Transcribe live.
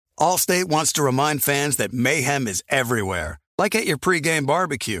Allstate wants to remind fans that mayhem is everywhere, like at your pregame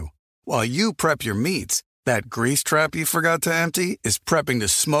barbecue. While you prep your meats, that grease trap you forgot to empty is prepping to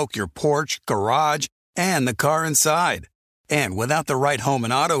smoke your porch, garage, and the car inside. And without the right home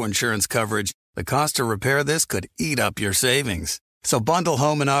and auto insurance coverage, the cost to repair this could eat up your savings. So bundle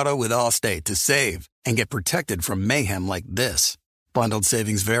home and auto with Allstate to save and get protected from mayhem like this. Bundled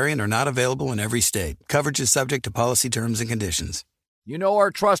savings vary and are not available in every state. Coverage is subject to policy terms and conditions. You know our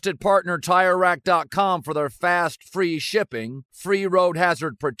trusted partner TireRack.com for their fast, free shipping, free road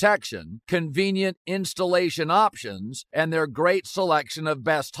hazard protection, convenient installation options, and their great selection of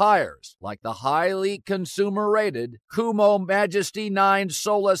best tires, like the highly consumer-rated Kumo Majesty 9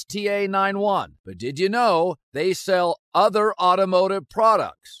 Solus TA91. But did you know they sell other automotive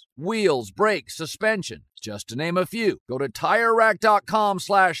products? Wheels, brakes, suspension, just to name a few. Go to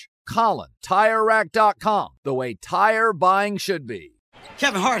TireRack.com/Colin. TireRack.com, the way tire buying should be.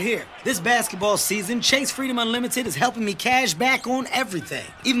 Kevin Hart here. This basketball season, Chase Freedom Unlimited is helping me cash back on everything,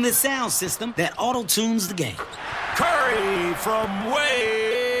 even the sound system that auto-tunes the game. Curry from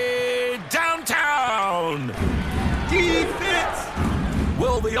way downtown. Defense!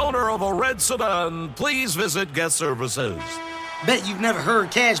 Will the owner of a red sedan please visit guest services? Bet you've never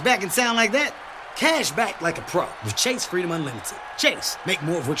heard cash back and sound like that. Cash back like a pro with Chase Freedom Unlimited. Chase, make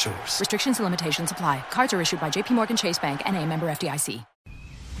more of what's yours. Restrictions and limitations apply. Cards are issued by JPMorgan Chase Bank and a member FDIC.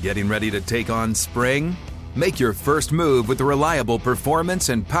 Getting ready to take on spring? Make your first move with the reliable performance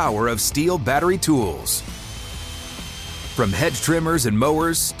and power of Steel battery tools. From hedge trimmers and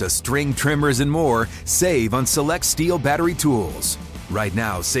mowers to string trimmers and more, save on select Steel battery tools. Right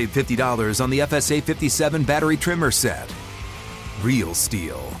now, save $50 on the FSA 57 battery trimmer set. Real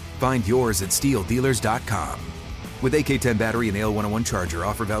Steel. Find yours at SteelDealers.com. With AK-10 battery and AL101 charger.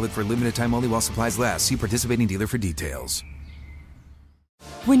 Offer valid for limited time only while supplies last. See participating dealer for details.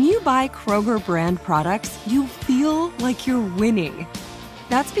 When you buy Kroger brand products, you feel like you're winning.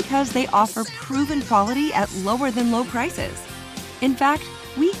 That's because they offer proven quality at lower than low prices. In fact,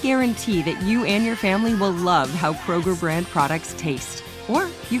 we guarantee that you and your family will love how Kroger brand products taste. Or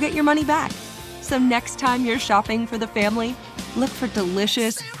you get your money back. So next time you're shopping for the family, look for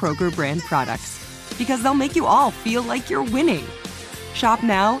delicious Kroger brand products. Because they'll make you all feel like you're winning. Shop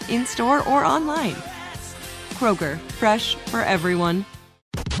now, in-store, or online. Kroger, fresh for everyone.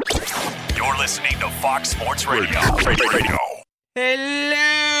 You're listening to Fox Sports Radio.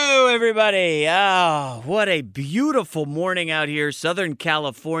 Hello, everybody. Oh, what a beautiful morning out here, Southern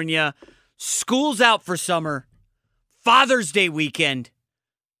California. School's out for summer. Father's Day weekend.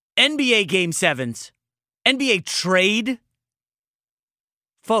 NBA Game 7s. NBA trade.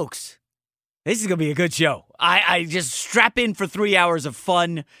 Folks, this is going to be a good show. I just strap in for 3 hours of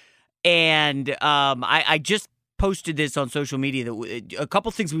fun. And I just posted this on social media, that a couple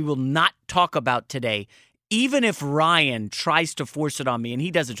things we will not talk about today, even if Ryan tries to force it on me, and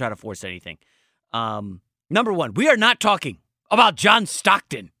he doesn't try to force anything. Number one, we are not talking about John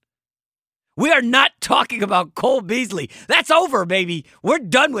Stockton. We are not talking about Cole Beasley. That's over, baby. We're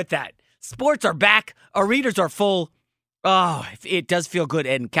done with that. Sports are back. Arenas are full. Oh, it does feel good.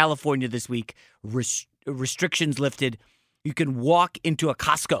 And California this week, restrictions lifted. You can walk into a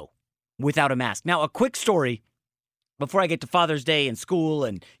Costco without a mask. Now, a quick story before I get to Father's Day and school.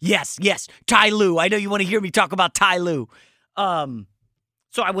 And yes, Ty Lue. I know you want to hear me talk about Ty Lue. So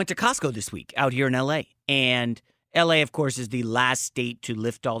I went to Costco this week out here in L.A. And L.A., of course, is the last state to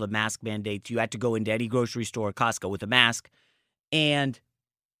lift all the mask mandates. You had to go into any grocery store or Costco with a mask. And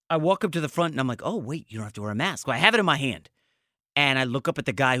I walk up to the front and I'm like, oh, wait, you don't have to wear a mask. Well, I have it in my hand. And I look up at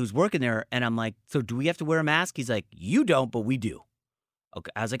the guy who's working there and I'm like, so do we have to wear a mask? He's like, you don't, but we do.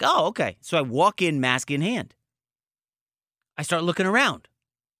 Okay. I was like, oh, okay. So I walk in, mask in hand. I start looking around.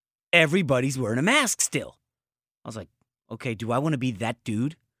 Everybody's wearing a mask still. I was like, okay, do I want to be that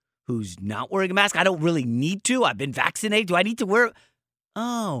dude who's not wearing a mask? I don't really need to. I've been vaccinated. Do I need to wear?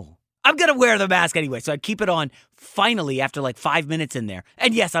 Oh, I'm going to wear the mask anyway. So I keep it on finally after like 5 minutes in there.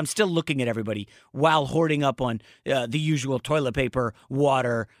 And yes, I'm still looking at everybody while hoarding up on the usual toilet paper,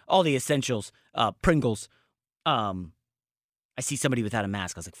 water, all the essentials, Pringles. I see somebody without a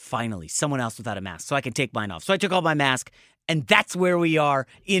mask. I was like, finally, someone else without a mask so I can take mine off. So I took off my mask, and that's where we are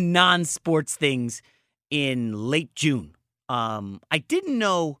in non-sports things in late June. I didn't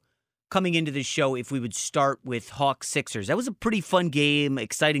know coming into this show if we would start with Hawks Sixers. That was a pretty fun game,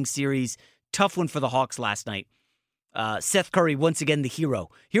 exciting series, tough one for the Hawks last night. Seth Curry, once again, the hero.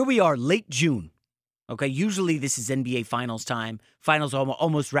 Here we are, late June. Okay, usually this is NBA Finals time. Finals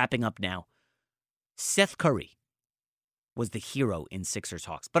almost wrapping up now. Seth Curry was the hero in Sixers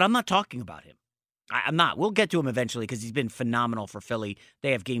Hawks, but I'm not talking about him. I'm not. We'll get to him eventually because he's been phenomenal for Philly.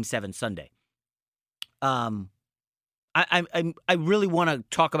 They have Game 7 Sunday. I really want to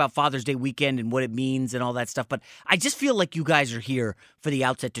talk about Father's Day weekend and what it means and all that stuff, but I just feel like you guys are here for the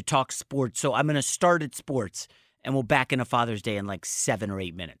outset to talk sports, so I'm going to start at sports, and we'll back into Father's Day in like 7 or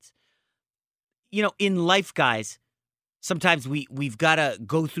 8 minutes. You know, in life, guys, sometimes we've got to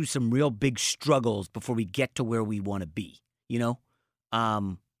go through some real big struggles before we get to where we want to be, you know?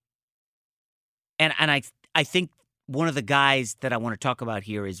 And I think one of the guys that I want to talk about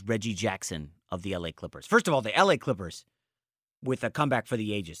here is Reggie Jackson of the LA Clippers. First of all, the LA Clippers with a comeback for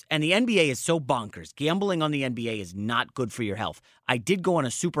the ages. And the NBA is so bonkers. Gambling on the NBA is not good for your health. I did go on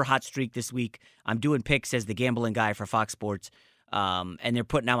a super hot streak this week. I'm doing picks as the gambling guy for Fox Sports, and they're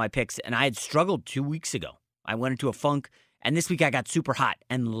putting out my picks. And I had struggled 2 weeks ago. I went into a funk, and this week I got super hot.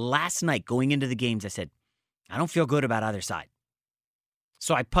 And last night, going into the games, I said, I don't feel good about either side.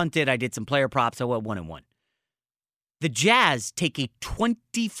 So I punted. I did some player props. I went 1-1. The Jazz take a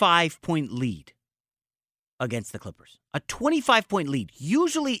 25-point lead against the Clippers. A 25-point lead,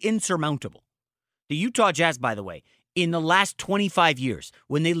 usually insurmountable. The Utah Jazz, by the way, in the last 25 years,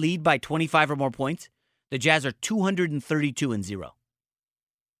 when they lead by 25 or more points, the Jazz are 232-0.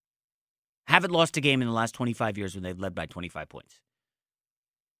 Haven't lost a game in the last 25 years when they've led by 25 points.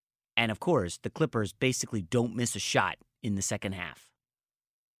 And, of course, the Clippers basically don't miss a shot in the second half.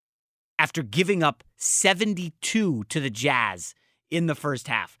 After giving up 72 to the Jazz in the first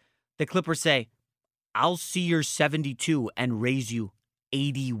half, the Clippers say, I'll see your 72 and raise you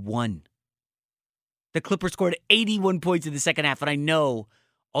 81. The Clippers scored 81 points in the second half, and I know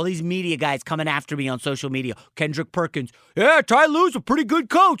all these media guys coming after me on social media. Kendrick Perkins, yeah, Ty Lue's a pretty good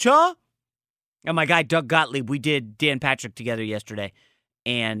coach, huh? And my guy Doug Gottlieb, we did Dan Patrick together yesterday,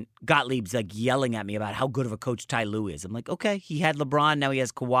 and Gottlieb's like yelling at me about how good of a coach Ty Lue is. I'm like, okay, he had LeBron, now he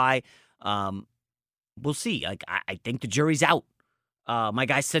has Kawhi. We'll see. Like, I think the jury's out. My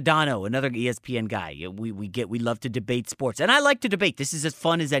guy Sedano, another ESPN guy. We love to debate sports, and I like to debate. This is as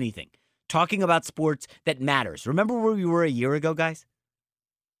fun as anything. Talking about sports that matters. Remember where we were a year ago, guys?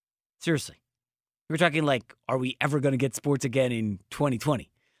 Seriously, we were talking like, are we ever going to get sports again in 2020?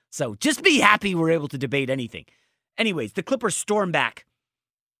 So just be happy we're able to debate anything. Anyways, the Clippers storm back,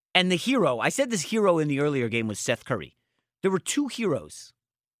 and the hero. I said this hero in the earlier game was Seth Curry. There were two heroes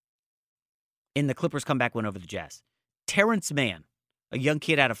in the Clippers comeback win over the Jazz. Terrence Mann, a young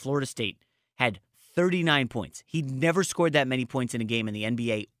kid out of Florida State, had 39 points. He'd never scored that many points in a game in the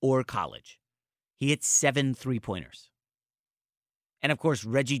NBA or college. He hit 7 3-pointers. And, of course,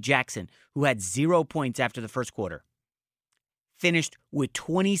 Reggie Jackson, who had 0 points after the first quarter, finished with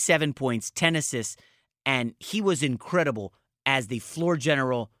 27 points, 10 assists, and he was incredible as the floor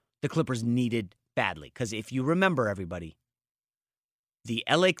general the Clippers needed badly. Because if you remember, everybody, the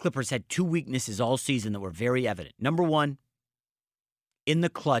LA Clippers had two weaknesses all season that were very evident. Number one, in the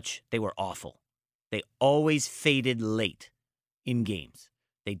clutch, they were awful. They always faded late in games.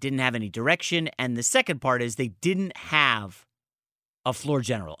 They didn't have any direction. And the second part is they didn't have a floor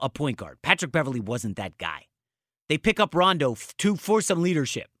general, a point guard. Patrick Beverley wasn't that guy. They pick up Rondo for some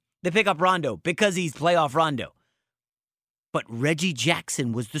leadership. They pick up Rondo because he's playoff Rondo. But Reggie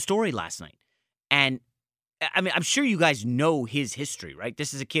Jackson was the story last night. And I mean, I'm sure you guys know his history, right?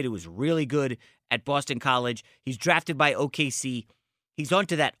 This is a kid who was really good at Boston College. He's drafted by OKC. He's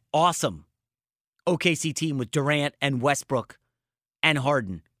onto that awesome OKC team with Durant and Westbrook and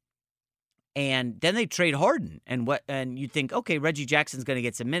Harden. And then they trade Harden. And you think, okay, Reggie Jackson's going to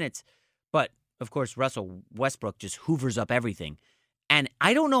get some minutes. But, of course, Russell Westbrook just hoovers up everything. And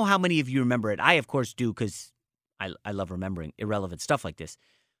I don't know how many of you remember it. I, of course, do because I love remembering irrelevant stuff like this.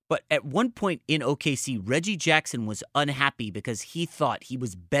 But at one point in OKC, Reggie Jackson was unhappy because he thought he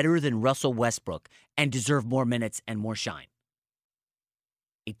was better than Russell Westbrook and deserved more minutes and more shine.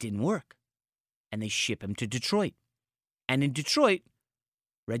 It didn't work. And they ship him to Detroit. And in Detroit,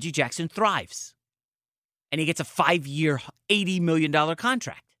 Reggie Jackson thrives. And he gets a 5-year, $80 million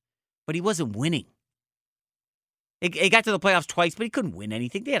contract. But he wasn't winning. He got to the playoffs twice, but he couldn't win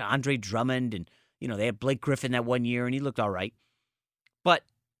anything. They had Andre Drummond and, they had Blake Griffin that one year, and he looked all right. But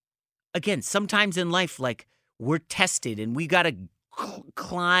again, sometimes in life, like, we're tested and we got to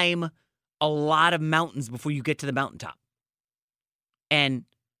climb a lot of mountains before you get to the mountaintop. And,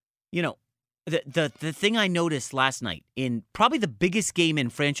 the thing I noticed last night in probably the biggest game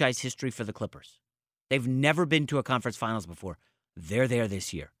in franchise history for the Clippers, they've never been to a conference finals before. They're there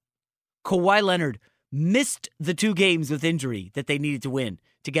this year. Kawhi Leonard missed the 2 games with injury that they needed to win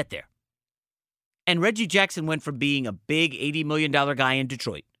to get there. And Reggie Jackson went from being a big $80 million guy in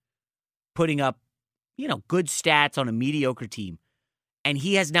Detroit, putting up, good stats on a mediocre team. And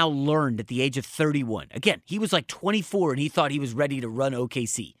he has now learned at the age of 31. Again, he was like 24 and he thought he was ready to run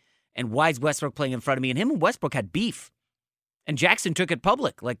OKC. And why is Westbrook playing in front of me? And him and Westbrook had beef. And Jackson took it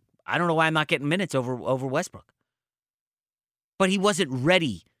public. Like, I don't know why I'm not getting minutes over Westbrook. But he wasn't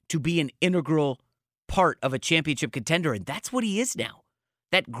ready to be an integral part of a championship contender. And that's what he is now.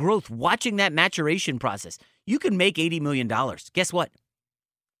 That growth, watching that maturation process. You can make $80 million. Guess what?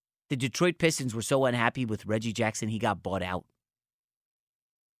 The Detroit Pistons were so unhappy with Reggie Jackson, he got bought out.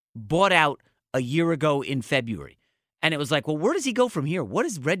 Bought out a year ago in February. And it was like, well, where does he go from here? What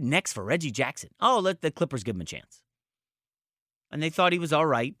is next for Reggie Jackson? Oh, let the Clippers give him a chance. And they thought he was all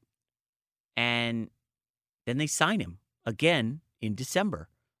right. And then they sign him again in December.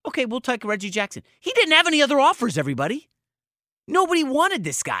 Okay, we'll take Reggie Jackson. He didn't have any other offers, everybody. Nobody wanted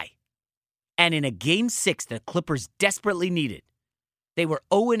this guy. And in a Game 6 that Clippers desperately needed, they were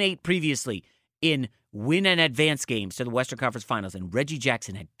 0-8 previously in win and advance games to the Western Conference Finals, and Reggie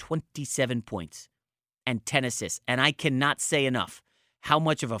Jackson had 27 points and 10 assists. And I cannot say enough how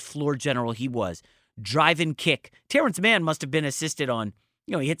much of a floor general he was. Drive and kick. Terrence Mann must have been assisted on,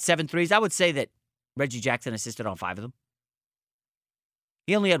 he hit 7 threes. I would say that Reggie Jackson assisted on 5 of them.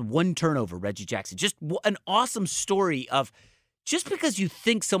 He only had 1 turnover, Reggie Jackson. Just an awesome story of just because you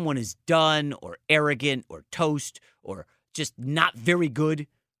think someone is done or arrogant or toast or just not very good,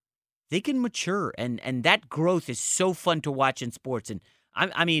 they can mature, and that growth is so fun to watch in sports. And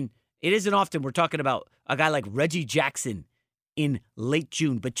I mean, it isn't often we're talking about a guy like Reggie Jackson in late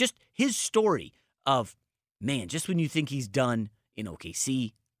June, but just his story of, man, just when you think he's done in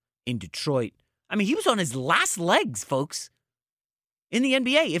OKC, in Detroit. I mean, he was on his last legs, folks, in the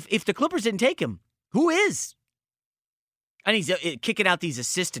NBA. If the Clippers didn't take him, who is? And he's kicking out these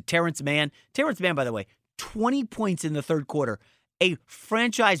assists to Terrence Mann. Terrence Mann, by the way, 20 points in the third quarter. A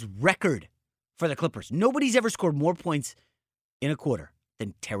franchise record for the Clippers. Nobody's ever scored more points in a quarter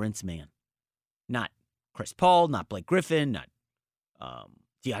than Terrence Mann. Not Chris Paul, not Blake Griffin, not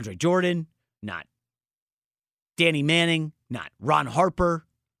DeAndre Jordan, not Danny Manning, not Ron Harper,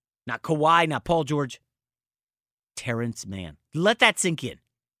 not Kawhi, not Paul George. Terrence Mann. Let that sink in.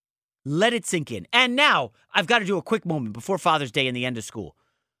 Let it sink in. And now, I've got to do a quick moment before Father's Day and the end of school.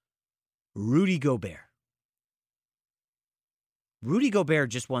 Rudy Gobert. Rudy Gobert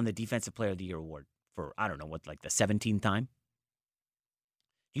just won the Defensive Player of the Year award for, I don't know, the 17th time?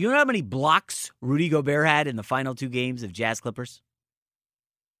 Do you know how many blocks Rudy Gobert had in the final 2 games of Jazz Clippers?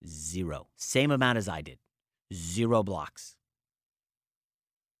 0. Same amount as I did. 0 blocks.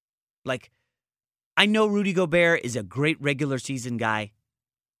 I know Rudy Gobert is a great regular season guy,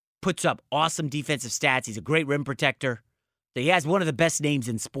 puts up awesome defensive stats. He's a great rim protector. He has one of the best names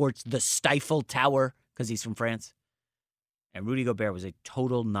in sports, the Stifle Tower, because he's from France. And Rudy Gobert was a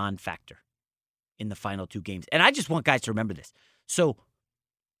total non-factor in the final 2 games. And I just want guys to remember this. So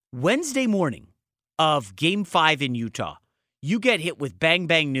Wednesday morning of Game 5 in Utah, you get hit with bang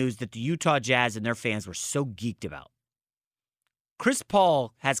news that the Utah Jazz and their fans were so geeked about. Chris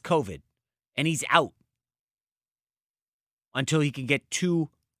Paul has COVID, and he's out until he can get 2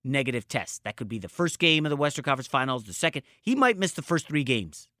 negative tests. That could be the first game of the Western Conference Finals, the second. He might miss the first 3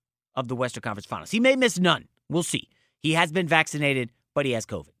 games of the Western Conference Finals. He may miss none. We'll see. He has been vaccinated, but he has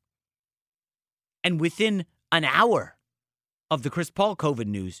COVID. And within an hour of the Chris Paul COVID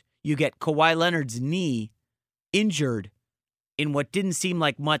news, you get Kawhi Leonard's knee injured in what didn't seem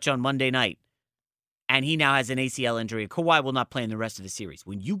like much on Monday night. And he now has an ACL injury. Kawhi will not play in the rest of the series.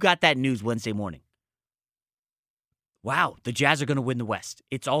 When you got that news Wednesday morning, wow, the Jazz are going to win the West.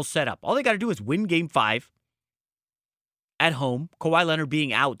 It's all set up. All they got to do is win Game 5 at home. Kawhi Leonard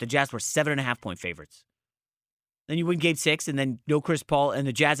being out, the Jazz were 7.5-point favorites. Then you win Game 6, and then no Chris Paul, and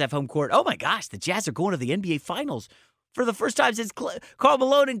the Jazz have home court. Oh, my gosh, the Jazz are going to the NBA Finals for the first time since Karl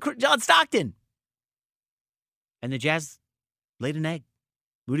Malone and John Stockton. And the Jazz laid an egg.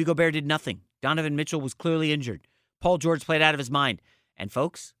 Rudy Gobert did nothing. Donovan Mitchell was clearly injured. Paul George played out of his mind. And,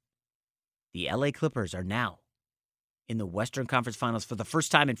 folks, the LA Clippers are now in the Western Conference Finals for the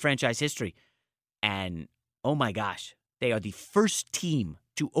first time in franchise history. And, oh, my gosh, they are the first team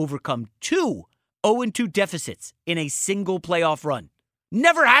to overcome 2 0-2 deficits in a single playoff run.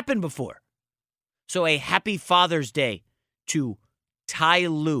 Never happened before. So a happy Father's Day to Ty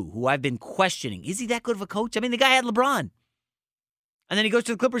Lue, who I've been questioning. Is he that good of a coach? I mean, the guy had LeBron. And then he goes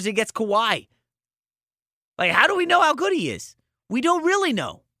to the Clippers and he gets Kawhi. How do we know how good he is? We don't really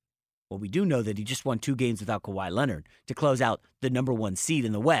know. Well, we do know that he just won 2 games without Kawhi Leonard to close out the number 1 seed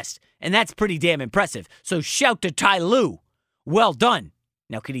in the West. And that's pretty damn impressive. So shout to Ty Lue. Well done.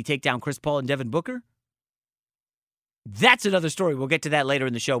 Now, can he take down Chris Paul and Devin Booker? That's another story. We'll get to that later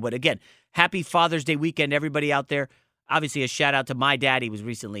in the show. But again, happy Father's Day weekend, everybody out there. obviously, a shout out to my dad. He was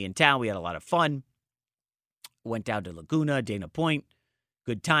recently in town. We had a lot of fun. Went down to Laguna, Dana Point.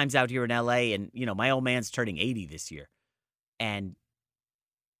 Good times out here in L.A. And, my old man's turning 80 this year. And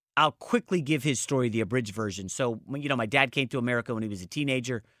I'll quickly give his story, the abridged version. So, my dad came to America when he was a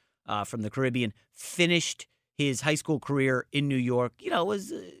teenager from the Caribbean, finished his high school career in New York. It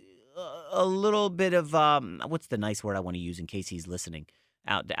was a little bit of, what's the nice word I want to use in case he's listening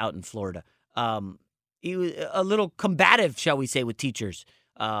out in Florida? He was a little combative, shall we say, with teachers,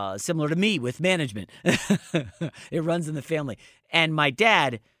 similar to me with management. It runs in the family. And my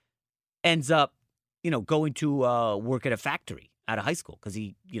dad ends up, going to work at a factory out of high school because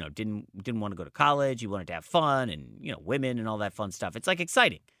he, didn't want to go to college. He wanted to have fun and, women and all that fun stuff. It's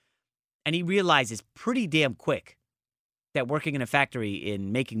exciting. And he realizes pretty damn quick that working in a factory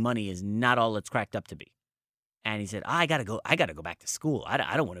in making money is not all it's cracked up to be. And he said, I gotta go back to school.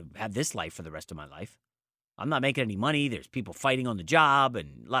 I don't want to have this life for the rest of my life. I'm not making any money. There's people fighting on the job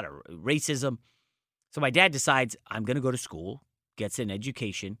and a lot of racism. So my dad decides, I'm going to go to school, gets an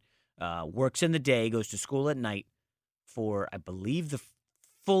education, works in the day, goes to school at night for, I believe the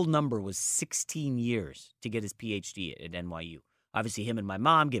full number was 16 years to get his PhD at NYU. Obviously, him and my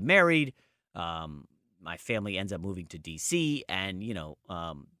mom get married. My family ends up moving to D.C. and,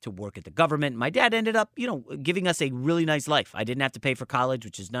 to work at the government. My dad ended up, giving us a really nice life. I didn't have to pay for college,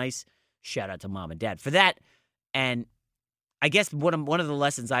 which is nice. Shout out to mom and dad for that. And I guess one of the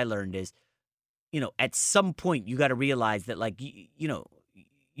lessons I learned is, at some point you got to realize that,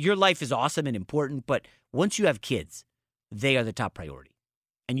 your life is awesome and important, but once you have kids, they are the top priority.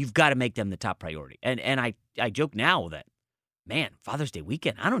 And you've got to make them the top priority. And I joke now that, man, Father's Day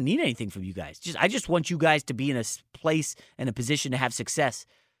weekend, I don't need anything from you guys. I just want you guys to be in a place and a position to have success,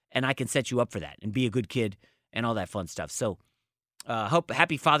 and I can set you up for that and be a good kid and all that fun stuff. So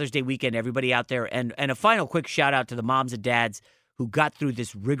happy Father's Day weekend, everybody out there. And a final quick shout out to the moms and dads who got through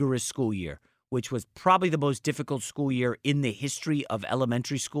this rigorous school year, which was probably the most difficult school year in the history of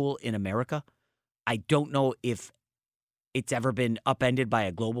elementary school in America. I don't know if it's ever been upended by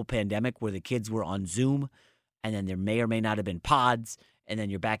a global pandemic where the kids were on Zoom, and then there may or may not have been pods, and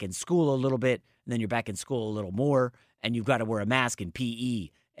then you're back in school a little bit, and then you're back in school a little more, and you've got to wear a mask in PE,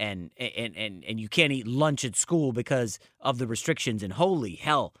 and you can't eat lunch at school because of the restrictions. And holy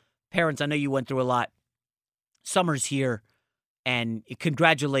hell, parents, I know you went through a lot. Summer's here, and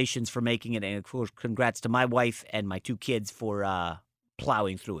congratulations for making it, and of course, congrats to my wife and my two kids for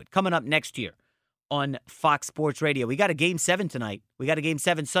plowing through it. Coming up next year on Fox Sports Radio, we got a Game 7 tonight. We got a Game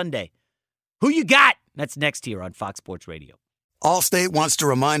 7 Sunday. Who you got? That's next here on Fox Sports Radio. Allstate wants to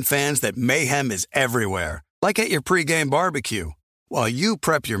remind fans that mayhem is everywhere, like at your pregame barbecue. While you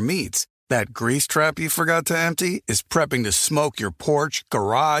prep your meats, that grease trap you forgot to empty is prepping to smoke your porch,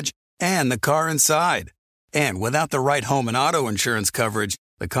 garage, and the car inside. And without the right home and auto insurance coverage,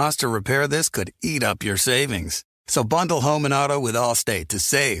 the cost to repair this could eat up your savings. So bundle home and auto with Allstate to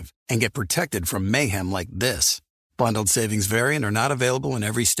save and get protected from mayhem like this. Bundled savings vary and are not available in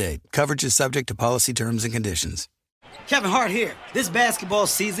every state. Coverage is subject to policy terms and conditions. Kevin Hart here. This basketball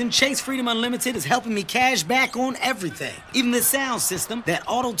season, Chase Freedom Unlimited is helping me cash back on everything, even the sound system that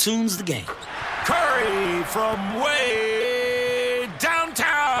auto-tunes the game. Curry from way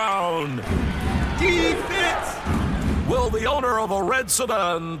downtown. Defense! Will the owner of a red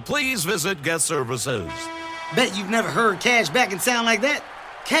sedan please visit guest services? Bet you've never heard cash back and sound like that.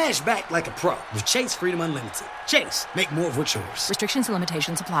 Cash back like a pro with Chase Freedom Unlimited. Chase, make more of what's yours. Restrictions and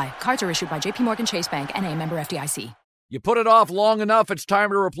limitations apply. Cards are issued by JP Morgan Chase Bank, N.A., member FDIC. You put it off long enough, it's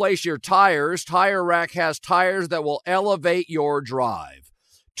time to replace your tires. Tire Rack has tires that will elevate your drive.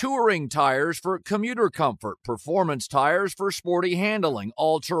 Touring tires for commuter comfort, performance tires for sporty handling,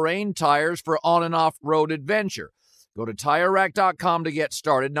 all-terrain tires for on- and off-road adventure. Go to TireRack.com to get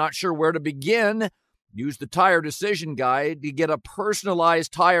started. Not sure where to begin? Use the Tire Decision Guide to get a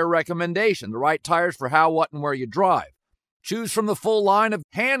personalized tire recommendation, the right tires for how, what, and where you drive. Choose from the full line of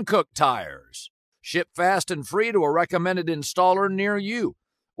hand-cooked tires. Ship fast and free to a recommended installer near you.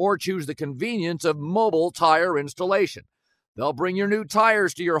 Or choose the convenience of mobile tire installation. They'll bring your new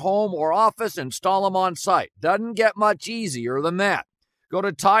tires to your home or office, install them on site. Doesn't get much easier than that. Go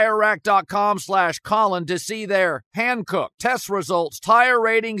to TireRack.com/Colin to see their hand-cooked test results, tire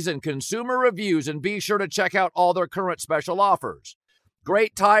ratings, and consumer reviews, and be sure to check out all their current special offers.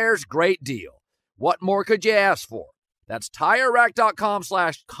 Great tires, great deal. What more could you ask for? That's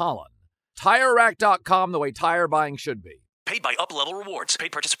TireRack.com/Colin. TireRack.com, the way tire buying should be. Paid by Up-Level Rewards.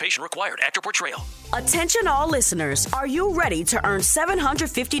 Paid participation required. Actor Portrayal. Attention all listeners. Are you ready to earn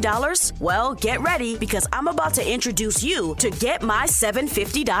 $750? Well, get ready because I'm about to introduce you to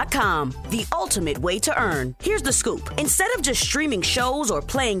GetMy750.com, the ultimate way to earn. Here's the scoop. Instead of just streaming shows or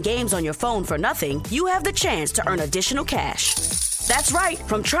playing games on your phone for nothing, you have the chance to earn additional cash. That's right.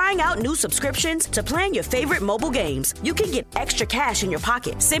 From trying out new subscriptions to playing your favorite mobile games, you can get extra cash in your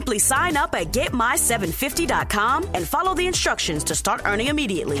pocket. Simply sign up at GetMy750.com and follow the instructions to start earning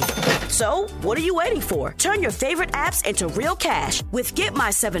immediately. So, what are you waiting for? Turn your favorite apps into real cash with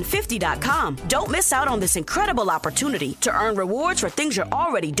GetMy750.com. Don't miss out on this incredible opportunity to earn rewards for things you're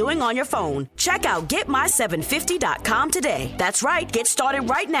already doing on your phone. Check out GetMy750.com today. That's right. Get started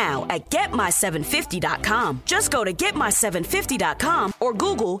right now at GetMy750.com. Just go to GetMy750.com or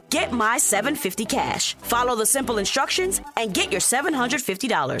Google Get My 750 Cash. Follow the simple instructions and get your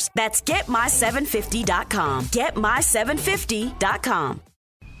 $750. That's GetMy750.com. GetMy750.com.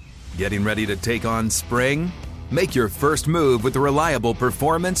 Getting ready to take on spring? Make your first move with the reliable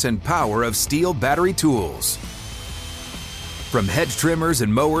performance and power of Steel battery tools. From hedge trimmers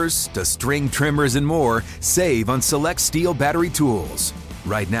and mowers to string trimmers and more, save on select Steel battery tools.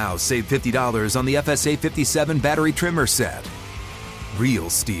 Right now, save $50 on the FSA 57 battery trimmer set. Real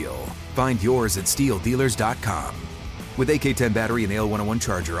Steel. Find yours at SteelDealers.com. With AK-10 battery and AL101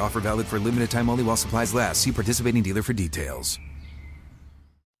 charger. Offer valid for limited time only while supplies last. See participating dealer for details.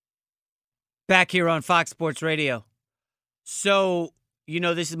 Back here on Fox Sports Radio. So,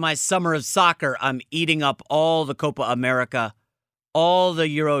 this is my summer of soccer. I'm eating up all the Copa America, all the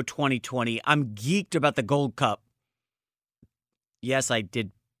Euro 2020. I'm geeked about the Gold Cup. Yes, I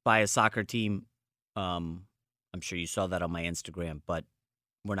did buy a soccer team. I'm sure you saw that on my Instagram, but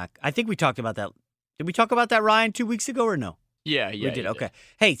we're not. I think we talked about that. Did we talk about that, Ryan, 2 weeks ago or no? Yeah. We did. Okay.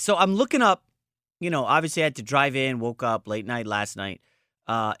 Hey, so I'm looking up, obviously I had to drive in, woke up late night last night.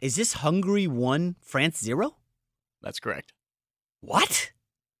 Is this Hungary 1, France 0? That's correct. What?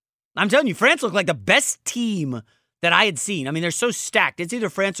 I'm telling you, France looked like the best team that I had seen. I mean, they're so stacked. It's either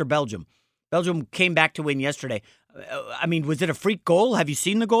France or Belgium. Belgium came back to win yesterday. Was it a freak goal? Have you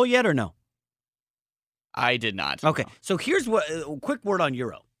seen the goal yet or no? I did not. Okay, so here's a quick word on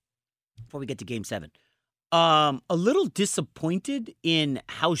Euro before we get to Game 7. A little disappointed in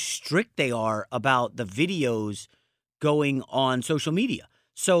how strict they are about the videos going on social media.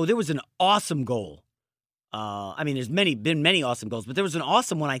 So there was an awesome goal. There's been many awesome goals, but there was an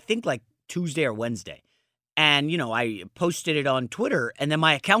awesome one, I think, like Tuesday or Wednesday. And, I posted it on Twitter, and then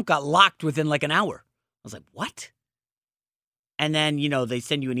my account got locked within like an hour. I was like, what? And then, they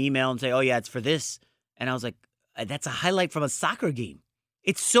send you an email and say, oh, yeah, it's for this. And I was like, that's a highlight from a soccer game.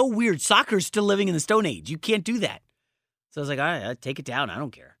 It's so weird. Soccer is still living in the Stone Age. You can't do that. So I was like, all right, take it down. I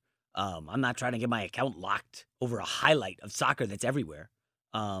don't care. I'm not trying to get my account locked over a highlight of soccer that's everywhere.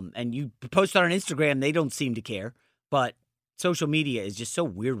 And you post it on Instagram, they don't seem to care. But social media is just so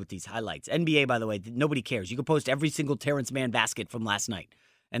weird with these highlights. NBA, by the way, nobody cares. You can post every single Terrence Mann basket from last night,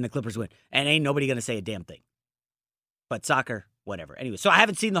 and the Clippers win. And ain't nobody going to say a damn thing. But soccer, whatever. Anyway, so I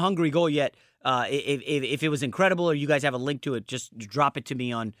haven't seen the Hungary goal yet. If it was incredible or you guys have a link to it, just drop it to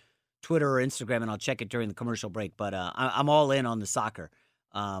me on Twitter or Instagram, and I'll check it during the commercial break. But I'm all in on the soccer.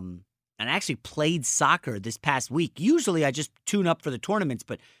 And I actually played soccer this past week. Usually I just tune up for the tournaments,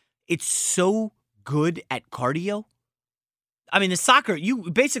 but it's so good at cardio. I mean, the soccer,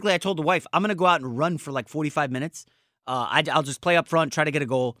 I told the wife, I'm going to go out and run for like 45 minutes. I'll just play up front, try to get a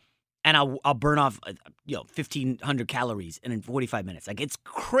goal, and I'll burn off 1,500 calories in 45 minutes. Like, it's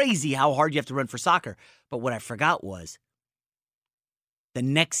crazy how hard you have to run for soccer. But what I forgot was the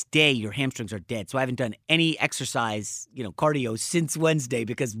next day your hamstrings are dead. So I haven't done any exercise, cardio since Wednesday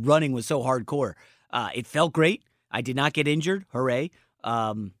because running was so hardcore. It felt great. I did not get injured. Hooray.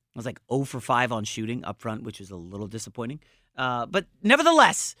 I was like 0 for 5 on shooting up front, which was a little disappointing. But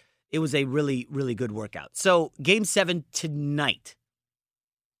nevertheless, it was a really, really good workout. So Game 7 tonight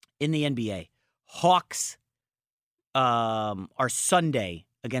in the NBA. Hawks are Sunday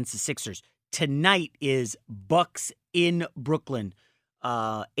against the Sixers. Tonight is Bucks in Brooklyn.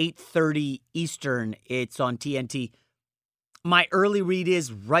 8:30 Eastern. It's on TNT. My early read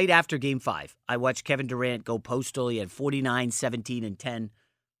is right after Game 5. I watched Kevin Durant go postal. He had 49, 17, and 10.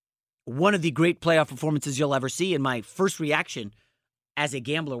 One of the great playoff performances you'll ever see. And my first reaction as a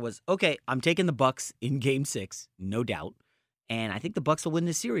gambler was, okay, I'm taking the Bucks in Game 6, no doubt. And I think the Bucks will win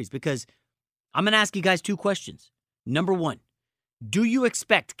this series because I'm going to ask you guys 2 questions. Number 1, do you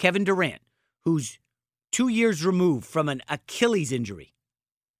expect Kevin Durant, who's 2 years removed from an Achilles injury,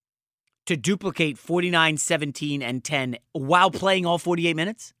 to duplicate 49, 17, and 10 while playing all 48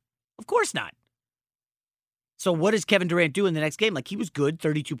 minutes? Of course not. So what does Kevin Durant do in the next game? Like, he was good,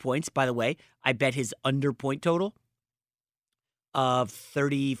 32 points, by the way. I bet his under point total of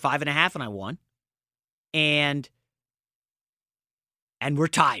 35.5, and I won. And we're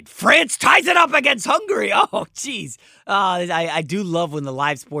tied. France ties it up against Hungary. Oh, geez. I do love when the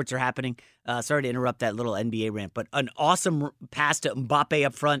live sports are happening. Sorry to interrupt that little NBA rant, but an awesome pass to Mbappe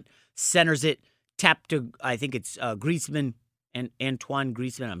up front, centers it, tap to, I think it's Griezmann, and Antoine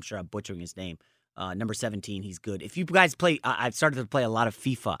Griezmann. I'm sure I'm butchering his name. Number 17, he's good. If you guys play, I've started to play a lot of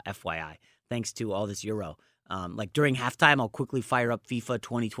FIFA, FYI, thanks to all this Euro. Like during halftime, I'll quickly fire up FIFA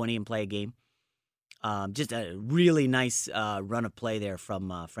 2020 and play a game. Just a really nice run of play there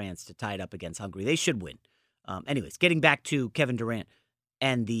from France to tie it up against Hungary. They should win. Anyways, getting back to Kevin Durant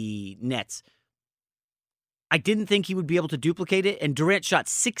and the Nets. I didn't think he would be able to duplicate it, and Durant shot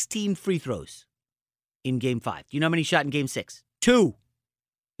 16 free throws in Game 5. Do you know how many he shot in Game 6? 2.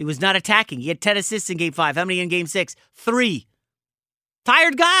 He was not attacking. He had 10 assists in Game 5. How many in Game 6? 3.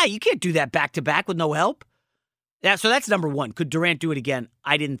 Tired guy. You can't do that back-to-back with no help. So that's number one. Could Durant do it again?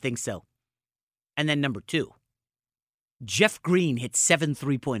 I didn't think so. And then number 2, Jeff Green hit 7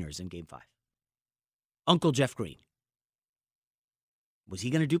 3-pointers in Game 5. Uncle Jeff Green. Was he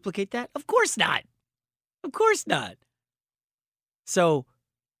going to duplicate that? Of course not. Of course not. So,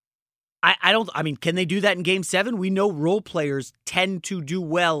 I mean, can they do that in Game 7? We know role players tend to do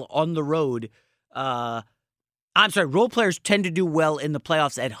well on the road. Role players tend to do well in the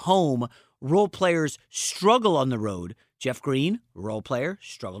playoffs at home. Role players struggle on the road. Jeff Green, role player,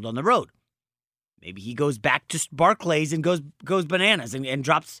 struggled on the road. Maybe he goes back to Barclays and goes bananas and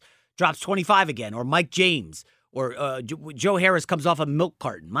drops 25 again. Or Mike James. Or Joe Harris comes off a milk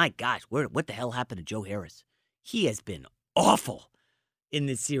carton. My gosh, what the hell happened to Joe Harris? He has been awful in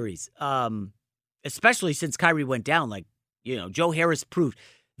this series, especially since Kyrie went down. Like, Joe Harris proved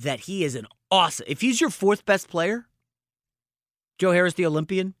that he is an awesome. If he's your 4th best player, Joe Harris, the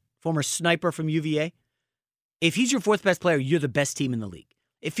Olympian, former sniper from UVA, if he's your 4th best player, you're the best team in the league.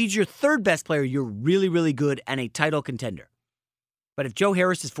 If he's your 3rd best player, you're really, really good and a title contender. But if Joe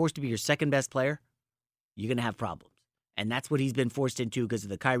Harris is forced to be your 2nd best player, you're going to have problems. And that's what he's been forced into because of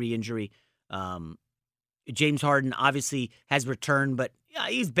the Kyrie injury. James Harden obviously has returned, but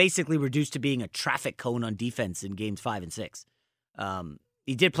he's basically reduced to being a traffic cone on defense in Games 5 and 6.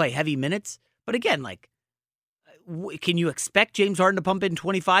 He did play heavy minutes, but again, can you expect James Harden to pump in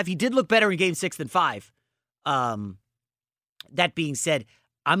 25? He did look better in Game 6 than 5. That being said,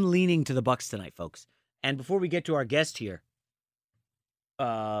 I'm leaning to the Bucks tonight, folks. And before we get to our guest here,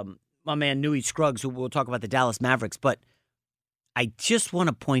 my man Newey Scruggs, who will talk about the Dallas Mavericks, but I just want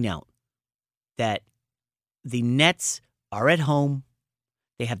to point out that the Nets are at home.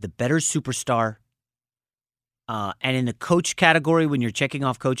 They have the better superstar. And in the coach category, when you're checking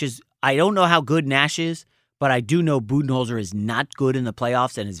off coaches, I don't know how good Nash is, but I do know Budenholzer is not good in the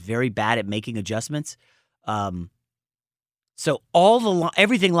playoffs and is very bad at making adjustments. So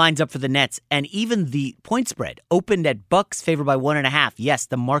everything lines up for the Nets, and even the point spread opened at Bucks favored by 1.5. Yes,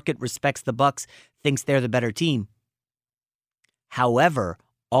 the market respects the Bucks, thinks they're the better team. However,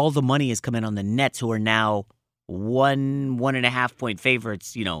 all the money has come in on the Nets, who are now 1.5 point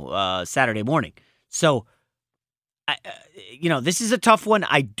favorites, Saturday morning. So, this is a tough one.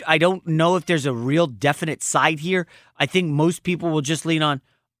 I don't know if there's a real definite side here. I think most people will just lean on,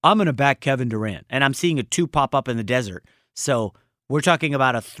 I'm going to back Kevin Durant, and I'm seeing a 2 pop up in the desert. So we're talking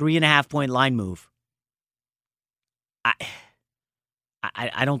about a 3.5 point line move.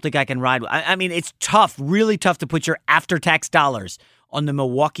 I don't think I can ride. I mean, it's tough, really tough to put your after-tax dollars on the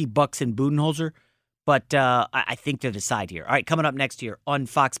Milwaukee Bucks and Budenholzer, but I think they're the side here. All right, coming up next here on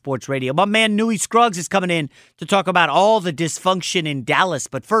Fox Sports Radio, my man Newey Scruggs is coming in to talk about all the dysfunction in Dallas.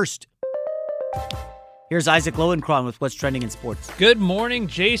 But first, here's Isaac Lowenkron with what's trending in sports. Good morning,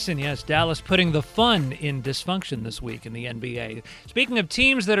 Jason. Yes, Dallas putting the fun in dysfunction this week in the NBA. Speaking of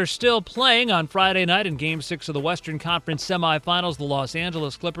teams that are still playing, on Friday night in Game 6 of the Western Conference semifinals, the Los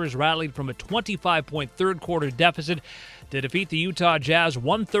Angeles Clippers rallied from a 25-point third-quarter deficit to defeat the Utah Jazz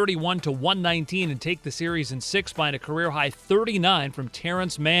 131-119 and take the series in 6 by a career-high 39 from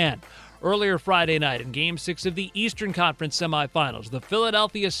Terrence Mann. Earlier Friday night in Game 6 of the Eastern Conference semifinals, the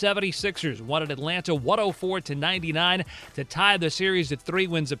Philadelphia 76ers won at Atlanta 104-99 to tie the series at 3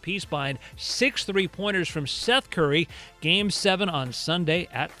 wins apiece behind 6 3-pointers from Seth Curry. Game 7 on Sunday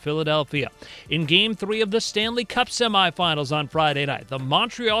at Philadelphia. In Game 3 of the Stanley Cup semifinals on Friday night, the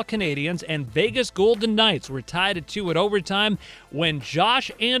Montreal Canadiens and Vegas Golden Knights were tied at 2 at overtime when Josh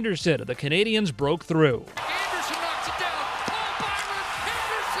Anderson of the Canadiens broke through. Anderson knocks it down. Paul Byron,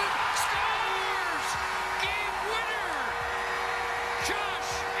 Anderson scores! Game winner!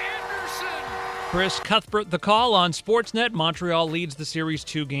 Josh Anderson Chris Cuthbert, the call on Sportsnet. Montreal leads the series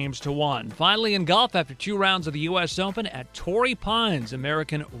 2-1. Finally, in golf, after 2 rounds of the U.S. Open at Torrey Pines,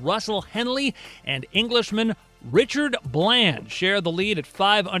 American Russell Henley and Englishman Richard Bland share the lead at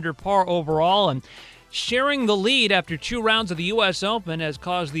 5 under par overall. And sharing the lead after 2 rounds of the U.S. Open has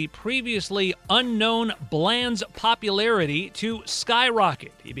caused the previously unknown Bland's popularity to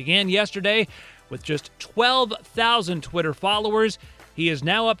skyrocket. He began yesterday with just 12,000 Twitter followers. He is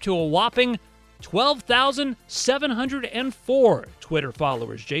now up to a whopping 12,704 Twitter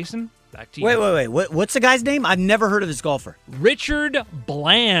followers. Jason, back to you. Wait. What's the guy's name? I've never heard of this golfer. Richard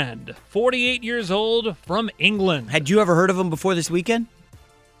Bland, 48 years old, from England. Had you ever heard of him before this weekend?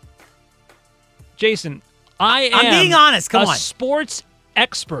 Jason, I'm being honest. Come on. Sports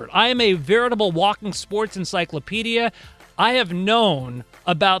expert. I am a veritable walking sports encyclopedia. I have known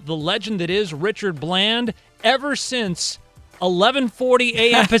about the legend that is Richard Bland ever since 11:40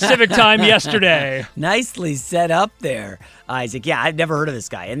 a.m. Pacific time yesterday. Nicely set up there, Isaac. Yeah, I've never heard of this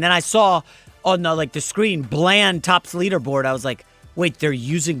guy. And then I saw on the screen Bland tops leaderboard. I was like, wait, they're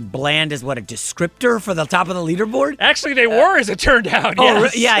using Bland as a descriptor for the top of the leaderboard? Actually, they were, as it turned out.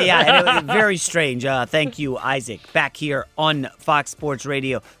 Yes. Yeah. And it was very strange. Thank you, Isaac. Back here on Fox Sports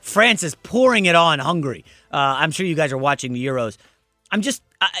Radio. France is pouring it on Hungary. I'm sure you guys are watching the Euros. I'm just,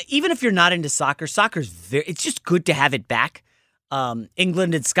 even if you're not into soccer, it's just good to have it back.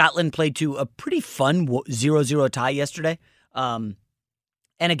 England and Scotland played to a pretty fun 0-0 tie yesterday. And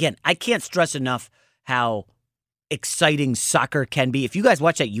again, I can't stress enough how exciting soccer can be. If you guys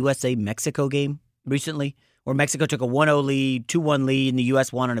watched that USA-Mexico game recently, where Mexico took a 1-0 lead, 2-1 lead, and the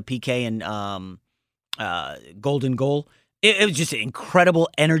U.S. won on a PK and golden goal, it was just incredible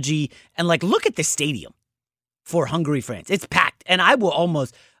energy. And look at the stadium for Hungary-France. It's packed. And I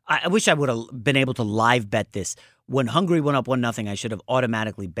wish I would have been able to live bet this. When Hungary went up 1-0, I should have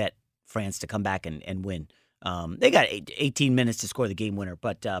automatically bet France to come back and win. They got 18 minutes to score the game winner.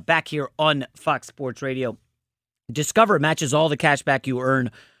 But back here on Fox Sports Radio, Discover matches all the cash back you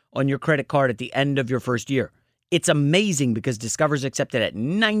earn on your credit card at the end of your first year. It's amazing because Discover's accepted at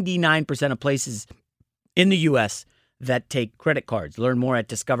 99% of places in the U.S. that take credit cards. Learn more at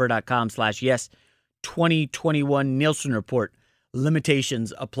discover.com/yes. 2021 Nielsen Report.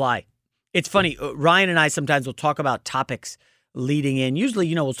 Limitations apply. It's funny, Ryan and I sometimes will talk about topics leading in.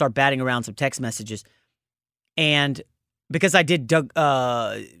 Usually, we'll start batting around some text messages. And because I did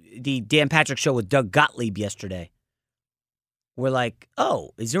the Dan Patrick Show with Doug Gottlieb yesterday, we're like,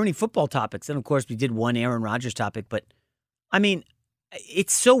 oh, is there any football topics? And, of course, we did one Aaron Rodgers topic. But, I mean,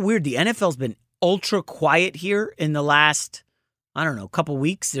 it's so weird. The NFL's been ultra quiet here in the last, couple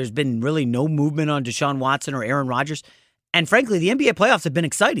weeks. There's been really no movement on Deshaun Watson or Aaron Rodgers. And frankly, the NBA playoffs have been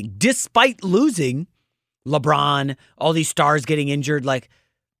exciting, despite losing LeBron, all these stars getting injured.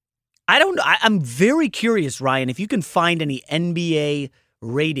 I'm very curious, Ryan, if you can find any NBA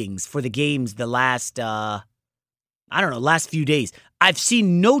ratings for the games the last, last few days. I've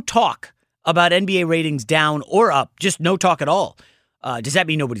seen no talk about NBA ratings down or up, just no talk at all. Does that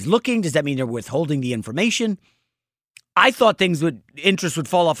mean nobody's looking? Does that mean they're withholding the information? I thought interest would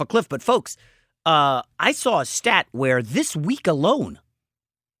fall off a cliff, but folks, I saw a stat where this week alone,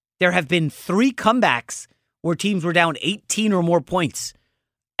 there have been 3 comebacks where teams were down 18 or more points,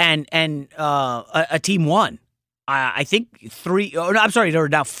 and a team won. I think 3. Oh, no, I'm sorry, there were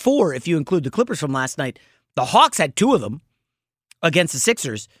now 4 if you include the Clippers from last night. The Hawks had 2 of them against the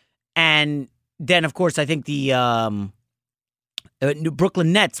Sixers, and then of course I think the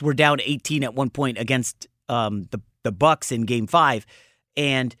Brooklyn Nets were down 18 at one point against the Bucks in Game 5,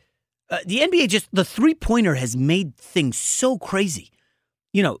 and the NBA the 3-pointer has made things so crazy.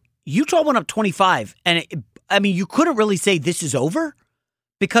 Utah went up 25, and you couldn't really say this is over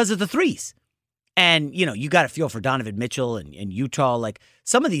because of the threes. And, you got to feel for Donovan Mitchell and Utah.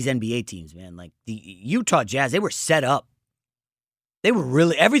 Some of these NBA teams, man, the Utah Jazz, they were set up. They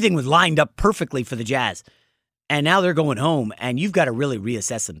were everything was lined up perfectly for the Jazz. And now they're going home, and you've got to really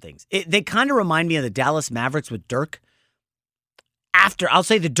reassess some things. They kind of remind me of the Dallas Mavericks with Dirk. I'll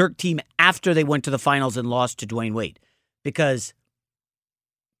say the Dirk team after they went to the finals and lost to Dwayne Wade, because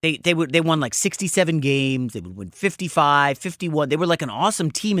they won 67 games. They would win 55, 51. They were an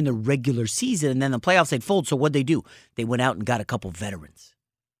awesome team in the regular season, and then the playoffs they'd fold. So what'd they do? They went out and got a couple veterans.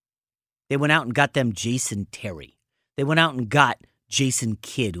 They went out and got them Jason Terry. They went out and got Jason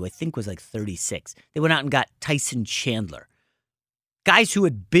Kidd, who I think was 36. They went out and got Tyson Chandler. Guys who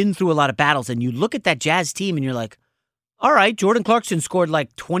had been through a lot of battles, and you look at that Jazz team and you're like, all right, Jordan Clarkson scored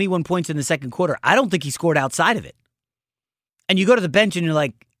 21 points in the second quarter. I don't think he scored outside of it. And you go to the bench and you're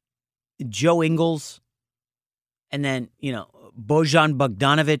like, Joe Ingles, and then, Bojan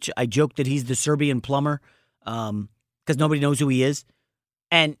Bogdanovic. I joke that he's the Serbian plumber because nobody knows who he is.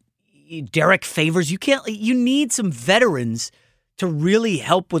 And Derek Favors. You need some veterans to really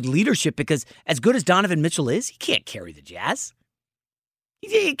help with leadership because as good as Donovan Mitchell is, he can't carry the Jazz.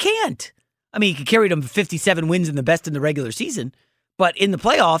 He can't. I mean, he could carry them 57 wins and the best in the regular season. But in the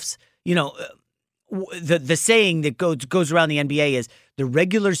playoffs, the saying that goes around the NBA is the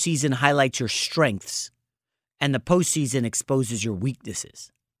regular season highlights your strengths and the postseason exposes your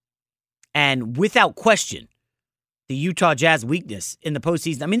weaknesses. And without question, the Utah Jazz weakness in the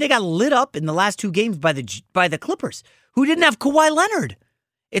postseason, I mean, they got lit up in the last two games by the Clippers, who didn't have Kawhi Leonard.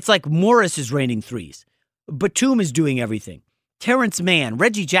 It's like Morris is raining threes. Batum is doing everything. Terrence Mann,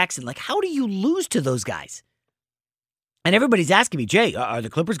 Reggie Jackson, like how do you lose to those guys? And everybody's asking me, Jay, are the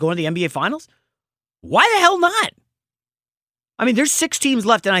Clippers going to the NBA Finals? Why the hell not? I mean, there's 6 teams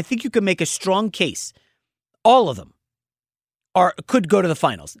left, and I think you can make a strong case. All of them could go to the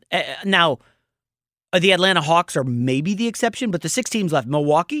finals. Now, the Atlanta Hawks are maybe the exception, but the 6 teams left.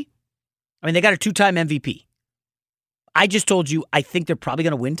 Milwaukee, I mean, they got a 2-time MVP. I just told you I think they're probably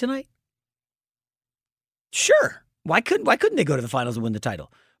going to win tonight. Sure. Why couldn't they go to the finals and win the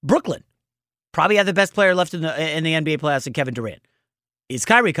title? Brooklyn probably have the best player left in the NBA playoffs in Kevin Durant. Is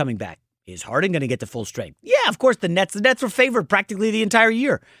Kyrie coming back? Is Harden going to get to full strength? Yeah, of course, the Nets were favored practically the entire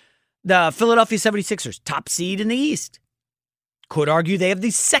year. The Philadelphia 76ers, top seed in the East. Could argue they have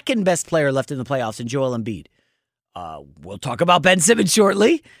the second best player left in the playoffs in Joel Embiid. We'll talk about Ben Simmons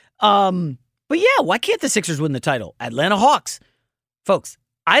shortly. But yeah, why can't the Sixers win the title? Atlanta Hawks. Folks,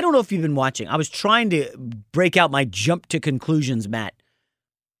 I don't know if you've been watching. I was trying to break out my jump to conclusions, Matt,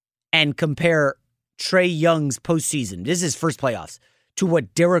 and compare Trae Young's postseason. This is his first playoffs. To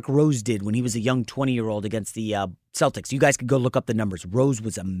what Derrick Rose did when he was a young 20-year-old against the Celtics. You guys could go look up the numbers. Rose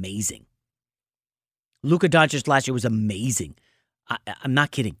was amazing. Luka Doncic last year was amazing. I'm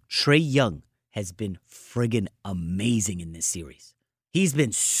not kidding. Trae Young has been friggin' amazing in this series. He's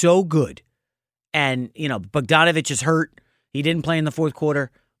been so good. And, Bogdanovic is hurt. He didn't play in the fourth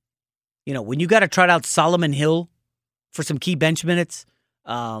quarter. When you got to trot out Solomon Hill for some key bench minutes,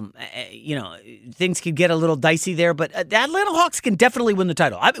 things could get a little dicey there. But the Atlanta Hawks can definitely win the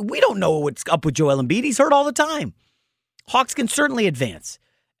title. We don't know what's up with Joel Embiid. He's hurt all the time. Hawks can certainly advance.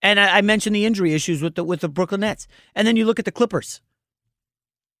 And I mentioned the injury issues with the Brooklyn Nets. And then you look at the Clippers.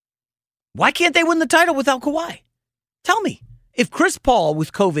 Why can't they win the title without Kawhi? Tell me. If Chris Paul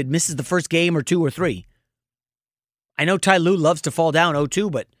with COVID misses the first game or 2 or 3, I know Ty Lue loves to fall down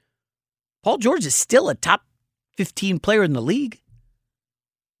 0-2, but Paul George is still a top 15 player in the league.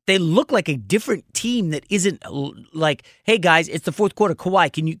 They look like a different team that isn't like, hey guys, it's the fourth quarter.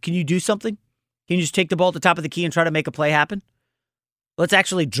 Kawhi, can you do something? Can you just take the ball at the top of the key and try to make a play happen? Let's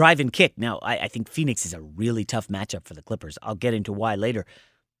actually drive and kick. Now, I think Phoenix is a really tough matchup for the Clippers. I'll get into why later.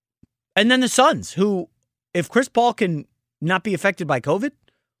 And then the Suns, who, if Chris Paul can not be affected by COVID,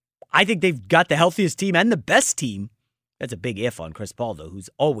 I think they've got the healthiest team and the best team. That's a big if on Chris Paul, though, who's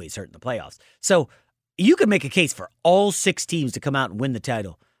always hurt in the playoffs. So you could make a case for all 6 teams to come out and win the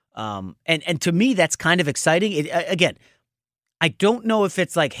title. And to me, that's kind of exciting. Again, I don't know if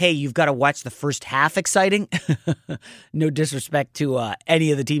it's like, hey, you've got to watch the first half exciting. No disrespect to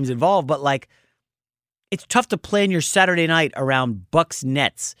any of the teams involved, but like, it's tough to plan your Saturday night around Bucks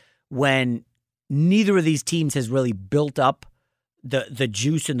Nets when neither of these teams has really built up the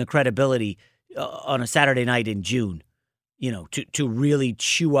juice and the credibility on a Saturday night in June, to really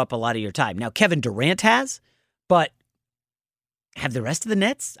chew up a lot of your time. Now, Kevin Durant has, but have the rest of the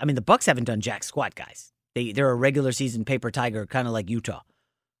Nets? I mean, the Bucks haven't done jack squat, guys. They're a regular season paper tiger, kind of like Utah.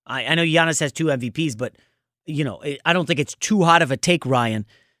 I know Giannis has 2 MVPs, but, I don't think it's too hot of a take, Ryan,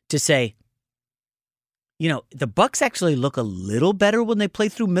 to say, the Bucks actually look a little better when they play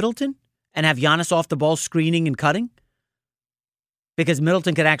through Middleton and have Giannis off the ball screening and cutting. Because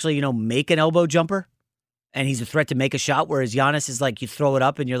Middleton could actually, make an elbow jumper and he's a threat to make a shot, whereas Giannis is like, you throw it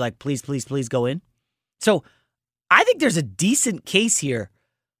up and you're like, please, please, please go in. So I think there's a decent case here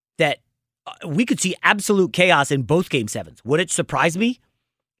that we could see absolute chaos in both Game 7s. Would it surprise me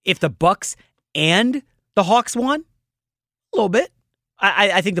if the Bucks and the Hawks won? A little bit.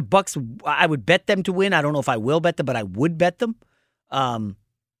 I think the Bucks, I would bet them to win. I don't know if I will bet them, but I would bet them.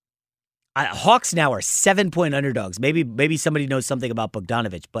 Hawks now are 7-point underdogs. Maybe somebody knows something about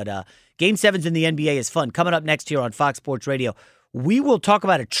Bogdanovic, but Game 7s in the NBA is fun. Coming up next here on Fox Sports Radio, we will talk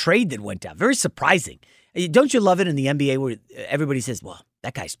about a trade that went down. Very surprising. Don't you love it in the NBA where everybody says, well,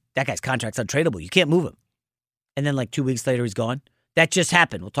 that guy's contract's untradeable. You can't move him. And then like 2 weeks later, he's gone. That just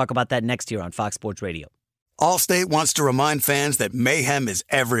happened. We'll talk about that next year on Fox Sports Radio. Allstate wants to remind fans that mayhem is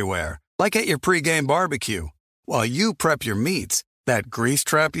everywhere, like at your pregame barbecue. While you prep your meats, that grease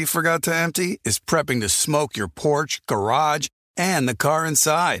trap you forgot to empty is prepping to smoke your porch, garage, and the car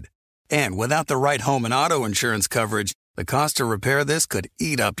inside. And without the right home and auto insurance coverage, the cost to repair this could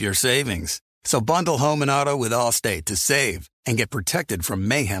eat up your savings. So bundle home and auto with Allstate to save and get protected from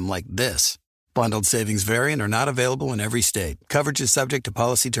mayhem like this. Bundled savings vary and are not available in every state. Coverage is subject to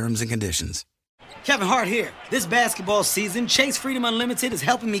policy terms and conditions. Kevin Hart here. This basketball season, Chase Freedom Unlimited is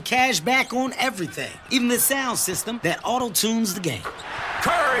helping me cash back on everything, even the sound system that auto-tunes the game.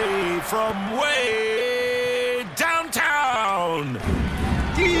 Curry from way downtown.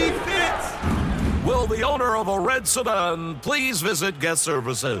 Defense! Will the owner of a red sedan please visit guest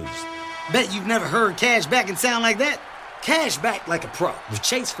services? Bet you've never heard cash back and sound like that. Cash back like a pro with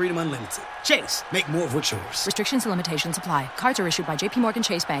Chase Freedom Unlimited. Chase, make more of what's yours. Restrictions and limitations apply. Cards are issued by JP Morgan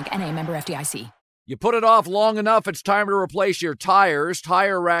Chase Bank, N.A. member FDIC. You put it off long enough, it's time to replace your tires.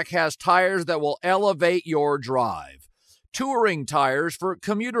 Tire Rack has tires that will elevate your drive. Touring tires for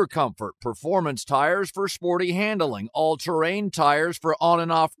commuter comfort, performance tires for sporty handling, all-terrain tires for on-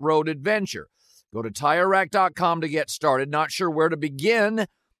 and off-road adventure. Go to TireRack.com to get started. Not sure where to begin?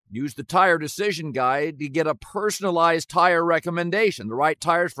 Use the Tire Decision Guide to get a personalized tire recommendation, the right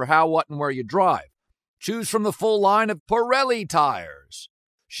tires for how, what, and where you drive. Choose from the full line of Pirelli tires.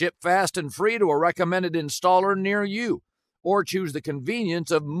 Ship fast and free to a recommended installer near you. Or choose the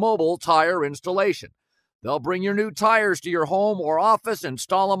convenience of mobile tire installation. They'll bring your new tires to your home or office,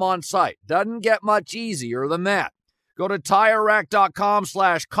 install them on site. Doesn't get much easier than that. Go to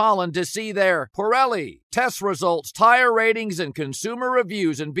TireRack.com/Colin to see their Pirelli test results, tire ratings, and consumer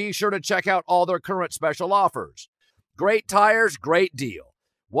reviews, and be sure to check out all their current special offers. Great tires, great deal.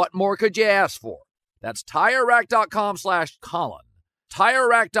 What more could you ask for? That's TireRack.com/Colin.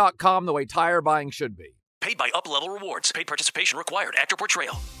 TireRack.com, the way tire buying should be. Paid by Up-Level Rewards. Paid participation required. Actor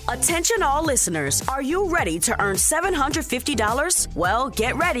Portrayal. Attention all listeners. Are you ready to earn $750? Well,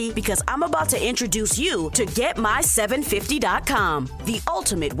 get ready because I'm about to introduce you to GetMy750.com, the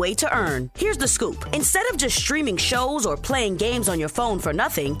ultimate way to earn. Here's the scoop. Instead of just streaming shows or playing games on your phone for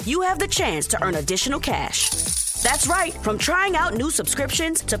nothing, you have the chance to earn additional cash. That's right. From trying out new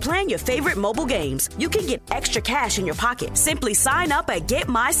subscriptions to playing your favorite mobile games, you can get extra cash in your pocket. Simply sign up at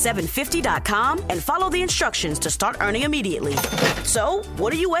GetMy750.com and follow the instructions to start earning immediately. So,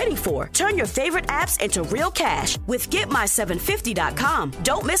 what are you waiting for? Turn your favorite apps into real cash with GetMy750.com.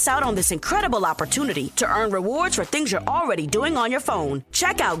 Don't miss out on this incredible opportunity to earn rewards for things you're already doing on your phone.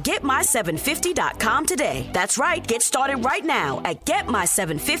 Check out GetMy750.com today. That's right. Get started right now at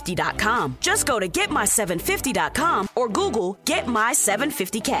GetMy750.com. Just go to GetMy750.com or Google Get My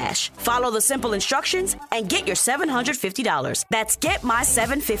 750 Cash. Follow the simple instructions and get your $750. That's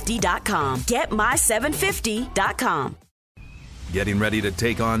GetMy750.com. GetMy750.com. Getting ready to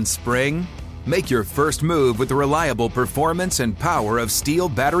take on spring? Make your first move with the reliable performance and power of Steel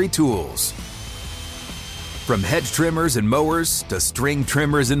battery tools. From hedge trimmers and mowers to string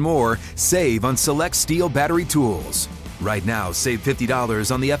trimmers and more, save on select Steel battery tools. Right now, save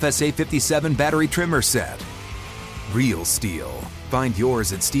 $50 on the FSA 57 battery trimmer set. Real Steel. Find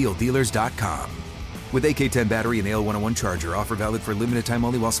yours at SteelDealers.com. With AK-10 battery and AL101 charger. Offer valid for limited time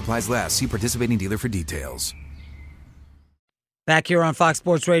only while supplies last. See participating dealer for details. Back here on Fox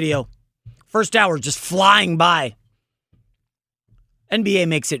Sports Radio. First hour just flying by. NBA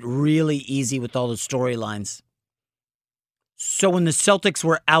makes it really easy with all the storylines. So when the Celtics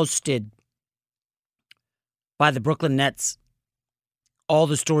were ousted by the Brooklyn Nets, all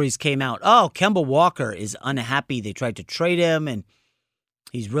the stories came out. Oh, Kemba Walker is unhappy. They tried to trade him, and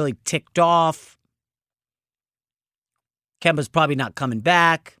he's really ticked off. Kemba's probably not coming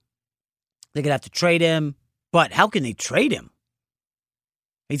back. They're going to have to trade him. But how can they trade him?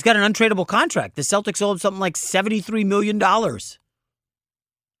 He's got an untradeable contract. The Celtics owe him something like $73 million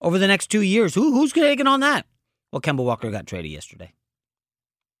over the next 2 years. Who's taking on that? Well, Kemba Walker got traded yesterday.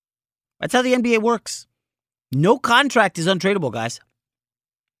 That's how the NBA works. No contract is untradeable, guys.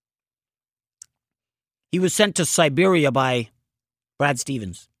 He was sent to Siberia by Brad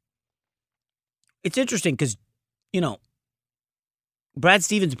Stevens. It's interesting because, Brad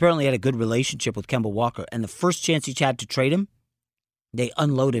Stevens apparently had a good relationship with Kemba Walker, and the first chance he had to trade him, they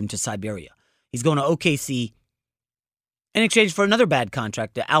unload him to Siberia. He's going to OKC in exchange for another bad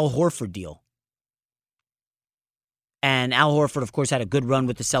contract, the Al Horford deal. And Al Horford, of course, had a good run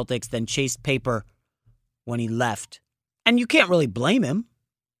with the Celtics, then chased paper when he left. And you can't really blame him,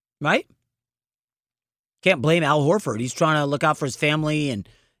 right? Can't blame Al Horford. He's trying to look out for his family and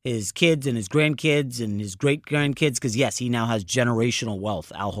his kids and his grandkids and his great-grandkids because, yes, he now has generational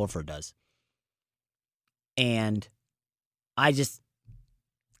wealth. Al Horford does. And I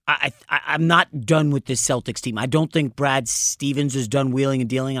I'm not done with this Celtics team. I don't think Brad Stevens is done wheeling and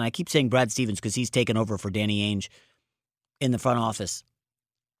dealing, and I keep saying Brad Stevens because he's taken over for Danny Ainge in the front office.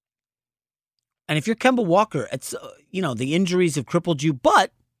 And if you're Kemba Walker, it's the injuries have crippled you,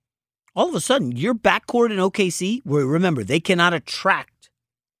 but all of a sudden your backcourt in OKC, where remember they cannot attract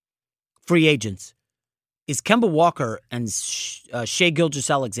free agents, is Kemba Walker and Shai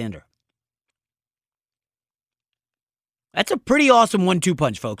Gilgeous-Alexander. That's a pretty awesome 1-2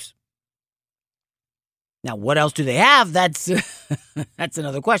 punch, folks. Now, what else do they have? That's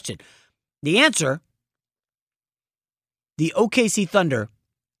another question. The answer, the OKC Thunder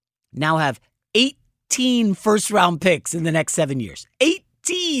now have 18 first-round picks in the next 7 years.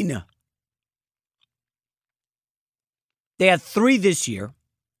 18! They have 3 this year.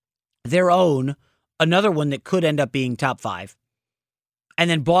 Their own, another one that could end up being top 5. And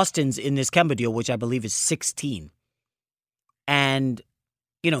then Boston's in this Kemba deal, which I believe is 16. And,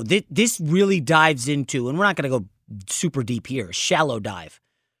 this really dives into, and we're not going to go super deep here, a shallow dive,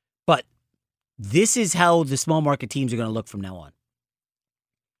 but this is how the small market teams are going to look from now on.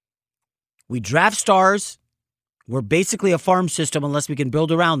 We draft stars. We're basically a farm system unless we can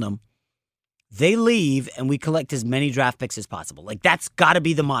build around them. They leave, and we collect as many draft picks as possible. Like, that's got to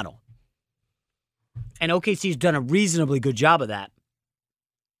be the model. And OKC's done a reasonably good job of that.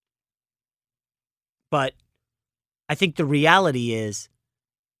 But I think the reality is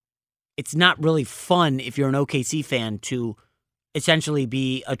it's not really fun if you're an OKC fan to essentially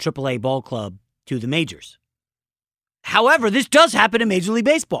be a AAA ball club to the majors. However, this does happen in Major League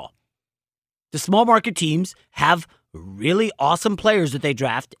Baseball. The small market teams have really awesome players that they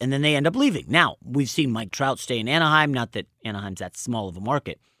draft, and then they end up leaving. Now, we've seen Mike Trout stay in Anaheim, not that Anaheim's that small of a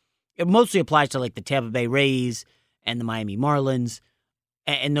market. It mostly applies to like the Tampa Bay Rays and the Miami Marlins.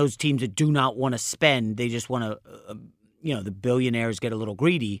 And those teams that do not want to spend, they just want to, the billionaires get a little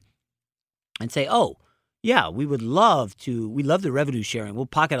greedy and say, oh, yeah, we love the revenue sharing. We'll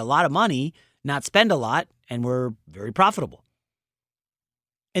pocket a lot of money, not spend a lot, and we're very profitable.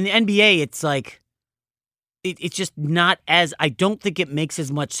 In the NBA, it's like, it's just not as, I don't think it makes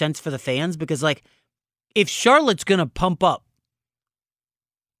as much sense for the fans because, like, if Charlotte's going to pump up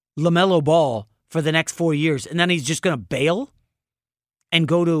LaMelo Ball for the next 4 years and then he's just going to bail and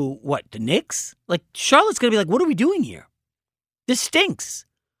go to, the Knicks? Like, Charlotte's going to be like, what are we doing here? This stinks.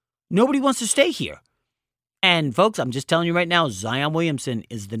 Nobody wants to stay here. And, folks, I'm just telling you right now, Zion Williamson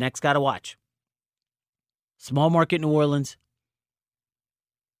is the next guy to watch. Small market New Orleans.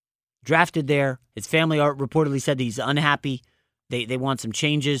 Drafted there. His family reportedly said he's unhappy. They want some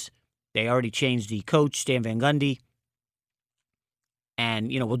changes. They already changed the coach, Stan Van Gundy. And,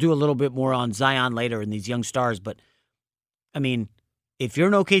 we'll do a little bit more on Zion later and these young stars. But, I mean, if you're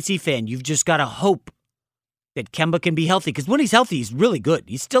an OKC fan, you've just got to hope that Kemba can be healthy. Because when he's healthy, he's really good.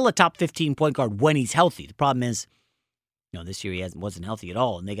 He's still a top 15 point guard when he's healthy. The problem is, this year he wasn't healthy at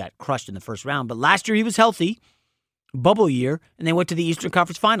all, and they got crushed in the first round. But last year he was healthy, bubble year, and they went to the Eastern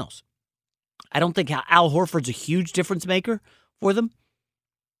Conference Finals. I don't think Al Horford's a huge difference maker for them.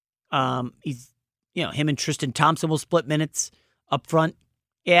 He's, him and Tristan Thompson will split minutes up front.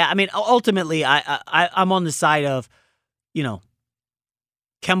 Yeah, I mean, ultimately, I'm on the side of,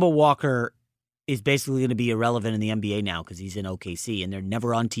 Kemba Walker is basically going to be irrelevant in the NBA now because he's in OKC and they're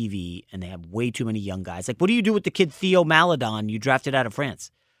never on TV and they have way too many young guys. Like, what do you do with the kid Theo Maledon you drafted out of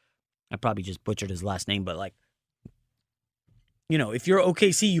France? I probably just butchered his last name, but if you're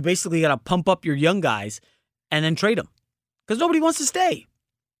OKC, you basically got to pump up your young guys and then trade them because nobody wants to stay.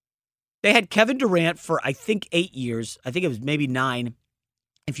 They had Kevin Durant for, I think, 8 years. I think it was maybe 9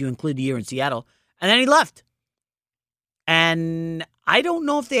 if you include the year in Seattle. And then he left. And I don't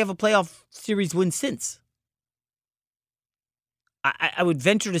know if they have a playoff series win since. I would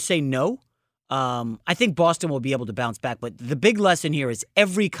venture to say no. I think Boston will be able to bounce back. But the big lesson here is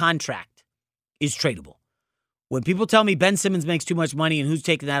every contract is tradable. When people tell me Ben Simmons makes too much money and who's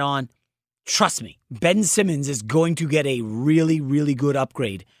taking that on, trust me, Ben Simmons is going to get a really, really good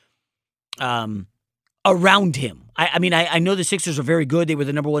upgrade around him. I know the Sixers are very good. They were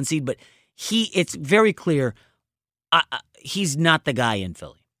the number 1 seed, but it's very clear he's not the guy in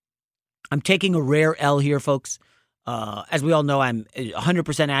Philly. I'm taking a rare L here, folks. As we all know, I'm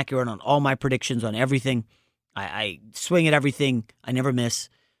 100% accurate on all my predictions on everything. I swing at everything. I never miss.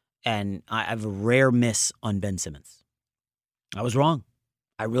 And I have a rare miss on Ben Simmons. I was wrong.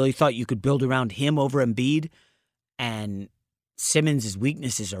 I really thought you could build around him over Embiid. And Simmons'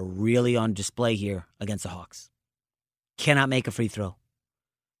 weaknesses are really on display here against the Hawks. Cannot make a free throw.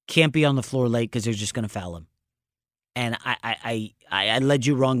 Can't be on the floor late because they're just going to foul him. And I led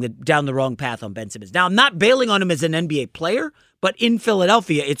you down the wrong path on Ben Simmons. Now, I'm not bailing on him as an NBA player, But in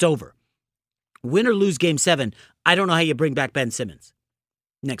Philadelphia, it's over. Win or lose Game 7, I don't know how you bring back Ben Simmons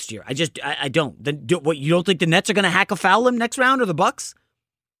next year. I don't. What, you don't think the Nets are going to hack a foul him next round or the Bucks?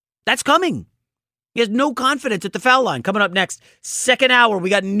 That's coming. He has no confidence at the foul line. Coming up next, second hour, we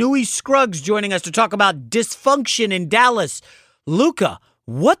got Newey Scruggs joining us to talk about dysfunction in Dallas. Luka,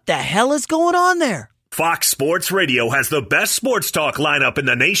 what the hell is going on there? Fox Sports Radio has the best sports talk lineup in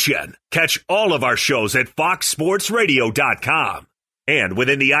the nation. Catch all of our shows at foxsportsradio.com. And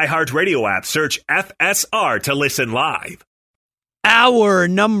within the iHeartRadio app, search FSR to listen live. Hour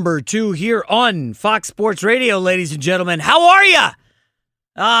number 2 here on Fox Sports Radio, ladies and gentlemen. How are you?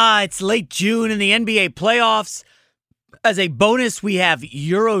 It's late June in the NBA playoffs. As a bonus, we have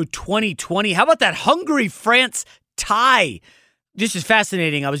Euro 2020. How about that Hungary-France tie? This is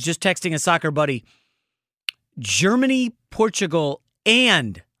fascinating. I was just texting a soccer buddy. Germany, Portugal,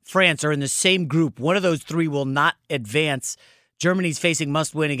 and France are in the same group. One of those three will not advance. Germany's facing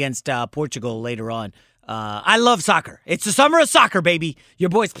must-win against Portugal later on. I love soccer. It's the summer of soccer, baby. Your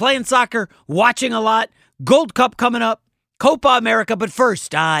boy's playing soccer, watching a lot. Gold Cup coming up. Copa America, but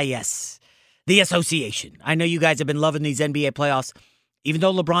first, yes, the association. I know you guys have been loving these NBA playoffs, even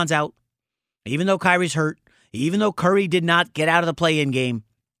though LeBron's out, even though Kyrie's hurt, even though Curry did not get out of the play-in game.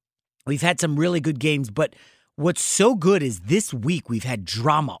 We've had some really good games, but what's so good is this week we've had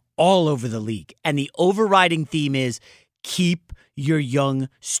drama all over the league, and the overriding theme is keep your young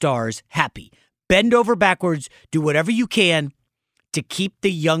stars happy. Bend over backwards, do whatever you can to keep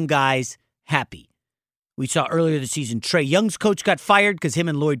the young guys happy. We saw earlier this season, Trae Young's coach got fired because him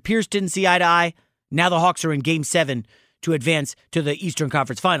and Lloyd Pierce didn't see eye to eye. Now the Hawks are in Game 7 to advance to the Eastern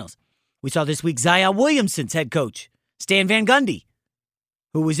Conference Finals. We saw this week Zion Williamson's head coach, Stan Van Gundy,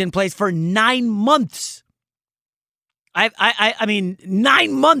 who was in place for 9 months. I mean,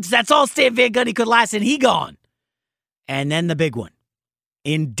 9 months, that's all Stan Van Gundy could last, and he gone. And then the big one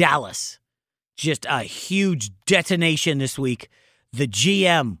in Dallas. Just a huge detonation this week. The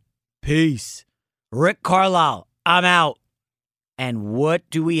GM, peace. Rick Carlisle, I'm out. And what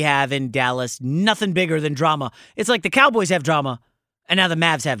do we have in Dallas? Nothing bigger than drama. It's like the Cowboys have drama, and now the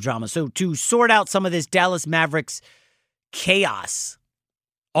Mavs have drama. So to sort out some of this Dallas Mavericks chaos,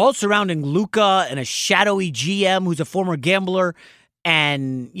 all surrounding Luka and a shadowy GM who's a former gambler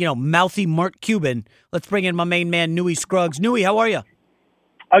and, mouthy Mark Cuban, let's bring in my main man, Newey Scruggs. Newey, how are you?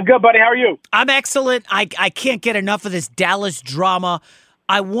 I'm good, buddy. How are you? I'm excellent. I can't get enough of this Dallas drama.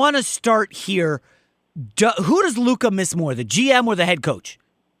 I want to start here. Who does Luka miss more, the GM or the head coach?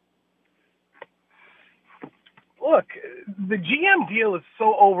 Look, the GM deal is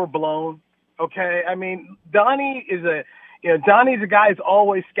so overblown, okay? I mean, Donnie's a guy who's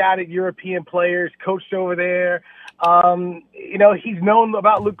always scouted European players, coached over there. He's known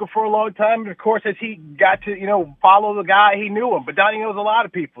about Luka for a long time. And of course, as he got to, follow the guy, he knew him. But Donnie knows a lot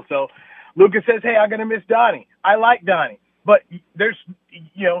of people. So Luka says, hey, I'm going to miss Donnie. I like Donnie. But there's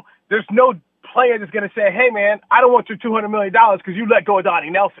no player that's going to say, hey, man, I don't want your $200 million because you let go of Donnie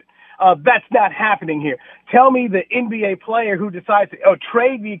Nelson. That's not happening here. Tell me the NBA player who decides to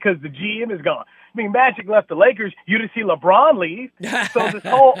trade me because the GM is gone. I mean, Magic left the Lakers. You didn't see LeBron leave. So this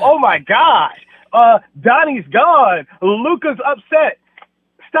whole, oh, my gosh, Donnie's gone. Luka's upset.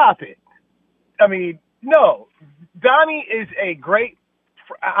 Stop it. I mean, no. Donnie is a great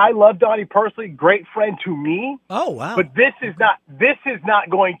I love Donnie personally, great friend to me. Oh, wow. But this is not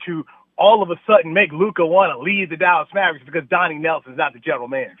going to all of a sudden make Luka want to leave the Dallas Mavericks because Donnie Nelson's not the general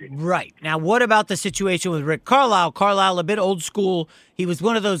manager. Right. Now, what about the situation with Rick Carlisle? Carlisle, a bit old school. He was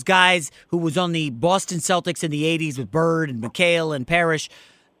one of those guys who was on the Boston Celtics in the 80s with Bird and McHale and Parrish.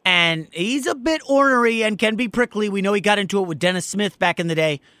 And he's a bit ornery and can be prickly. We know he got into it with Dennis Smith back in the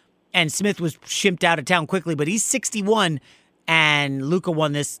day, and Smith was shipped out of town quickly. But he's 61, and Luka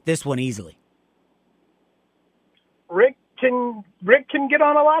won this one easily. Rick can get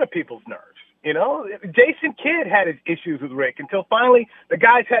on a lot of people's nerves. You know, Jason Kidd had his issues with Rick until finally the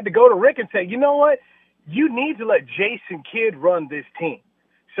guys had to go to Rick and say, you know what? You need to let Jason Kidd run this team.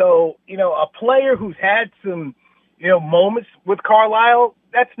 So, you know, a player who's had some, you know, moments with Carlisle,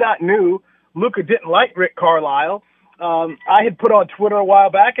 that's not new. Luka didn't like Rick Carlisle. I had put on Twitter a while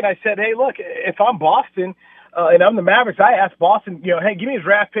back and I said, hey, look, if I'm Boston and I'm the Mavericks, I asked Boston, you know, hey, give me his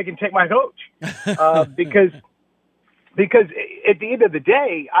draft pick and take my coach. Because at the end of the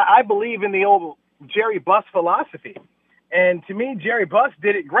day, I believe in the old Jerry Buss philosophy. And to me, Jerry Buss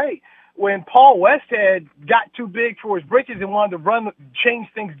did it great. When Paul Westhead got too big for his britches and wanted to change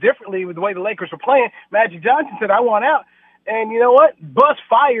things differently with the way the Lakers were playing, Magic Johnson said, I want out. And you know what? Buss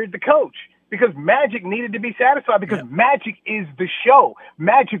fired the coach because Magic needed to be satisfied because Magic is the show.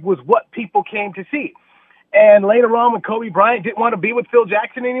 Magic was what people came to see. And later on, when Kobe Bryant didn't want to be with Phil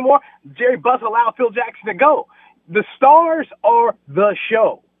Jackson anymore, Jerry Buss allowed Phil Jackson to go. The stars are the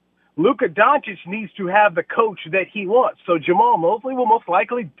show. Luka Doncic needs to have the coach that he wants. So Jamal Mosley will most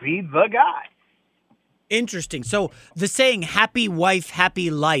likely be the guy. Interesting. So the saying happy wife, happy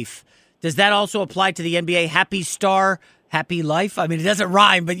life, does that also apply to the NBA? Happy star, happy life? I mean, it doesn't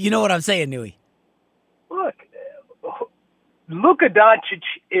rhyme, but you know what I'm saying, Newey. Look, Luka Doncic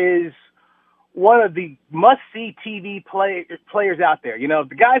is one of the must-see TV players out there. You know,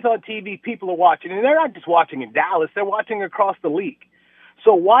 the guys on TV, people are watching, and they're not just watching in Dallas, they're watching across the league.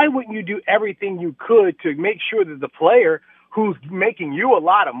 So why wouldn't you do everything you could to make sure that the player who's making you a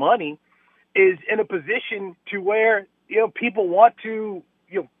lot of money is in a position to where, you know, people want to,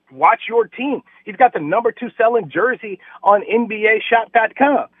 you know, watch your team? He's got the number 2 selling jersey on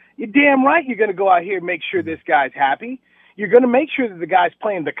NBAshop.com. You're damn right you're going to go out here and make sure this guy's happy. You're going to make sure that the guy's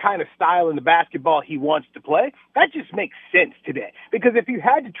playing the kind of style in the basketball he wants to play. That just makes sense today. Because if you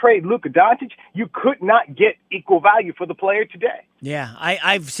had to trade Luka Doncic, you could not get equal value for the player today. Yeah,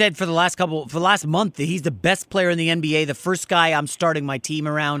 I've said for the last month that he's the best player in the NBA, the first guy I'm starting my team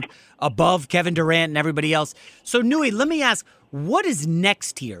around, above Kevin Durant and everybody else. So, Newey, let me ask, what is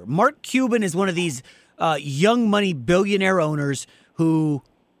next here? Mark Cuban is one of these young money billionaire owners who,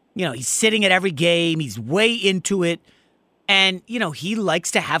 you know, he's sitting at every game, he's way into it. And, you know, he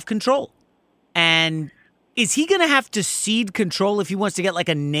likes to have control. And is he going to have to cede control if he wants to get like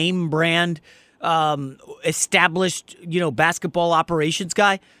a name brand established, you know, basketball operations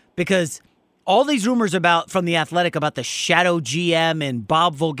guy? Because all these rumors from The Athletic about the shadow GM and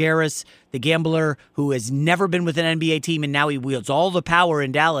Bob Voulgaris, the gambler who has never been with an NBA team and now he wields all the power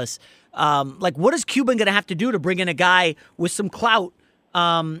in Dallas. Like, what is Cuban going to have to do to bring in a guy with some clout?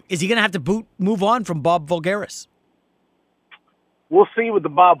 Is he going to have to move on from Bob Voulgaris? We'll see with the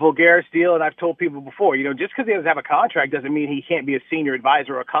Bob Voulgaris deal, and I've told people before, you know, just because he doesn't have a contract doesn't mean he can't be a senior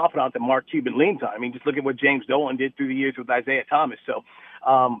advisor or a confidant that Mark Cuban leans on. I mean, just look at what James Dolan did through the years with Isaiah Thomas. So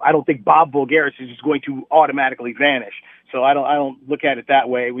I don't think Bob Voulgaris is just going to automatically vanish. So I don't look at it that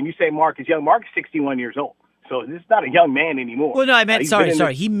way. When you say Mark is young, Mark is 61 years old. So this is not a young man anymore. Well, no, I meant,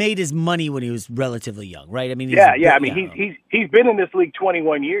 sorry. He made his money when he was relatively young, right? I mean, he's been in this league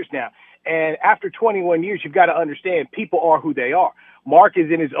 21 years now. And after 21 years, you've got to understand people are who they are. Mark is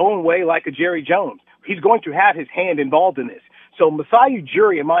in his own way like a Jerry Jones. He's going to have his hand involved in this. So Masai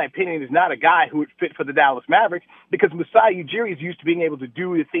Ujiri, in my opinion, is not a guy who would fit for the Dallas Mavericks because Masai Ujiri is used to being able to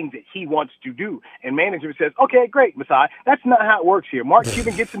do the things that he wants to do. And management says, okay, great, Masai. That's not how it works here. Mark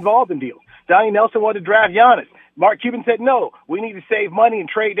Cuban gets involved in deals. Donnie Nelson wanted to draft Giannis. Mark Cuban said, no, we need to save money and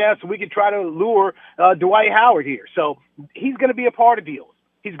trade down so we can try to lure Dwight Howard here. So he's going to be a part of deals.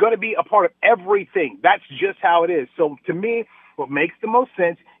 He's going to be a part of everything. That's just how it is. So to me, what makes the most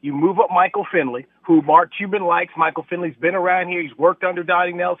sense, you move up Michael Finley, who Mark Cuban likes. Michael Finley's been around here. He's worked under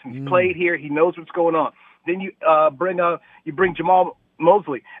Donnie Nelson. He's played here. He knows what's going on. Then you bring Jamal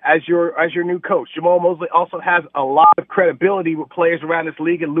Mosley as your new coach. Jamal Mosley also has a lot of credibility with players around this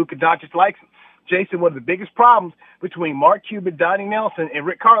league, and Luka Doncic likes him. Jason, one of the biggest problems between Mark Cuban, Donnie Nelson, and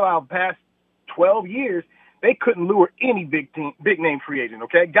Rick Carlisle the past 12 years, they couldn't lure any big name free agent,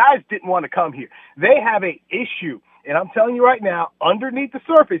 okay? Guys didn't want to come here. They have an issue. And I'm telling you right now, underneath the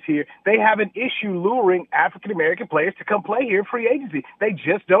surface here, they have an issue luring African-American players to come play here in free agency. They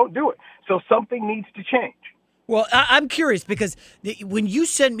just don't do it. So something needs to change. Well, I'm curious because when you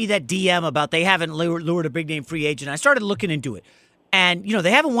sent me that DM about they haven't lured a big-name free agent, I started looking into it. And, you know,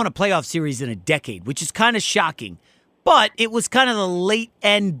 they haven't won a playoff series in a decade, which is kind of shocking. But it was kind of the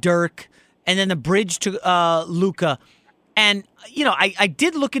late-end Dirk and then the bridge to Luka. And, you know, I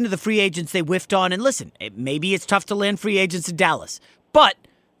did look into the free agents they whiffed on. And listen, maybe it's tough to land free agents in Dallas. But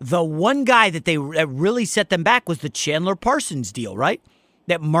the one guy that really set them back was the Chandler Parsons deal, right?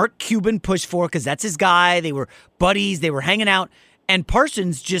 That Mark Cuban pushed for because that's his guy. They were buddies. They were hanging out. And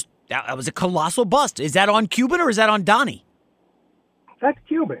Parsons that was a colossal bust. Is that on Cuban or is that on Donnie? That's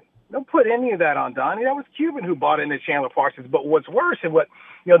Cuban. Don't put any of that on Donnie. That was Cuban who bought into Chandler Parsons. But what's worse and what,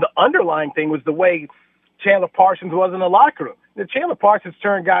 you know, the underlying thing was the way Chandler Parsons was in the locker room. The Chandler Parsons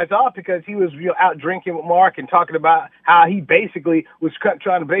turned guys off because he was, you know, out drinking with Mark and talking about how he basically was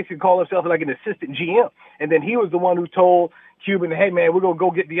trying to call himself like an assistant GM. And then he was the one who told Cuban, hey, man, we're going to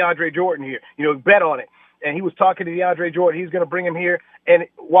go get DeAndre Jordan here. You know, bet on it. And he was talking to DeAndre Jordan. He's going to bring him here. And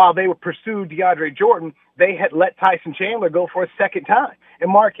while they would pursue DeAndre Jordan, they had let Tyson Chandler go for a second time. And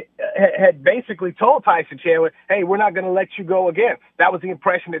Mark had basically told Tyson Chandler, hey, we're not going to let you go again. That was the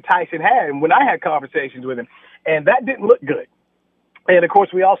impression that Tyson had. And when I had conversations with him, and that didn't look good. And, of course,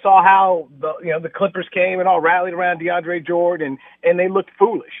 we all saw how the Clippers came and all rallied around DeAndre Jordan, and they looked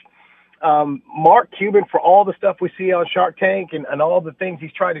foolish. Mark Cuban, for all the stuff we see on Shark Tank and all the things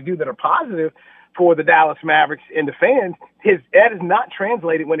he's trying to do that are positive for the Dallas Mavericks and the fans, that is not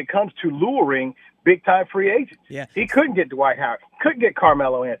translated when it comes to luring big-time free agents. Yeah. He couldn't get Dwight Howard. Couldn't get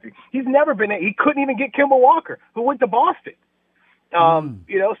Carmelo Anthony. He couldn't even get Kemba Walker, who went to Boston. And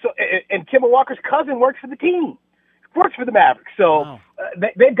Kemba Walker's cousin works for the team. Works for the Mavericks. So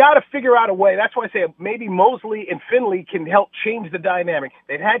they've got to figure out a way. That's why I say maybe Mosley and Finley can help change the dynamic.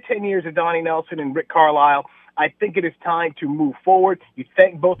 They've had 10 years of Donnie Nelson and Rick Carlisle. I think it is time to move forward. You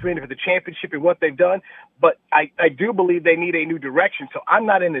thank both men for the championship and what they've done, but I do believe they need a new direction. So I'm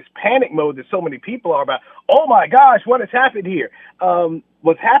not in this panic mode that so many people are about, oh, my gosh, what has happened here?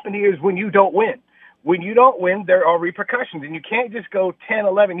 What's happened here is when you don't win. When you don't win, there are repercussions, and you can't just go 10,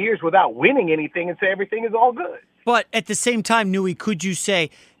 11 years without winning anything and say everything is all good. But at the same time, Newey, could you say,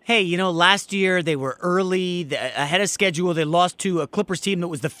 hey, last year they were early, ahead of schedule, they lost to a Clippers team that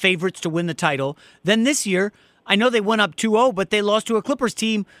was the favorites to win the title. Then this year, I know they went up 2-0, but they lost to a Clippers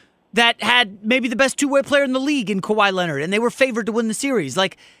team that had maybe the best two-way player in the league in Kawhi Leonard, and they were favored to win the series.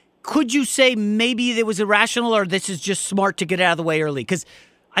 Like, could you say maybe it was irrational or this is just smart to get out of the way early? Because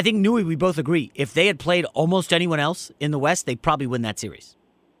I think, Newey, we both agree, if they had played almost anyone else in the West, they'd probably win that series.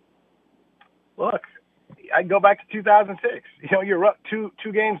 Look, I go back to 2006. You're up 2-0,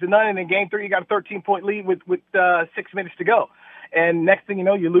 and in Game 3 you got a 13-point lead with 6 minutes to go. And next thing you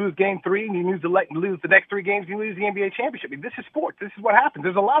know, you lose Game 3, and you lose the next 3 games, you lose the NBA championship. I mean, this is sports. This is what happens.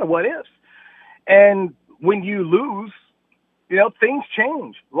 There's a lot of what-ifs. And when you lose, things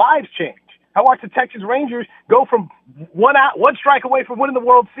change. Lives change. I watched the Texas Rangers go from one strike away from winning the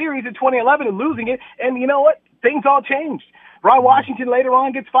World Series in 2011 and losing it. And you know what? Things all changed. Ron Washington later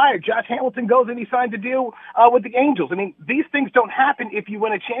on gets fired. Josh Hamilton goes and he signs a deal with the Angels. I mean, these things don't happen if you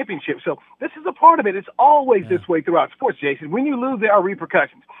win a championship. So this is a part of it. It's always this way throughout sports, Jason. When you lose, there are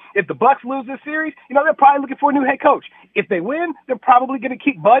repercussions. If the Bucks lose this series, they're probably looking for a new head coach. If they win, they're probably going to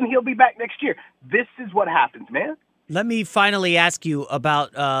keep Bud, and he'll be back next year. This is what happens, man. Let me finally ask you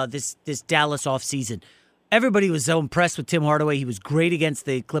about this Dallas offseason. Everybody was so impressed with Tim Hardaway. He was great against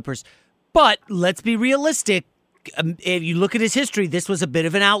the Clippers. But let's be realistic. If you look at his history, this was a bit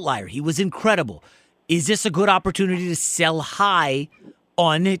of an outlier. He was incredible. Is this a good opportunity to sell high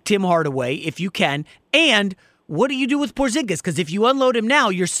on Tim Hardaway if you can? And what do you do with Porzingis? Because if you unload him now,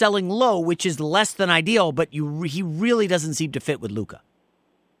 you're selling low, which is less than ideal, but he really doesn't seem to fit with Luka.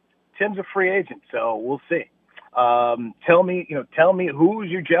 Tim's a free agent, so we'll see. Tell me who's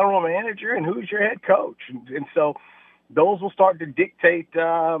your general manager and who's your head coach. And so those will start to dictate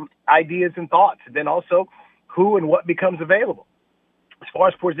ideas and thoughts. And then also who and what becomes available. As far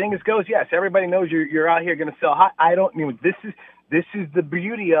as Porzingis goes, yes, everybody knows you're out here going to sell high. This is the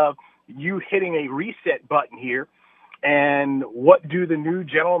beauty of you hitting a reset button here. And what do the new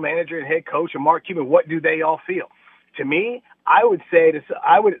general manager and head coach and Mark Cuban, what do they all feel? To me, I would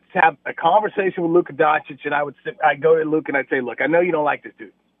have a conversation with Luka Doncic, and I'd go to Luka and I'd say, look, I know you don't like this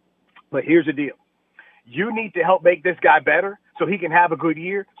dude, but here's the deal. You need to help make this guy better so he can have a good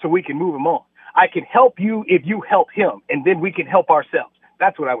year so we can move him on. I can help you if you help him, and then we can help ourselves.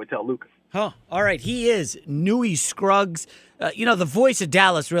 That's what I would tell Luka. All right. He is Newey Scruggs, the voice of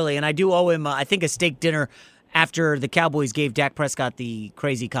Dallas, really, and I do owe him, I think, a steak dinner after the Cowboys gave Dak Prescott the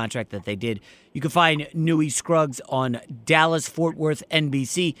crazy contract that they did. You can find Newey Scruggs on Dallas-Fort Worth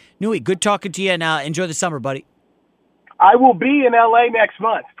NBC. Newey, good talking to you, and enjoy the summer, buddy. I will be in L.A. next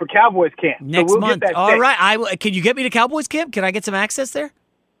month for Cowboys camp. Next month. Get that all right. Can you get me to Cowboys camp? Can I get some access there?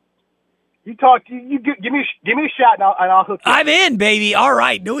 You give me a shot, and I'll hook you. I'm in, baby. All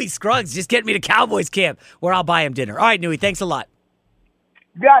right, Newey Scruggs, just get me to Cowboys camp where I'll buy him dinner. All right, Newey, thanks a lot.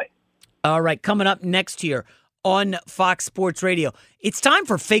 You got it. All right, coming up next here on Fox Sports Radio, it's time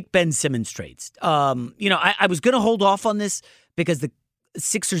for fake Ben Simmons trades. I was going to hold off on this because the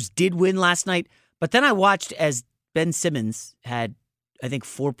Sixers did win last night, but then I watched as Ben Simmons had, I think,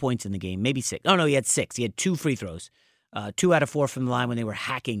 4 points in the game, maybe 6. Oh, no, he had 6. He had 2 free throws, 2 out of 4 from the line when they were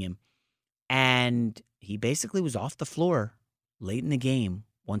hacking him. And he basically was off the floor late in the game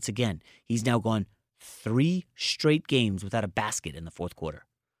once again. He's now gone 3 straight games without a basket in the fourth quarter.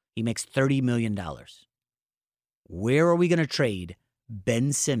 He makes $30 million. Where are we going to trade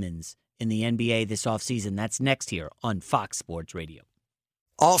Ben Simmons in the NBA this offseason? That's next here on Fox Sports Radio.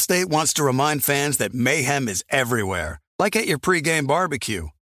 Allstate wants to remind fans that mayhem is everywhere, like at your pregame barbecue.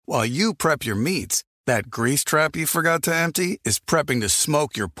 While you prep your meats, that grease trap you forgot to empty is prepping to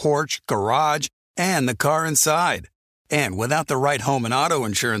smoke your porch, garage, and the car inside. And without the right home and auto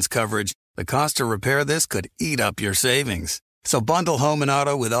insurance coverage, the cost to repair this could eat up your savings. So bundle home and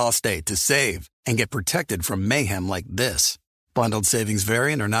auto with Allstate to save and get protected from mayhem like this. Bundled savings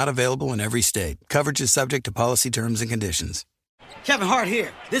vary and are not available in every state. Coverage is subject to policy terms and conditions. Kevin Hart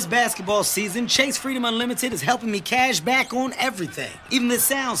here. This basketball season, Chase Freedom Unlimited is helping me cash back on everything, even the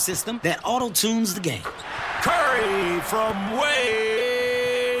sound system that auto-tunes the game. Curry from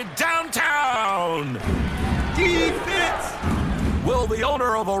way downtown. Defense! Will the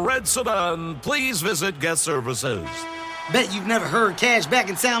owner of a red sedan please visit guest services? Bet you've never heard cash back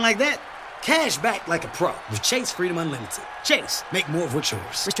and sound like that. Cash back like a pro with Chase Freedom Unlimited. Chase, make more of what's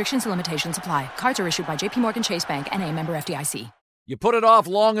yours. Restrictions and limitations apply. Cards are issued by JP Morgan Chase Bank, N.A., member FDIC. You put it off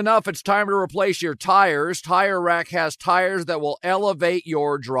long enough, it's time to replace your tires. Tire Rack has tires that will elevate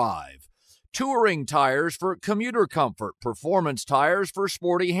your drive. Touring tires for commuter comfort, performance tires for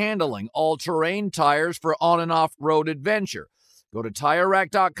sporty handling, all-terrain tires for on- and off-road adventure. Go to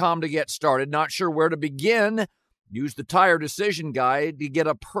TireRack.com to get started. Not sure where to begin? Use the Tire Decision Guide to get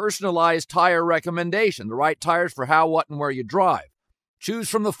a personalized tire recommendation, the right tires for how, what, and where you drive. Choose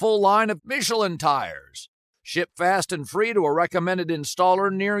from the full line of Michelin tires. Ship fast and free to a recommended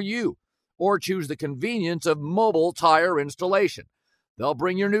installer near you. Or choose the convenience of mobile tire installation. They'll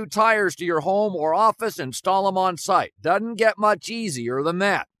bring your new tires to your home or office and install them on site. Doesn't get much easier than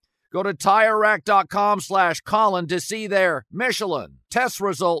that. Go to TireRack.com/Colin to see their Michelin test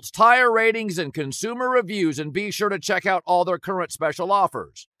results, tire ratings, and consumer reviews, and be sure to check out all their current special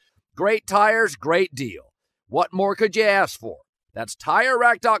offers. Great tires, great deal. What more could you ask for? That's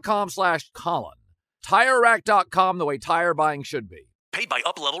TireRack.com/Colin. TireRack.com, the way tire buying should be. Paid by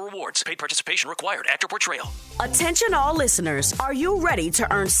Up-Level Rewards. Paid participation required. Actor Portrayal. Attention all listeners. Are you ready to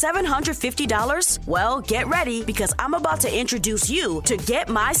earn $750? Well, get ready because I'm about to introduce you to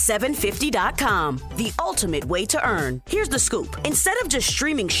GetMy750.com, the ultimate way to earn. Here's the scoop. Instead of just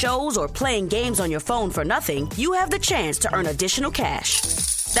streaming shows or playing games on your phone for nothing, you have the chance to earn additional cash.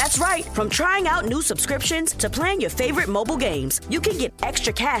 That's right. From trying out new subscriptions to playing your favorite mobile games, you can get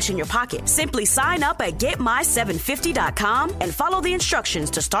extra cash in your pocket. Simply sign up at GetMy750.com and follow the instructions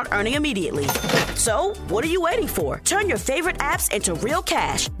to start earning immediately. So, what are you waiting for? Turn your favorite apps into real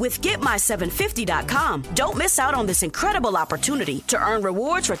cash with GetMy750.com. Don't miss out on this incredible opportunity to earn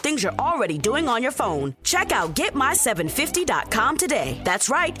rewards for things you're already doing on your phone. Check out GetMy750.com today. That's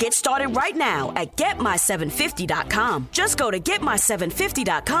right. Get started right now at GetMy750.com. Just go to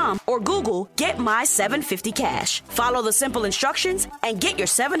GetMy750.com or Google Get My 750 Cash. Follow the simple instructions and get your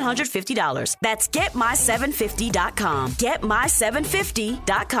 $750. That's GetMy750.com.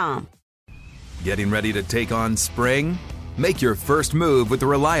 GetMy750.com. Getting ready to take on spring? Make your first move with the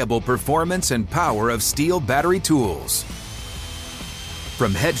reliable performance and power of Steel battery tools.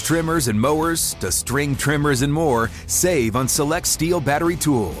 From hedge trimmers and mowers to string trimmers and more, save on select Steel battery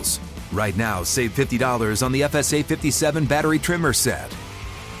tools. Right now, save $50 on the FSA 57 battery trimmer set.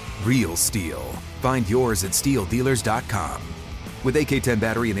 Real Steel. Find yours at SteelDealers.com. With AK-10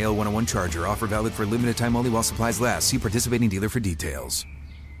 battery and AL101 charger, offer valid for limited time only while supplies last. See participating dealer for details.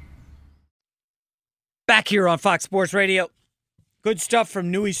 Back here on Fox Sports Radio. Good stuff from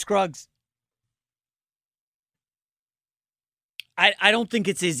Newy Scruggs. I don't think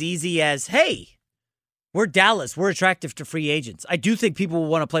it's as easy as, hey, we're Dallas. We're attractive to free agents. I do think people will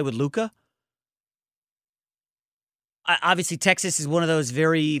want to play with Luka. Obviously, Texas is one of those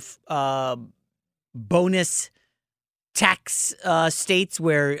very bonus tax states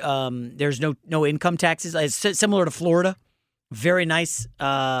where there's no income taxes. It's similar to Florida. Very nice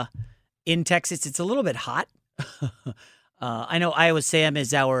in Texas. It's a little bit hot. I know Iowa Sam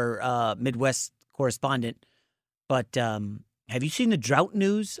is our Midwest correspondent, but have you seen the drought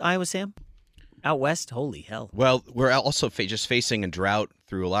news, Iowa Sam? Out west? Holy hell. Well, we're also just facing a drought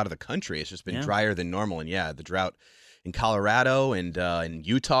through a lot of the country. It's just been drier than normal. And, the drought in Colorado and in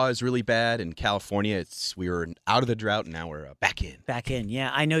Utah is really bad. In California, we were out of the drought, and now we're back in. Back in,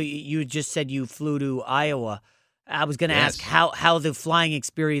 yeah. I know you just said you flew to Iowa. I was going to ask how the flying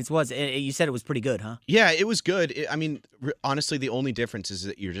experience was. You said it was pretty good, huh? Yeah, it was good. Honestly, the only difference is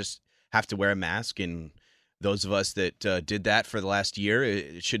that you just have to wear a mask, and those of us that did that for the last year,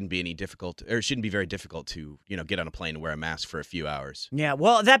 it shouldn't be it shouldn't be very difficult to get on a plane and wear a mask for a few hours. Yeah.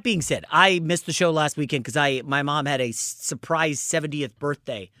 Well, that being said, I missed the show last weekend because my mom had a surprise 70th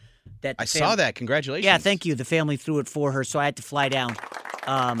birthday. I saw that. Congratulations. Yeah, thank you. The family threw it for her, so I had to fly down.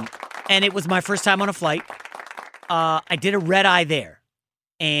 And it was my first time on a flight. I did a red eye there.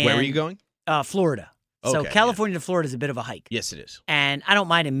 And where were you going? Florida. Okay, so California to Florida is a bit of a hike. Yes, it is. And I don't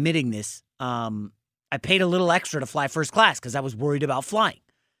mind admitting this. I paid a little extra to fly first class because I was worried about flying.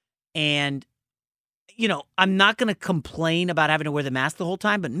 And, I'm not going to complain about having to wear the mask the whole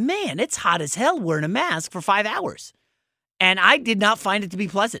time, but man, it's hot as hell wearing a mask for 5 hours. And I did not find it to be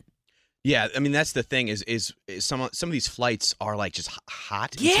pleasant. Yeah, I mean that's the thing is some of these flights are like just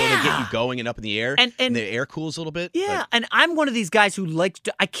hot until they get you going and up in the air, and the air cools a little bit. Yeah, and I'm one of these guys who likes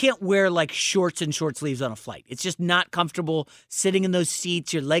to. I can't wear like shorts and short sleeves on a flight. It's just not comfortable sitting in those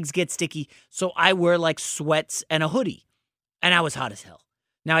seats. Your legs get sticky, so I wear like sweats and a hoodie, and I was hot as hell.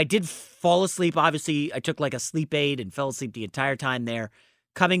 Now I did fall asleep. Obviously, I took like a sleep aid and fell asleep the entire time there.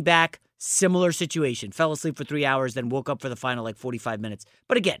 Coming back. Similar situation. Fell asleep for 3 hours, then woke up for the final like 45 minutes.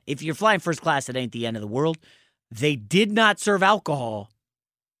 But again, if you're flying first class, it ain't the end of the world. They did not serve alcohol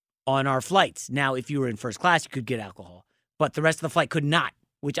on our flights. Now, if you were in first class, you could get alcohol. But the rest of the flight could not,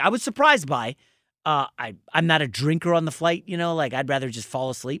 which I was surprised by. I'm not a drinker on the flight, like I'd rather just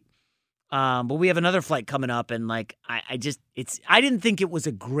fall asleep. But we have another flight coming up, and like I didn't think it was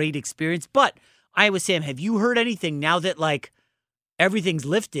a great experience. But I was Sam, have you heard anything now that like everything's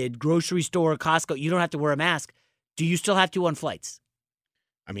lifted, grocery store, Costco, you don't have to wear a mask. Do you still have to on flights?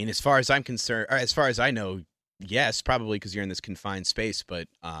 I mean, as far as I'm concerned, or as far as I know, yes, probably because you're in this confined space. But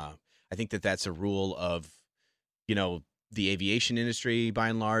I think that's a rule of, the aviation industry by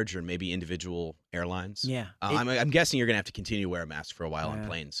and large, or maybe individual airlines. Yeah. I'm guessing you're going to have to continue to wear a mask for a while on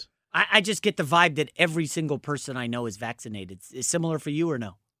planes. I just get the vibe that every single person I know is vaccinated. Is similar for you or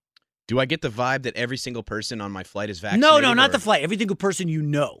no? Do I get the vibe that every single person on my flight is vaccinated? No, not the flight. Every single person you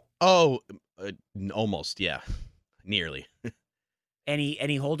know. Oh, almost, yeah. Nearly.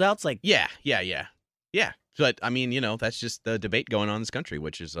 Any holdouts? Like Yeah. But, I mean, that's just the debate going on in this country,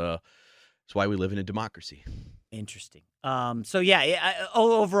 which is that's why we live in a democracy. Interesting.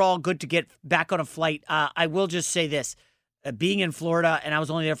 Overall, good to get back on a flight. I will just say this. Being in Florida, and I was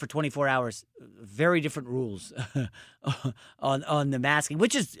only there for 24 hours, very different rules on the masking,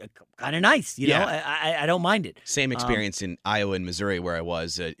 which is kind of nice. You know, I don't mind it. Same experience in Iowa and Missouri where I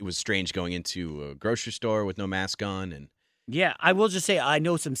was. It was strange going into a grocery store with no mask on. And yeah, I will just say I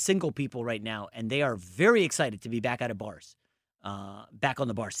know some single people right now, and they are very excited to be back out of bars, back on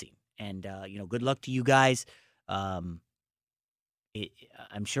the bar scene. And, good luck to you guys. I'm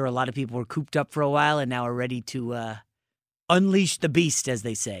sure a lot of people were cooped up for a while and now are ready to unleash the beast, as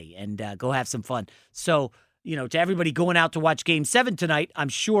they say, and go have some fun. So, to everybody going out to watch Game 7 tonight, I'm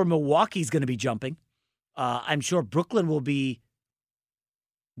sure Milwaukee's going to be jumping. I'm sure Brooklyn will be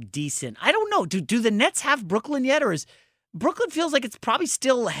decent. I don't know. Do the Nets have Brooklyn yet, or is Brooklyn feels like it's probably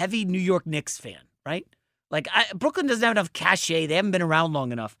still a heavy New York Knicks fan, right? Like Brooklyn doesn't have enough cachet. They haven't been around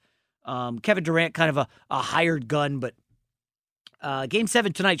long enough. Kevin Durant, kind of a hired gun, but Game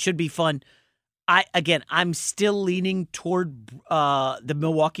 7 tonight should be fun. I'm still leaning toward the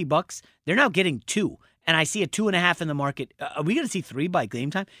Milwaukee Bucks. They're now getting 2, and I see a 2.5 in the market. Are we going to see 3 by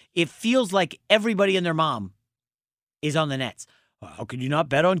game time? It feels like everybody and their mom is on the Nets. How can you not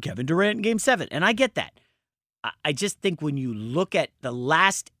bet on Kevin Durant in Game 7? And I get that. I just think when you look at the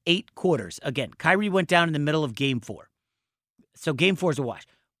last 8 quarters, again, Kyrie went down in the middle of Game 4. So Game 4 is a wash.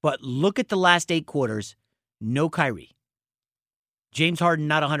 But look at the last 8 quarters, no Kyrie. James Harden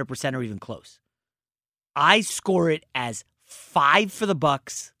not 100% or even close. I score it as 5 for the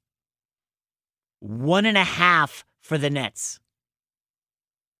Bucks, 1.5 for the Nets.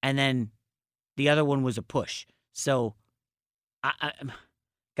 And then the other one was a push. So,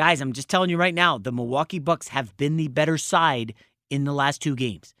 guys, I'm just telling you right now, the Milwaukee Bucks have been the better side in the last 2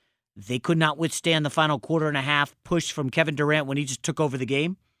 games. They could not withstand the final 1.25 push from Kevin Durant when he just took over the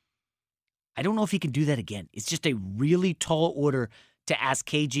game. I don't know if he can do that again. It's just a really tall order to ask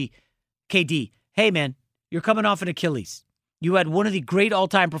KD, hey, man, you're coming off an Achilles. You had one of the great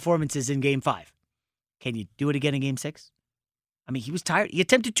all-time performances in Game 5. Can you do it again in Game 6? I mean, he was tired. He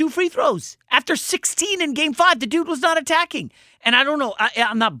attempted 2 free throws. After 16 in Game 5, the dude was not attacking. And I don't know.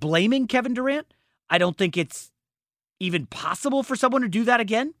 I'm not blaming Kevin Durant. I don't think it's even possible for someone to do that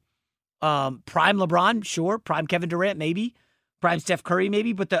again. Prime LeBron, sure. Prime Kevin Durant, maybe. Prime Steph Curry,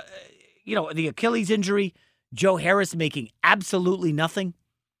 maybe. But the Achilles injury, Joe Harris making absolutely nothing.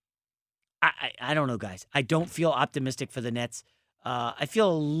 I don't know, guys. I don't feel optimistic for the Nets. I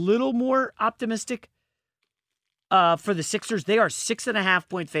feel a little more optimistic for the Sixers. They are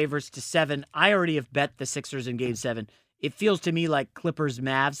 6.5-point favorites to 7. I already have bet the Sixers in Game 7. It feels to me like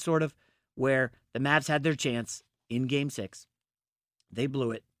Clippers-Mavs, sort of, where the Mavs had their chance in Game 6. They blew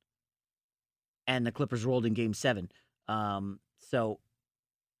it. And the Clippers rolled in Game 7. So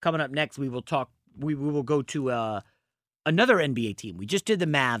coming up next, we will go to another NBA team. We just did the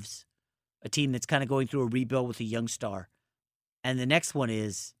Mavs, a team that's kind of going through a rebuild with a young star. And the next one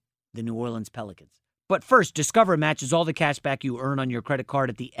is the New Orleans Pelicans. But first, Discover matches all the cash back you earn on your credit card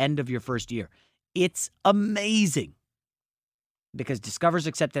at the end of your first year. It's amazing because Discover's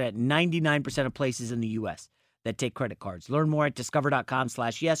accepted at 99% of places in the U.S. that take credit cards. Learn more at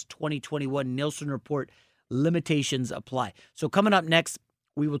discover.com/yes. 2021 Nielsen Report. Limitations apply. So coming up next,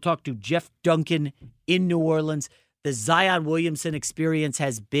 we will talk to Jeff Duncan in New Orleans. The Zion Williamson experience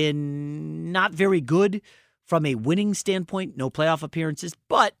has been not very good from a winning standpoint, no playoff appearances,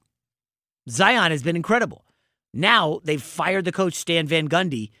 but Zion has been incredible. Now they've fired the coach, Stan Van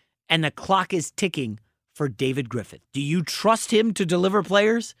Gundy, and the clock is ticking for David Griffin. Do you trust him to deliver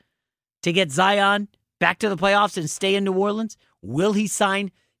players to get Zion back to the playoffs and stay in New Orleans? Will he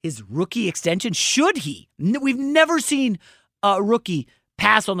sign his rookie extension? Should he? We've never seen a rookie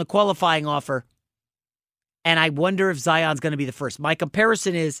pass on the qualifying offer, and I wonder if Zion's going to be the first. My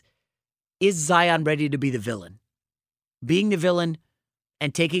comparison is Zion ready to be the villain? Being the villain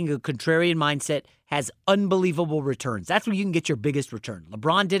and taking a contrarian mindset has unbelievable returns. That's where you can get your biggest return.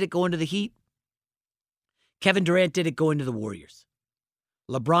 LeBron did it going to the Heat. Kevin Durant did it going to the Warriors.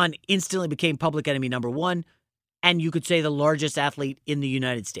 LeBron instantly became public enemy number one, and you could say the largest athlete in the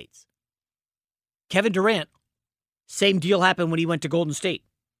United States. Kevin Durant, same deal happened when he went to Golden State.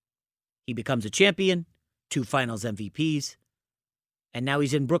 He becomes a champion, 2 finals MVPs, and now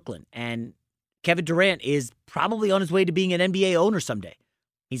he's in Brooklyn. And Kevin Durant is probably on his way to being an NBA owner someday.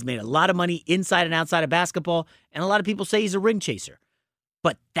 He's made a lot of money inside and outside of basketball, and a lot of people say he's a ring chaser.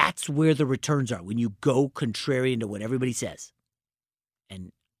 But that's where the returns are, when you go contrarian to what everybody says.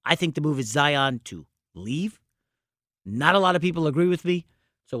 And I think the move is Zion to leave. Not a lot of people agree with me,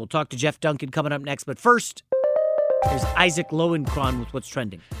 so we'll talk to Jeff Duncan coming up next. But first, there's Isaac Lowenkron with what's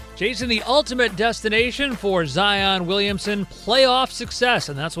trending. Jason, the ultimate destination for Zion Williamson, playoff success.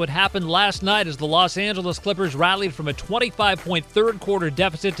 And that's what happened last night as the Los Angeles Clippers rallied from a 25-point third-quarter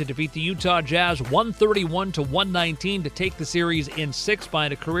deficit to defeat the Utah Jazz 131-119 to take the series in 6 by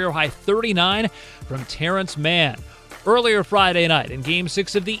a career-high 39 from Terrence Mann. Earlier Friday night in Game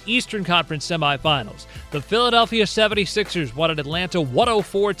 6 of the Eastern Conference semifinals, the Philadelphia 76ers won at Atlanta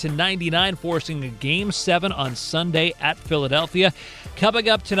 104-99, forcing a Game 7 on Sunday at Philadelphia. Coming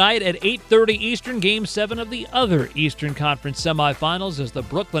up tonight at 8:30 Eastern, Game 7 of the other Eastern Conference semifinals as the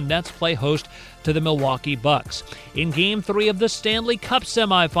Brooklyn Nets play host to the Milwaukee Bucks. In Game 3 of the Stanley Cup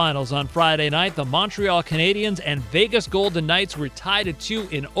semifinals on Friday night, the Montreal Canadiens and Vegas Golden Knights were tied at 2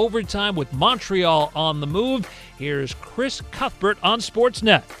 in overtime with Montreal on the move. Here's Chris Cuthbert on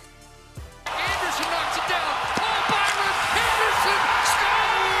Sportsnet. Anderson knocks it down. Paul Byron. Anderson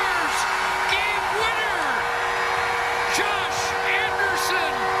scores! Game winner! Josh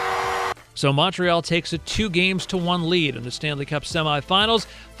Anderson! So Montreal takes a 2-1 lead in the Stanley Cup semifinals.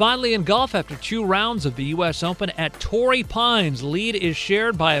 Finally, in golf, after 2 rounds of the U.S. Open at Torrey Pines, lead is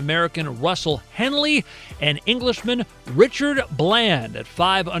shared by American Russell Henley and Englishman Richard Bland. At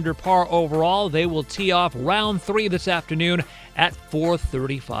 5 under par overall, they will tee off round 3 this afternoon at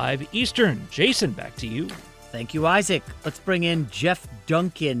 4:35 Eastern. Jason, back to you. Thank you, Isaac. Let's bring in Jeff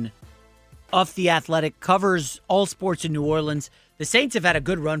Duncan of The Athletic, covers all sports in New Orleans. The Saints have had a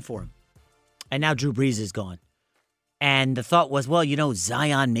good run for him. And now Drew Brees is gone. And the thought was, well,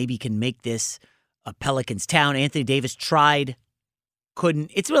 Zion maybe can make this a Pelicans town. Anthony Davis tried,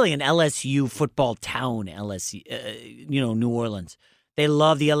 couldn't. It's really an LSU football town, New Orleans. They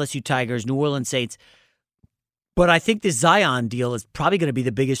love the LSU Tigers, New Orleans Saints. But I think this Zion deal is probably going to be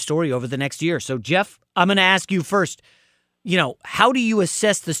the biggest story over the next year. So, Jeff, I'm going to ask you first, how do you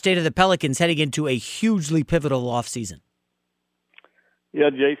assess the state of the Pelicans heading into a hugely pivotal offseason? Yeah,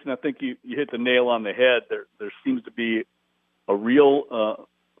 Jason, I think you hit the nail on the head. There seems to be a real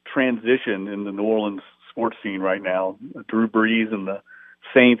transition in the New Orleans sports scene right now. Drew Brees and the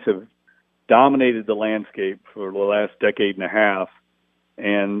Saints have dominated the landscape for the last decade and a half,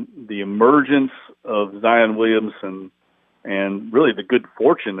 and the emergence of Zion Williamson and really the good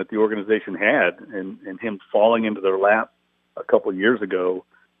fortune that the organization had and him falling into their lap a couple of years ago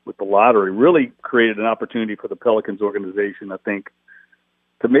with the lottery really created an opportunity for the Pelicans organization, I think,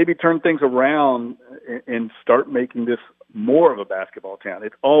 to maybe turn things around and start making this more of a basketball town.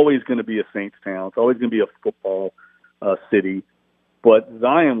 It's always going to be a Saints town. It's always going to be a football city. But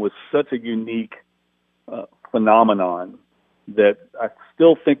Zion was such a unique phenomenon that I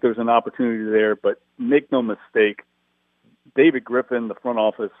still think there's an opportunity there. But make no mistake, David Griffin, the front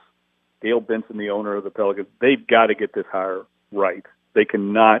office, Gail Benson, the owner of the Pelicans, they've got to get this hire right. They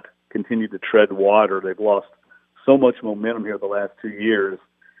cannot continue to tread water. They've lost so much momentum here the last 2 years.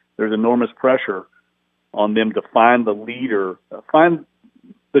 There's enormous pressure on them to find the leader, find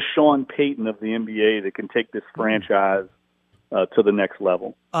the Sean Payton of the NBA that can take this franchise to the next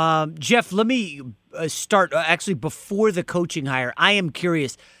level. Jeff, let me start actually before the coaching hire. I am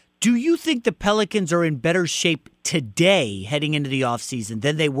curious, do you think the Pelicans are in better shape today heading into the offseason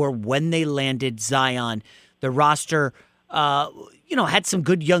than they were when they landed Zion The roster, had some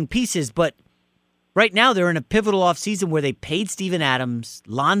good young pieces, but right now they're in a pivotal offseason where they paid Steven Adams.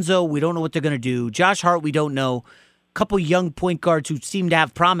 Lonzo, we don't know what they're going to do. Josh Hart, we don't know. A couple young point guards who seem to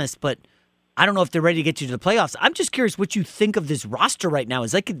have promise, but I don't know if they're ready to get you to the playoffs. I'm just curious what you think of this roster right now.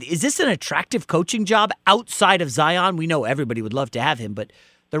 Is this an attractive coaching job outside of Zion? We know everybody would love to have him, but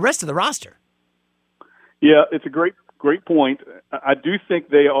the rest of the roster. Yeah, it's a great point. I do think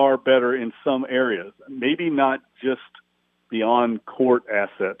they are better in some areas. Maybe not just beyond court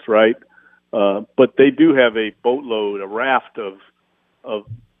assets, right? But they do have a boatload, a raft of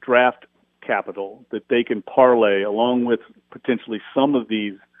draft capital that they can parlay along with potentially some of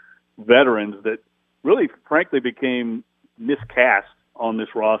these veterans that really, frankly, became miscast on this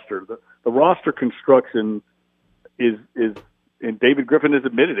roster. The roster construction is, and David Griffin has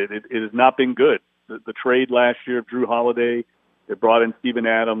admitted it, it has not been good. The trade last year of Drew Holiday that brought in Steven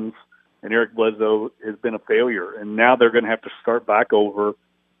Adams and Eric Bledsoe has been a failure, and now they're going to have to start back over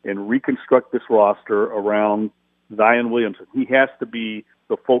and reconstruct this roster around Zion Williamson. He has to be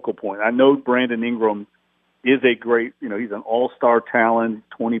the focal point. I know Brandon Ingram is a great, he's an all-star talent,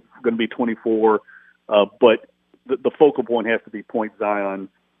 going to be 24, but the focal point has to be Point Zion.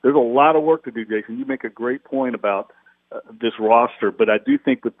 There's a lot of work to do, Jason. You make a great point about this roster, but I do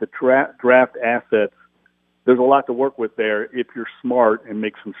think with the draft assets, there's a lot to work with there if you're smart and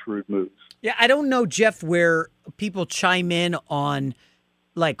make some shrewd moves. Yeah, I don't know, Jeff, where people chime in on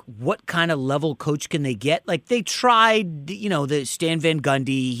what kind of level coach can they get? They tried, the Stan Van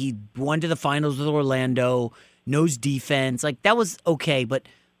Gundy. He won to the finals with Orlando, knows defense. That was okay, but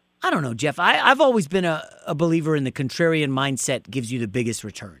I don't know, Jeff. I've always been a believer in the contrarian mindset gives you the biggest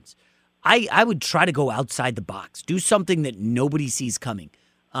returns. I would try to go outside the box, do something that nobody sees coming.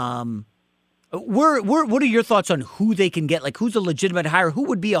 What are your thoughts on who they can get? Who's a legitimate hire? Who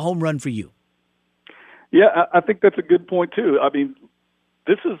would be a home run for you? Yeah, I think that's a good point, too. I mean,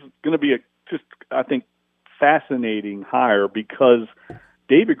 this is going to be I think, fascinating hire because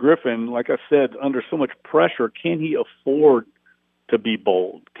David Griffin, like I said, under so much pressure, can he afford to be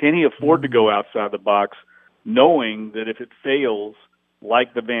bold? Can he afford to go outside the box knowing that if it fails,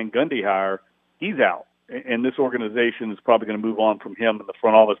 like the Van Gundy hire, he's out? And this organization is probably going to move on from him in the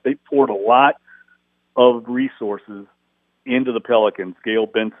front office. They poured a lot of resources into the Pelicans, Gail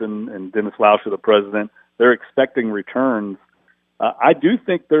Benson and Dennis Lauscher, the president. They're expecting returns. I do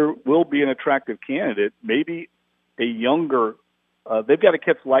think there will be an attractive candidate, maybe a younger they've got to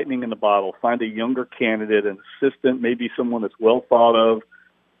catch lightning in the bottle, find a younger candidate, an assistant, maybe someone that's well thought of,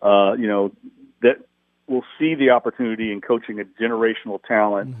 that will see the opportunity in coaching a generational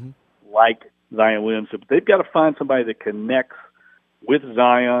talent like Zion Williamson. But they've got to find somebody that connects with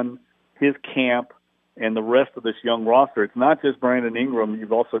Zion, his camp, and the rest of this young roster. It's not just Brandon Ingram.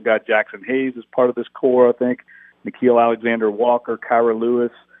 You've also got Jackson Hayes as part of this core, I think, Nickeil Alexander-Walker, Kyra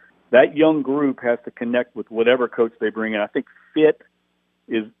Lewis. That young group has to connect with whatever coach they bring in. I think fit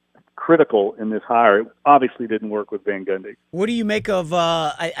is critical in this hire. It obviously didn't work with Van Gundy. What do you make of,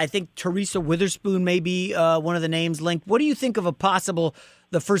 I think Teresa Witherspoon may be one of the names linked. What do you think of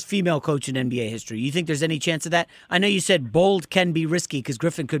the first female coach in NBA history? You think there's any chance of that? I know you said bold can be risky because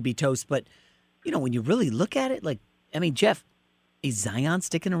Griffin could be toast, but, when you really look at it, Jeff, is Zion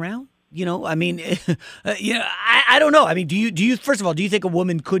sticking around? I don't know. Do you first of all, do you think a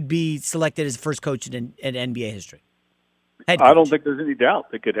woman could be selected as first coach in NBA history? I don't think there's any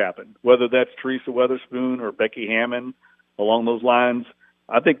doubt that could happen. Whether that's Teresa Witherspoon or Becky Hammon along those lines,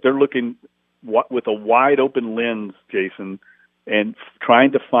 I think they're looking with a wide open lens, Jason, and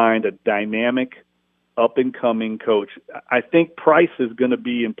trying to find a dynamic, up-and-coming coach. I think price is going to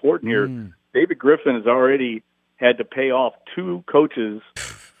be important here. David Griffin has already had to pay off two coaches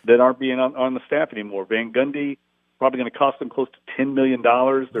that aren't being on the staff anymore. Van Gundy, probably going to cost them close to $10 million.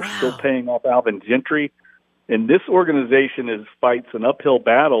 They're still paying off Alvin Gentry. And this organization fights an uphill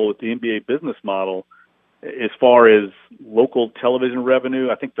battle with the NBA business model as far as local television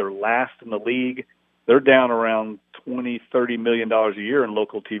revenue. I think they're last in the league. They're down around $20-30 million a year in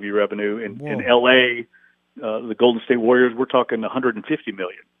local TV revenue. In L.A., the Golden State Warriors, we're talking $150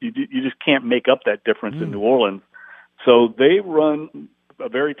 million. You just can't make up that difference in New Orleans. So they run a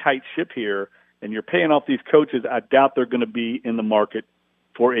very tight ship here, and you're paying off these coaches. I doubt they're going to be in the market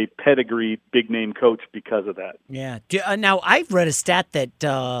for a pedigree big-name coach because of that. Yeah. Now, I've read a stat that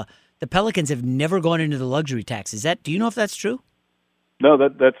the Pelicans have never gone into the luxury tax. Do you know if that's true? No,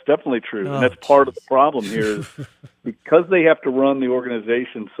 that's definitely true. And that's part of the problem here is because they have to run the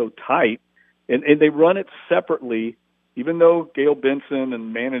organization so tight, and they run it separately, even though Gail Benson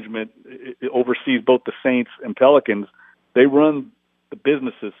and management oversees both the Saints and Pelicans, they run the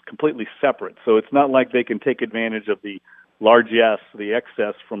business is completely separate. So it's not like they can take advantage of the largesse, the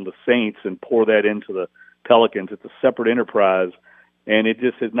excess from the Saints and pour that into the Pelicans. It's a separate enterprise, and it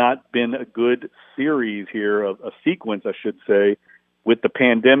just has not been a good series here, a sequence, I should say, with the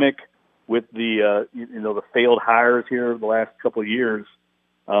pandemic, with the the failed hires here the last couple of years.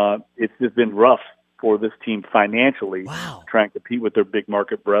 It's just been rough for this team financially, trying to compete with their big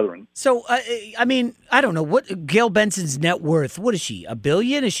market brethren. So, I mean, I don't know what Gail Benson's net worth. What is she? $1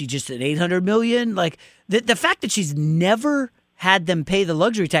 billion? Is she just at $800 million? Like the fact that she's never had them pay the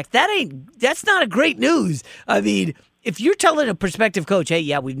luxury tax, that's not a great news. I mean, if you're telling a prospective coach, hey,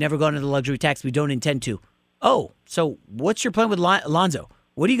 yeah, we've never gone into the luxury tax, we don't intend to. Oh, so what's your plan with Lonzo?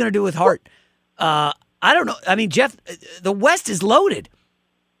 What are you going to do with Hart? I don't know. I mean, Jeff, the West is loaded.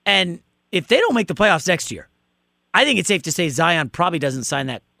 And if they don't make the playoffs next year, I think it's safe to say Zion probably doesn't sign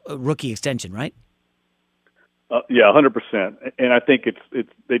that rookie extension, right? Yeah, 100%. And I think it's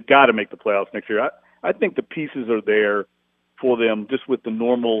they've got to make the playoffs next year. I think the pieces are there for them just with the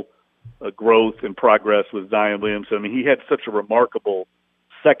normal growth and progress with Zion Williamson. I mean, he had such a remarkable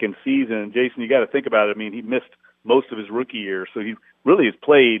second season. Jason, you got to think about it. I mean, he missed most of his rookie year, so he really has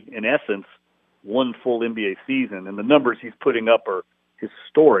played, in essence, one full NBA season, and the numbers he's putting up are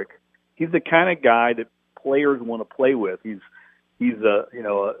historic. He's the kind of guy that players want to play with. He's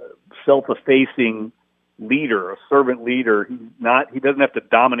a self-effacing leader, a servant leader. He doesn't have to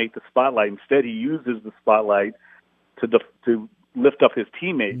dominate the spotlight. Instead, he uses the spotlight to lift up his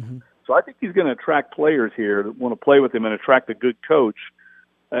teammates. Mm-hmm. So I think he's going to attract players here that want to play with him and attract a good coach.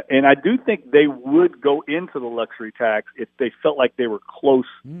 And I do think they would go into the luxury tax if they felt like they were close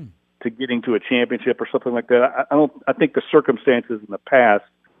to getting to a championship or something like that. I think the circumstances in the past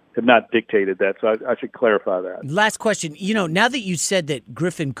have not dictated that, so I should clarify that. Last question. Now that you said that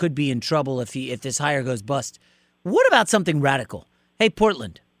Griffin could be in trouble if this hire goes bust, what about something radical? Hey,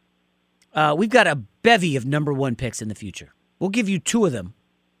 Portland, we've got a bevy of number 1 picks in the future. We'll give you 2 of them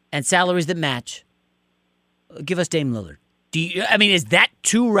and salaries that match. Give us Dame Lillard. Is that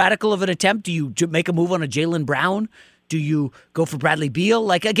too radical of an attempt? Do you make a move on a Jaylen Brown? Do you go for Bradley Beal?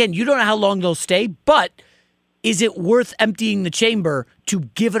 Like, again, you don't know how long they'll stay, but is it worth emptying the chamber to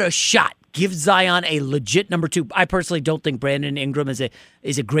give it a shot? Give Zion a legit number 2. I personally don't think Brandon Ingram is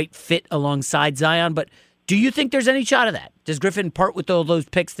a great fit alongside Zion, but do you think there's any shot of that? Does Griffin part with all those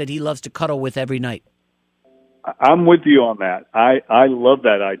picks that he loves to cuddle with every night? I'm with you on that. I love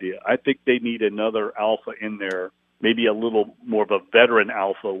that idea. I think they need another alpha in there, maybe a little more of a veteran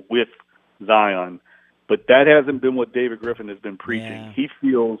alpha with Zion. But that hasn't been what David Griffin has been preaching. Yeah. He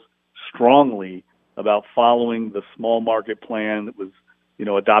feels strongly about following the small market plan that was,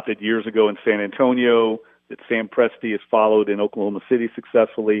 adopted years ago in San Antonio, that Sam Presti has followed in Oklahoma City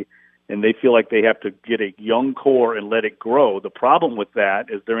successfully, and they feel like they have to get a young core and let it grow. The problem with that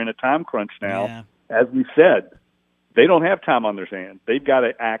is they're in a time crunch now. Yeah. As we said, they don't have time on their hands. They've got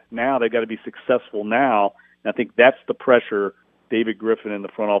to act now. They've got to be successful now. And I think that's the pressure David Griffin and the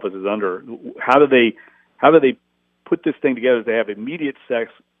front office is under. How do they put this thing together to have immediate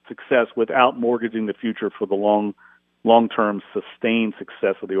success without mortgaging the future for the long-term sustained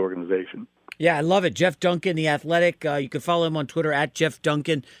success of the organization? Yeah, I love it. Jeff Duncan, The Athletic. You can follow him on Twitter at Jeff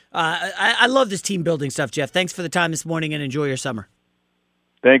Duncan. I love this team-building stuff, Jeff. Thanks for the time this morning, and enjoy your summer.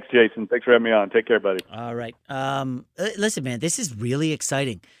 Thanks, Jason. Thanks for having me on. Take care, buddy. All right. Listen, man, this is really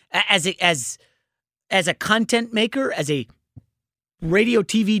exciting. As a content maker, as a radio,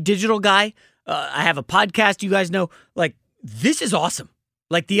 TV, digital guy, I have a podcast, you guys know. Like, this is awesome.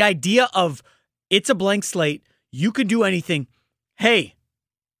 Like, the idea of it's a blank slate. You can do anything. Hey,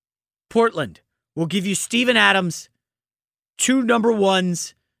 Portland, we'll give you Steven Adams, 2 number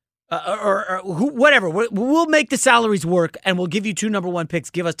 1s, whatever. We'll make the salaries work, and we'll give you 2 number 1 picks.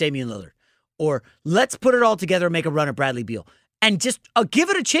 Give us Damian Lillard. Or let's put it all together and make a run at Bradley Beal. And just give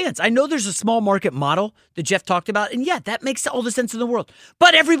it a chance. I know there's a small market model that Jeff talked about, and yeah, that makes all the sense in the world.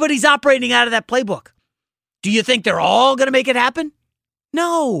 But everybody's operating out of that playbook. Do you think they're all going to make it happen?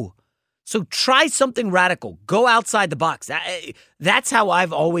 No. So try something radical. Go outside the box. That's how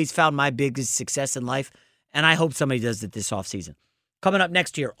I've always found my biggest success in life, and I hope somebody does it this offseason. Coming up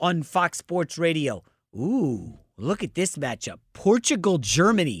next year on Fox Sports Radio. Ooh, look at this matchup.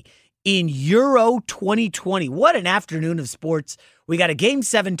 Portugal-Germany in Euro 2020. What an afternoon of sports. We got a Game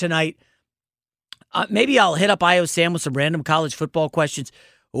 7 tonight. Maybe I'll hit up Io Sam with some random college football questions.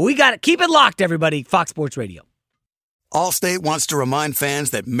 We got it. Keep it locked, everybody. Fox Sports Radio. Allstate wants to remind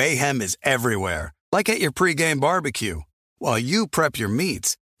fans that mayhem is everywhere, like at your pregame barbecue. While you prep your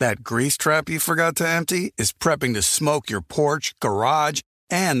meats, that grease trap you forgot to empty is prepping to smoke your porch, garage,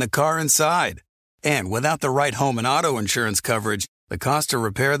 and the car inside. And without the right home and auto insurance coverage, The cost to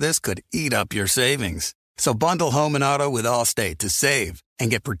repair this could eat up your savings. So bundle home and auto with Allstate to save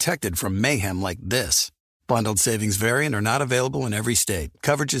and get protected from mayhem like this. Bundled savings variant are not available in every state.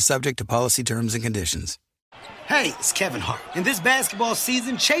 Coverage is subject to policy terms and conditions. Hey, it's Kevin Hart. And this basketball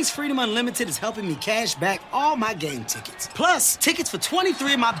season, Chase Freedom Unlimited is helping me cash back all my game tickets. Plus, tickets for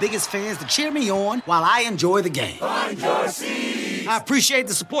 23 of my biggest fans to cheer me on while I enjoy the game. Find your seats. I appreciate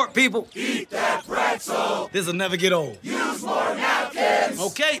the support, people. Eat that pretzel. This'll never get old. Use more napkins.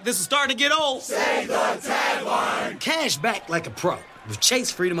 Okay, this is starting to get old. Say the tagline. Cash back like a pro with Chase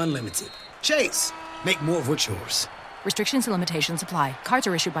Freedom Unlimited. Chase, make more of what's yours. Restrictions and limitations apply. Cards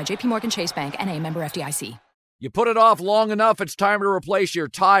are issued by JPMorgan Chase Bank and a member FDIC. You put it off long enough, it's time to replace your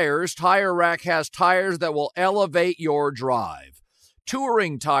tires. Tire Rack has tires that will elevate your drive.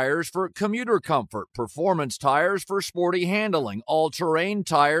 Touring tires for commuter comfort, performance tires for sporty handling, all-terrain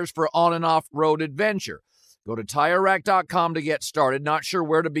tires for on- and off-road adventure. Go to TireRack.com to get started. Not sure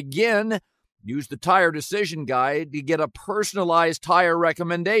where to begin? Use the Tire Decision Guide to get a personalized tire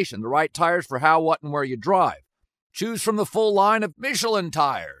recommendation, the right tires for how, what, and where you drive. Choose from the full line of Michelin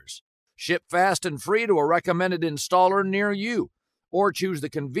tires. Ship fast and free to a recommended installer near you, or choose the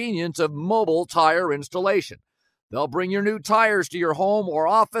convenience of mobile tire installation. They'll bring your new tires to your home or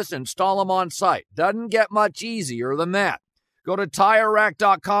office, install them on site. Doesn't get much easier than that. Go to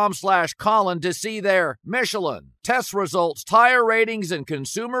TireRack.com/Colin to see their Michelin test results, tire ratings, and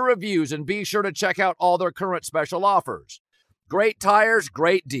consumer reviews, and be sure to check out all their current special offers. Great tires,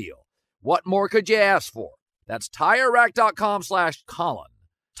 great deal. What more could you ask for? That's TireRack.com/Colin.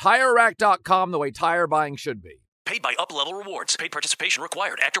 TireRack.com, the way tire buying should be. Paid by Up-Level Rewards. Paid participation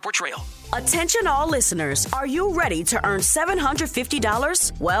required. Active Portrayal. Attention all listeners. Are you ready to earn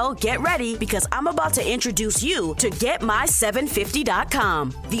 $750? Well, get ready because I'm about to introduce you to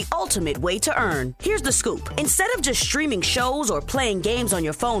GetMy750.com, the ultimate way to earn. Here's the scoop. Instead of just streaming shows or playing games on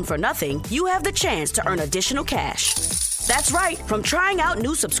your phone for nothing, you have the chance to earn additional cash. That's right. From trying out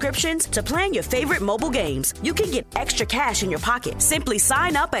new subscriptions to playing your favorite mobile games, you can get extra cash in your pocket. Simply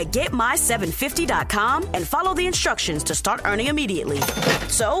sign up at GetMy750.com and follow the instructions to start earning immediately.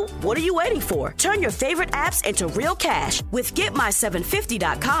 So, what are you waiting for? Turn your favorite apps into real cash with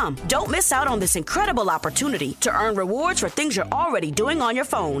GetMy750.com. Don't miss out on this incredible opportunity to earn rewards for things you're already doing on your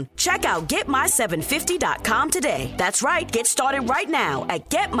phone. Check out GetMy750.com today. That's right. Get started right now at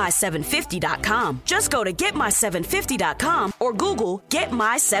GetMy750.com. Just go to GetMy750.com or Google Get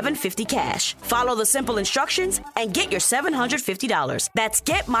My 750 Cash. Follow the simple instructions and get your $750. That's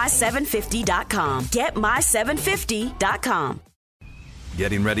GetMy750.com. GetMy750.com.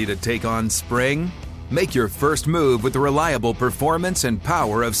 Getting ready to take on spring? Make your first move with the reliable performance and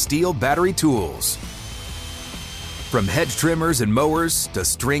power of Steel battery tools. From hedge trimmers and mowers to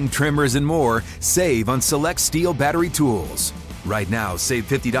string trimmers and more, save on select Steel battery tools. Right now, save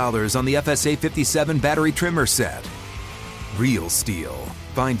 $50 on the FSA 57 battery trimmer set. Real Steel.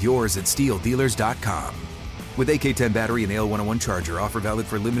 Find yours at SteelDealers.com. With AK-10 battery and AL101 charger. Offer valid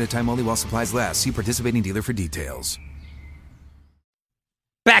for limited time only while supplies last. See participating dealer for details.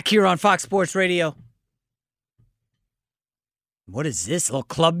 Back here on Fox Sports Radio. What is this? A little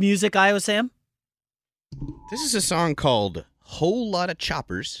club music, Iowa Sam? This is a song called Whole Lotta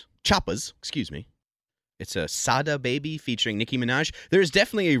Choppas, excuse me. It's a Sada Baby featuring Nicki Minaj. There's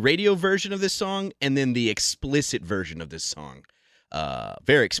definitely a radio version of this song and then the explicit version of this song.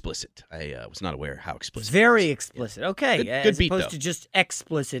 Very explicit. I was not aware how explicit. Very explicit. Okay. Good as beat, opposed though. to just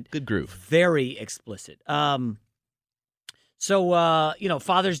explicit. Good groove. Very explicit. So,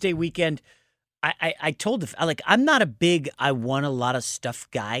 Father's Day weekend, I told, I'm not a big, I want a lot of stuff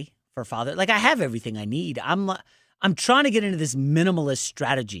guy for Father. Like, I have everything I need. I'm trying to get into this minimalist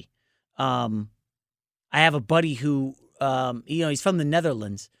strategy. I have a buddy who, he's from the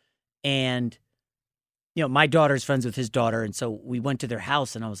Netherlands, and, my daughter's friends with his daughter, and so we went to their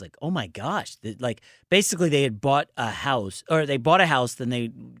house, and I was like, oh my gosh. Basically they had bought a house, then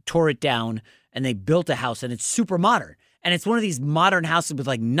they tore it down, and they built a house, and it's super modern. And it's one of these modern houses with,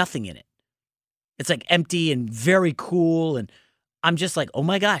 nothing in it. It's, empty and very cool, and I'm just like, oh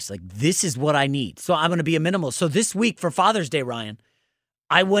my gosh, this is what I need. So I'm going to be a minimalist. So this week for Father's Day, Ryan,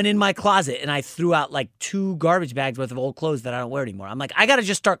 I went in my closet and I threw out 2 garbage bags worth of old clothes that I don't wear anymore. I'm like, I got to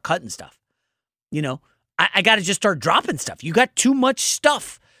just start cutting stuff. I got to just start dropping stuff. You got too much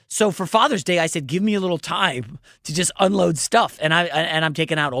stuff. So for Father's Day, I said, give me a little time to just unload stuff. And I'm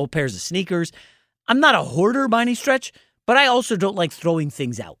taking out old pairs of sneakers. I'm not a hoarder by any stretch, but I also don't like throwing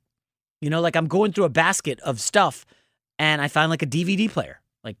things out. I'm going through a basket of stuff and I find a DVD player.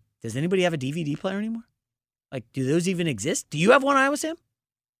 Does anybody have a DVD player anymore? Do those even exist? Do you have one, Iowa Sam?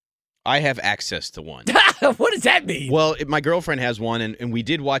 I have access to one. What does that mean? Well, my girlfriend has one, and we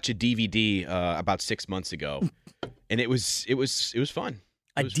did watch a DVD about 6 months ago, and it was fun.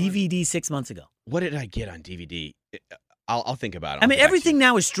 A DVD 6 months ago. What did I get on DVD? I'll think about it. I mean, everything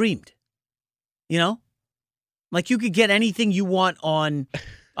now is streamed. You know, like you could get anything you want on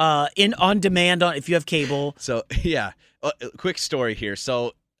demand if you have cable. So yeah, quick story here.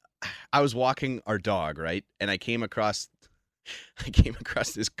 So I was walking our dog, right, and I came across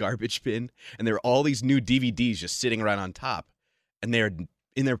this garbage bin, and there were all these new DVDs just sitting around on top, and they're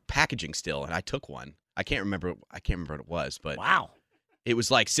in their packaging still. And I took one. I can't remember what it was, but wow. It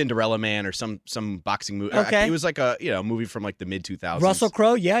was like Cinderella Man or some boxing movie. Okay. It was like a movie from like the mid 2000s. Russell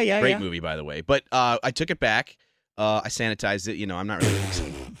Crowe, yeah. Great movie, by the way. But I took it back. I sanitized it. I'm not really.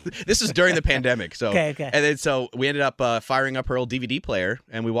 This is during the pandemic, so okay. And then so we ended up firing up her old DVD player,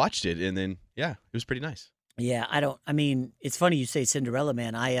 and we watched it, and then it was pretty nice. Yeah, I mean, it's funny you say Cinderella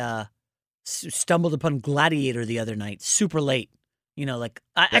Man. I stumbled upon Gladiator the other night, super late. I tried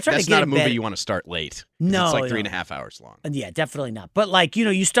to get That's not a movie bed. you want to start late. No, it's like 3.5 hours long. Yeah, definitely not. But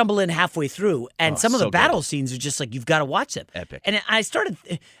you stumble in halfway through, and some of the battle scenes are just like you've got to watch them. Epic. And I started,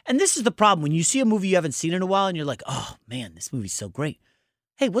 and this is the problem when you see a movie you haven't seen in a while, and you're like, oh man, this movie's so great.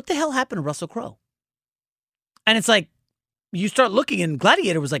 Hey, what the hell happened to Russell Crowe? And it's like you start looking, and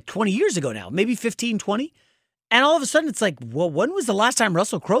Gladiator was like 20 years ago now, maybe 15, 20, and all of a sudden it's like, well, when was the last time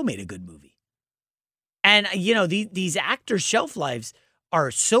Russell Crowe made a good movie? And, these actors' shelf lives are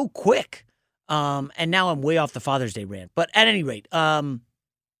so quick. And now I'm way off the Father's Day rant. But at any rate, I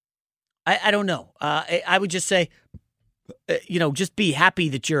don't know. I would just say, just be happy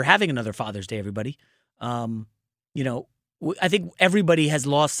that you're having another Father's Day, everybody. I think everybody has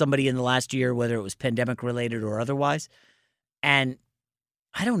lost somebody in the last year, whether it was pandemic related or otherwise. And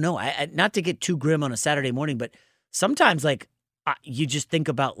I don't know. Not to get too grim on a Saturday morning, but sometimes you just think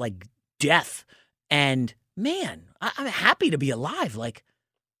about death. And man, I'm happy to be alive.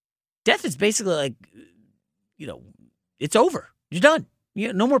 Death is basically it's over. You're done.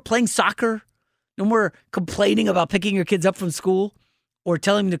 No more playing soccer. No more complaining about picking your kids up from school or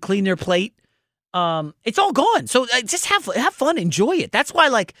telling them to clean their plate. It's all gone. So just have fun, enjoy it. That's why,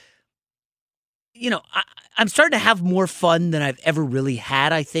 I'm starting to have more fun than I've ever really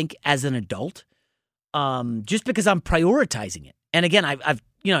had, I think, as an adult. Just because I'm prioritizing it. And again, I've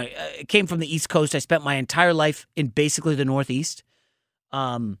I came from the East Coast. I spent my entire life in basically the Northeast.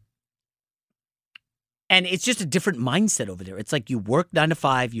 And it's just a different mindset over there. It's like you work 9 to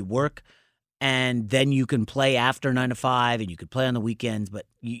 5, you work, and then you can play after 9 to 5, and you can play on the weekends, but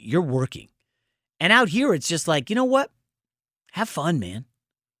you're working. And out here, it's just like, you know what? Have fun, man.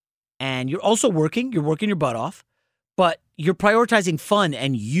 And you're also working. You're working your butt off, but you're prioritizing fun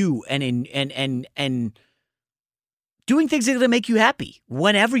and you and doing things that are going to make you happy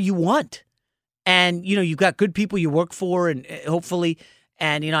whenever you want. And, you've got good people you work for, and hopefully,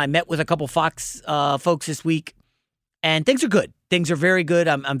 and, I met with a couple Fox folks this week, and things are good. Things are very good.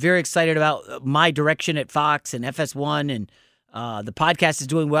 I'm very excited about my direction at Fox and FS1, and the podcast is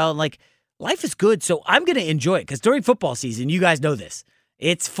doing well. And, life is good, so I'm going to enjoy it, because during football season, you guys know this,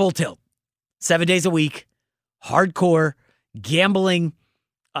 it's full tilt. 7 days a week, hardcore, gambling.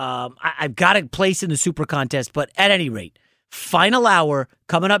 I've got a place in the Super Contest, but at any rate, final hour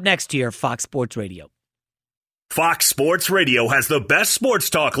coming up next year, Fox Sports Radio. Fox Sports Radio has the best sports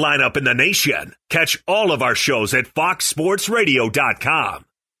talk lineup in the nation. Catch all of our shows at foxsportsradio.com.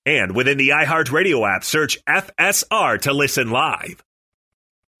 And within the iHeartRadio app, search FSR to listen live.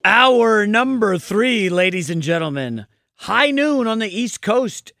 Hour number 3, ladies and gentlemen. High noon on the East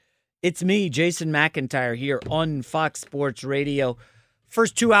Coast. It's me, Jason McIntyre, here on Fox Sports Radio.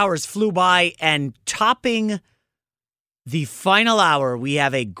 First 2 hours flew by, and topping the final hour, we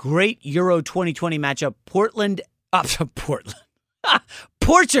have a great Euro 2020 matchup.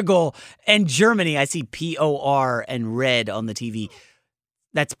 Portugal and Germany. I see POR and red on the TV.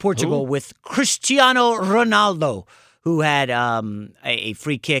 That's Portugal with Cristiano Ronaldo, who had a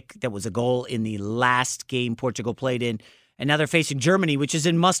free kick that was a goal in the last game Portugal played in. And now they're facing Germany, which is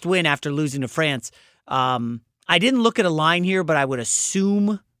in must-win after losing to France. I didn't look at a line here, but I would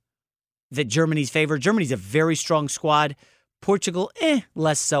assume that Germany's favored. Germany's a very strong squad. Portugal,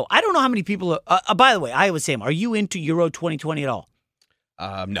 less so. I don't know how many people are. By the way, Iowa Sam, are you into Euro 2020 at all?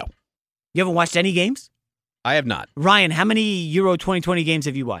 No. You haven't watched any games? I have not. Ryan, how many Euro 2020 games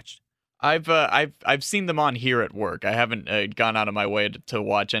have you watched? I've seen them on here at work. I haven't gone out of my way to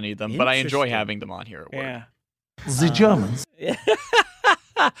watch any of them, but I enjoy having them on here at work. Yeah. The Germans.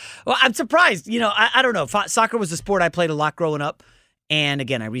 Well, I'm surprised. I don't know. Soccer was a sport I played a lot growing up. And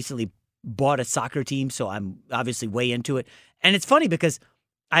again, I recently bought a soccer team, so I'm obviously way into it. And it's funny because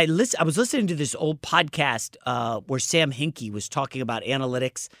I was listening to this old podcast where Sam Hinkie was talking about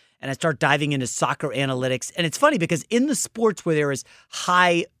analytics, and I start diving into soccer analytics. And it's funny because in the sports where there is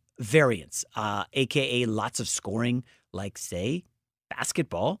high variance, aka lots of scoring, like say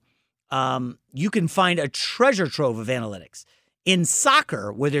basketball, you can find a treasure trove of analytics. In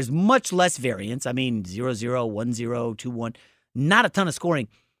soccer, where there's much less variance, 0-0, 1-0, 2-1, not a ton of scoring,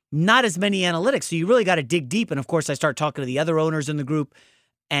 not as many analytics. So you really got to dig deep. And of course, I start talking to the other owners in the group,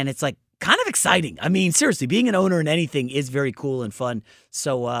 and it's like kind of exciting. Seriously, being an owner in anything is very cool and fun.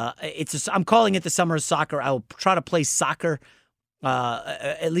 So I'm calling it the summer of soccer. I'll try to play soccer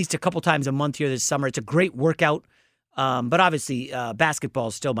at least a couple times a month here this summer. It's a great workout. But obviously, basketball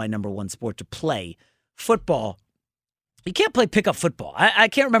is still my number one sport to play. Football, you can't play pickup football. I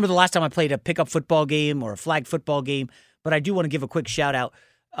can't remember the last time I played a pickup football game or a flag football game, but I do want to give a quick shout out.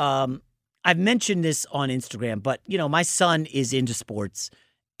 I've mentioned this on Instagram, but, my son is into sports,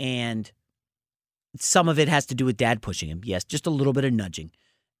 and some of it has to do with dad pushing him. Yes, just a little bit of nudging.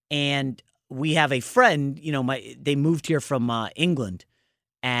 And we have a friend, they moved here from England,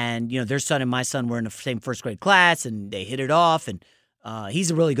 and, their son and my son were in the same first grade class, and they hit it off, and he's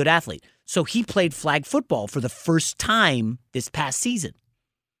a really good athlete. So he played flag football for the first time this past season.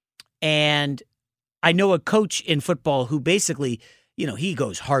 And I know a coach in football who basically, he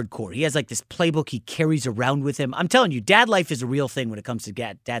goes hardcore. He has like this playbook he carries around with him. I'm telling you, dad life is a real thing when it comes to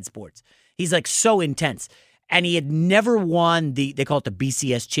dad sports. He's like so intense. And he had never won they call it the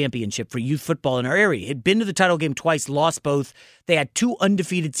BCS championship for youth football in our area. He had been to the title game twice, lost both. They had 2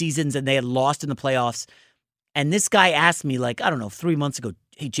 undefeated seasons, and they had lost in the playoffs. And this guy asked me 3 months ago,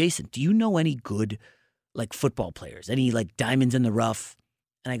 hey, Jason, do you know any good football players? Any diamonds in the rough?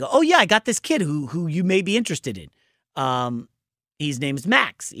 And I go, oh yeah, I got this kid who you may be interested in. His name is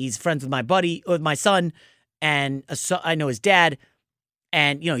Max. He's friends with my son, and I know his dad.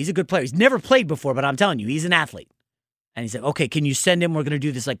 And, he's a good player. He's never played before, but I'm telling you, he's an athlete. And he said, okay, can you send him? We're going to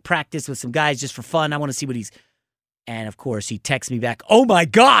do this practice with some guys just for fun. I want to see what he's. And of course, he texts me back, oh my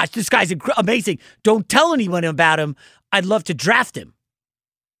gosh, this guy's amazing. Don't tell anyone about him. I'd love to draft him.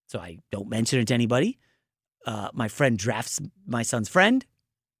 So I don't mention it to anybody. My friend drafts my son's friend.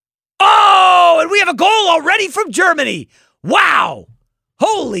 Oh, and we have a goal already from Germany. Wow.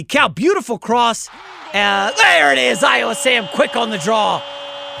 Holy cow. Beautiful cross. There it is. Iowa Sam quick on the draw.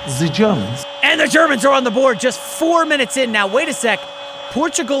 The Germans. And the Germans are on the board just 4 minutes in. Now, wait a sec.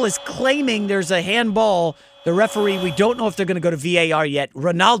 Portugal is claiming there's a handball. The referee, we don't know if they're going to go to VAR yet.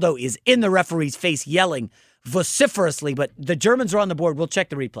 Ronaldo is in the referee's face yelling vociferously, but the Germans are on the board. We'll check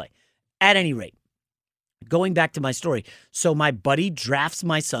the replay. At any rate, going back to my story. So my buddy drafts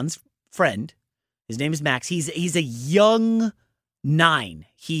my son's friend. His name is Max. He's a young 9.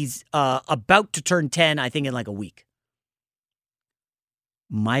 He's about to turn 10, I think, in a week.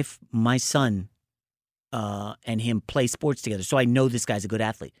 My son and him play sports together, so I know this guy's a good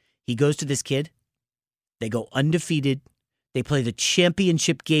athlete. He goes to this kid. They go undefeated. They play the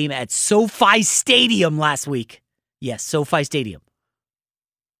championship game at SoFi Stadium last week. Yes, SoFi Stadium.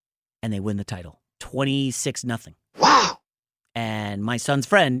 And they win the title, 26-0. Wow. And my son's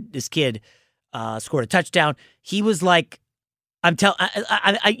friend, this kid, scored a touchdown. He was you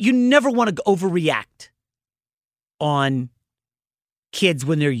never want to overreact on kids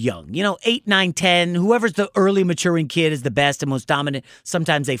when they're young. 8, 9, 10, whoever's the early maturing kid is the best and most dominant.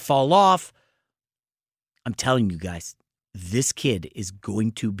 Sometimes they fall off. I'm telling you guys, this kid is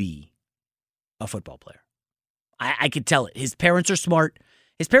going to be a football player. I could tell it. His parents are smart.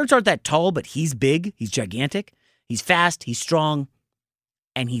 His parents aren't that tall, but he's big. He's gigantic. He's fast. He's strong.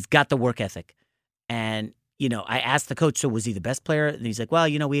 And he's got the work ethic. And, I asked the coach, so was he the best player? And he's like, well,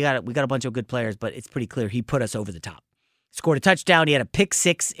 we got a bunch of good players, but it's pretty clear he put us over the top. Scored a touchdown. He had a pick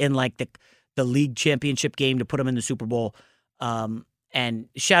 6 in the league championship game to put him in the Super Bowl. And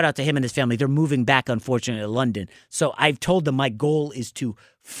shout out to him and his family. They're moving back, unfortunately, to London. So I've told them my goal is to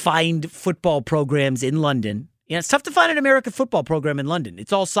find football programs in London. It's tough to find an American football program in London.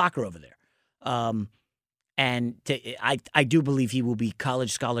 It's all soccer over there. I do believe he will be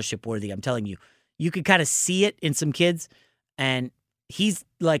college scholarship worthy. I'm telling you. You can kind of see it in some kids. And he's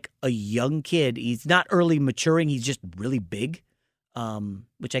like a young kid. He's not early maturing. He's just really big.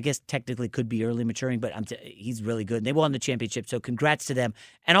 Which I guess technically could be early maturing, but he's really good. And they won the championship, so congrats to them.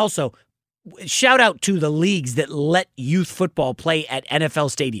 And also, shout out to the leagues that let youth football play at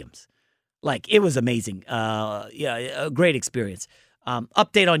NFL stadiums. It was amazing. A great experience.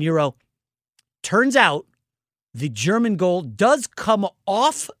 Update on Euro. Turns out the German goal does come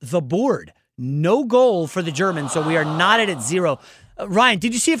off the board. No goal for the Germans, so we are knotted at 0. Ryan,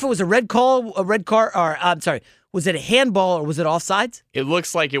 did you see if it was a red card, or I'm sorry, was it a handball or was it offsides? It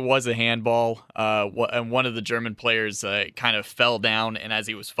looks like it was a handball. And one of the German players kind of fell down, and as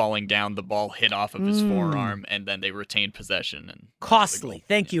he was falling down, the ball hit off of his forearm, and then they retained possession. And costly.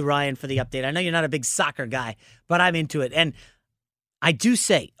 Thank you, Ryan, for the update. I know you're not a big soccer guy, but I'm into it. And I do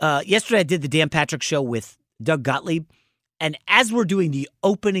say, yesterday I did the Dan Patrick Show with Doug Gottlieb, and as we're doing the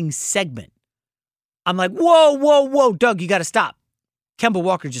opening segment, I'm like, whoa, Doug, you got to stop. Kemba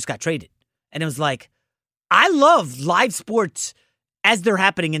Walker just got traded. And it was like, I love live sports as they're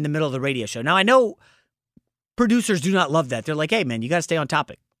happening in the middle of the radio show. Now, I know producers do not love that. They're like, hey, man, you got to stay on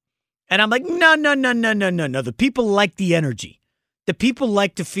topic. And I'm like, no. The people like the energy. The people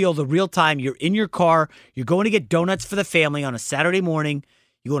like to feel the real time. You're in your car. You're going to get donuts for the family on a Saturday morning.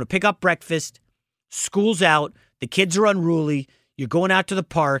 You're going to pick up breakfast. School's out. The kids are unruly. You're going out to the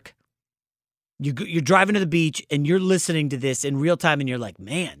park. You're driving to the beach, and you're listening to this in real time, and you're like,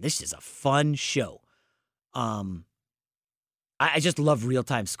 man, this is a fun show. I just love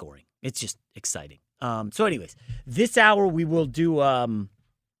real-time scoring. It's just exciting. So anyways, this hour we will do,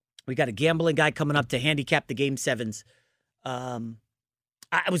 we got a gambling guy coming up to handicap the Game 7s. I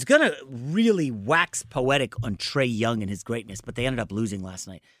was going to really wax poetic on Trae Young and his greatness, but they ended up losing last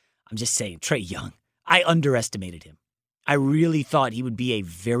night. I'm just saying, Trae Young, I underestimated him. I really thought he would be a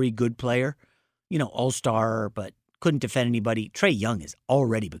very good player, you know, all-star, but couldn't defend anybody. Trae Young has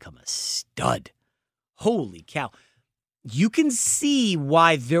already become a stud. Holy cow. You can see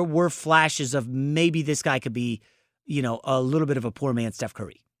why there were flashes of maybe this guy could be, you know, a little bit of a poor man Steph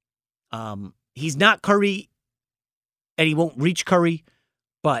Curry. He's not Curry, and he won't reach Curry,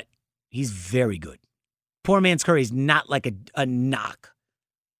 but he's very good. Poor man's Curry is not like a knock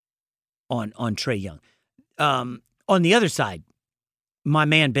on Trae Young. On the other side, my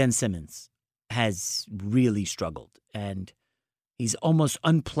man Ben Simmons has really struggled, and he's almost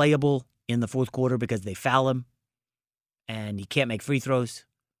unplayable in the fourth quarter because they foul him, and he can't make free throws.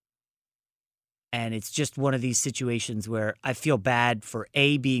 And it's just one of these situations where I feel bad for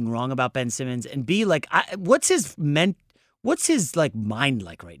A, being wrong about Ben Simmons, and B, like, what's his mind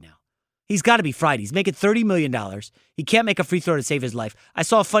like right now? He's got to be fried. He's making $30 million. He can't make a free throw to save his life. I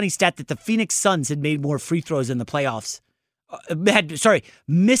saw a funny stat that the Phoenix Suns had made more free throws in the playoffs.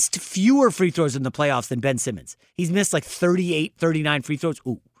 Missed fewer free throws in the playoffs than Ben Simmons. He's missed like 38, 39 free throws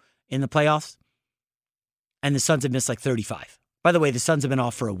in the playoffs. And the Suns have missed like 35. By the way, the Suns have been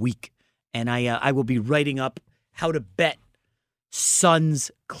off for a week. And I will be writing up how to bet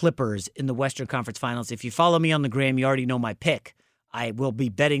Suns Clippers in the Western Conference Finals. If you follow me on the gram, you already know my pick. I will be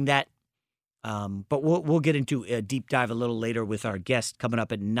betting that. But we'll get into a deep dive a little later with our guest coming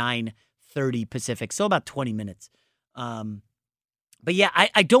up at 9:30 Pacific. So about 20 minutes. But yeah,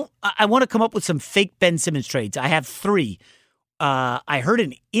 I want to come up with some fake Ben Simmons trades. I have 3. I heard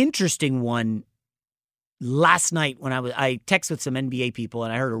an interesting one last night when I texted with some NBA people,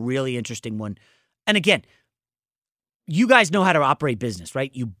 and I heard a really interesting one. And again, you guys know how to operate business, right?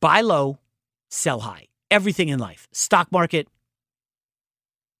 You buy low, sell high. Everything in life. Stock market,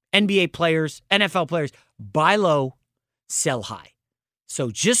 NBA players, NFL players, buy low, sell high. So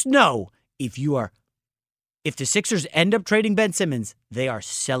just know if the Sixers end up trading Ben Simmons, they are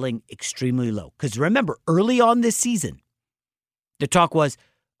selling extremely low. Because remember, early on this season, the talk was,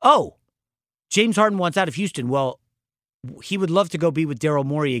 James Harden wants out of Houston. Well, he would love to go be with Daryl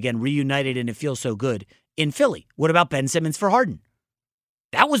Morey again, reunited, and it feels so good in Philly. What about Ben Simmons for Harden?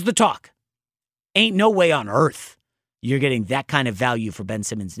 That was the talk. Ain't no way on earth you're getting that kind of value for Ben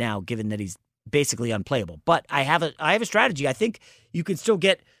Simmons now, given that he's basically unplayable. But I have a strategy. I think you can still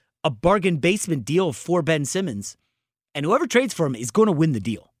get a bargain basement deal for Ben Simmons, and whoever trades for him is going to win the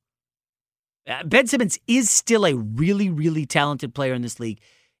deal. Ben Simmons is still a really, really talented player in this league.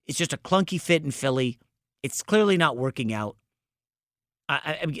 It's just a clunky fit in Philly. It's clearly not working out.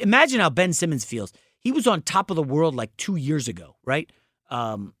 I mean, imagine how Ben Simmons feels. He was on top of the world like 2 years ago, right?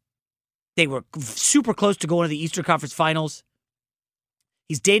 They were super close to going to the Eastern Conference Finals.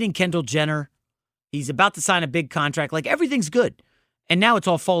 He's dating Kendall Jenner. He's about to sign a big contract. Like, everything's good. And now it's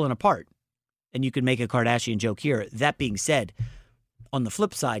all falling apart. And you can make a Kardashian joke here. That being said, on the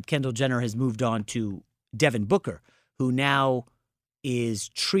flip side, Kendall Jenner has moved on to Devin Booker, who now is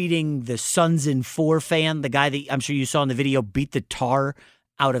treating the Suns in 4 fan, the guy that I'm sure you saw in the video beat the tar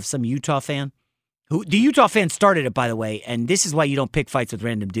out of some Utah fan. The Utah fan started it, by the way, and this is why you don't pick fights with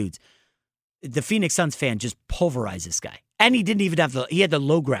random dudes. The Phoenix Suns fan just pulverized this guy. And he didn't even have he had the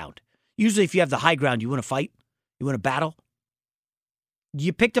low ground. Usually if you have the high ground, you want to fight, you want to battle.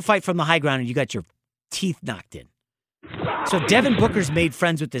 You picked a fight from the high ground and you got your teeth knocked in. So Devin Booker's made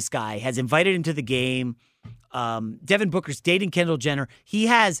friends with this guy, has invited him to the game. Devin Booker's dating Kendall Jenner. He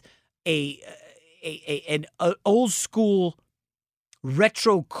has an old school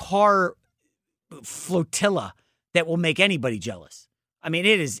retro car flotilla that will make anybody jealous. I mean,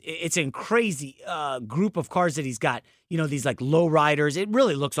 it's a crazy group of cars that he's got. You know, these like low riders. It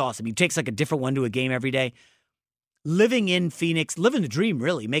really looks awesome. He takes like a different one to a game every day. Living in Phoenix, living the dream,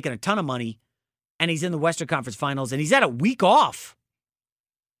 really, making a ton of money. And he's in the Western Conference Finals, and he's had a week off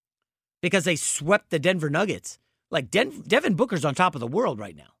because they swept the Denver Nuggets. Like, Devin Booker's on top of the world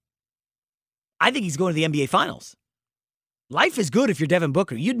right now. I think he's going to the NBA Finals. Life is good if you're Devin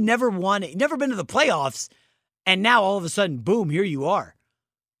Booker. You'd never been to the playoffs, and now all of a sudden, boom, here you are.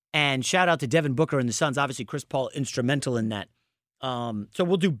 And shout out to Devin Booker and the Suns. Obviously, Chris Paul instrumental in that. So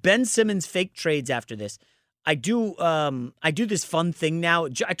we'll do Ben Simmons fake trades after this. I do this fun thing now.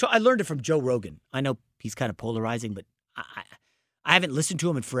 I learned it from Joe Rogan. I know he's kind of polarizing, but I haven't listened to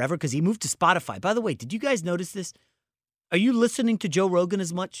him in forever because he moved to Spotify. By the way, did you guys notice this? Are you listening to Joe Rogan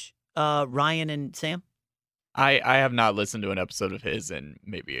as much, Ryan and Sam? I have not listened to an episode of his in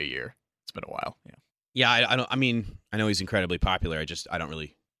maybe a year. It's been a while. Yeah. Yeah, I don't. I mean, I know he's incredibly popular. I don't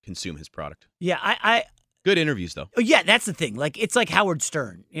really consume his product. Yeah, I good interviews though. Yeah, that's the thing. Like, it's like Howard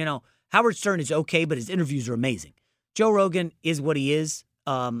Stern. You know, Howard Stern is okay, but his interviews are amazing. Joe Rogan is what he is.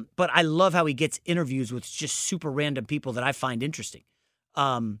 But I love how he gets interviews with just super random people that I find interesting.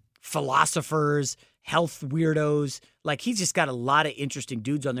 Philosophers, health weirdos. Like, he's just got a lot of interesting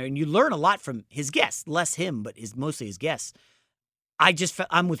dudes on there, and you learn a lot from his guests. Less him, but mostly his guests.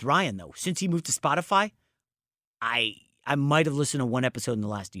 I'm with Ryan, though. Since he moved to Spotify, I might have listened to one episode in the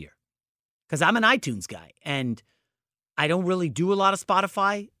last year. Because I'm an iTunes guy, and I don't really do a lot of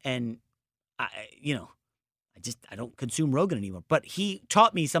Spotify, and I don't consume Rogan anymore. But he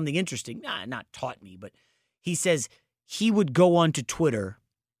taught me something interesting. Not taught me, but he says he would go onto Twitter,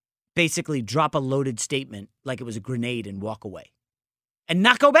 basically drop a loaded statement like it was a grenade and walk away and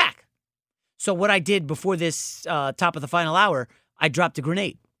not go back. So what I did before this top of the final hour, I dropped a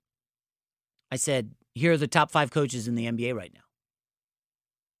grenade. I said, here are the top 5 coaches in the NBA right now.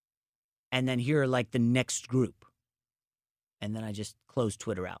 And then here are like the next group. And then I just closed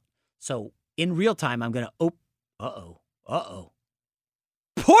Twitter out. So in real time, I'm going to,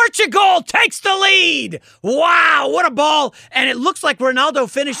 Portugal takes the lead. Wow, what a ball. And it looks like Ronaldo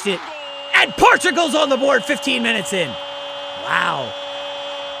finished it. And Portugal's on the board 15 minutes in. Wow.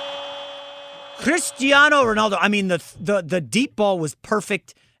 Cristiano Ronaldo. I mean, the deep ball was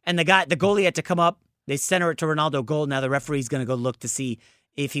perfect. And the goalie had to come up. They center it to Ronaldo goal. Now the referee's going to go look to see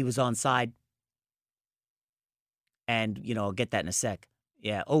if he was onside. And, I'll get that in a sec.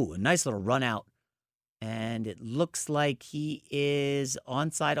 Yeah. Oh, a nice little run out. And it looks like he is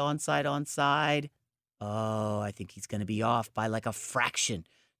onside. Oh, I think he's going to be off by like a fraction.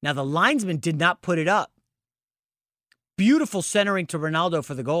 Now, the linesman did not put it up. Beautiful centering to Ronaldo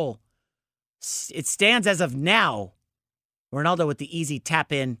for the goal. It stands as of now. Ronaldo with the easy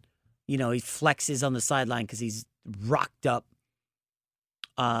tap in. He flexes on the sideline because he's rocked up.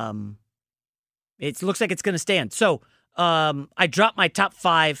 It looks like it's going to stand. So I dropped my top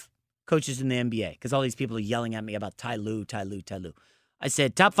 5 coaches in the NBA because all these people are yelling at me about Ty Lue. I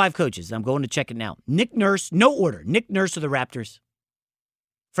said top 5 coaches. I'm going to check it now. Nick Nurse, no order. Nick Nurse of the Raptors.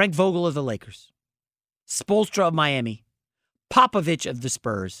 Frank Vogel of the Lakers. Spoelstra of Miami. Popovich of the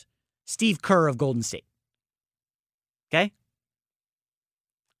Spurs. Steve Kerr of Golden State. Okay?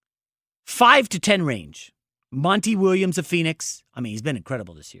 5 to 10 range. Monty Williams of Phoenix. I mean, he's been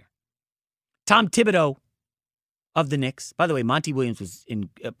incredible this year. Tom Thibodeau of the Knicks. By the way, Monty Williams was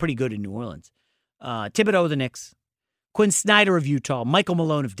pretty good in New Orleans. Thibodeau of the Knicks. Quinn Snyder of Utah. Michael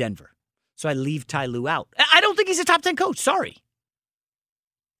Malone of Denver. So I leave Ty Lue out. I don't think he's a top 10 coach. Sorry.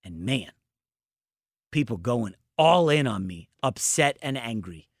 And man, people going all in on me, upset and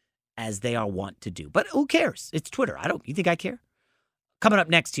angry, as they are wont to do. But who cares? It's Twitter. You think I care? Coming up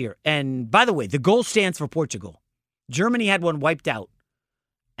next here. And by the way, the goal stands for Portugal. Germany had one wiped out.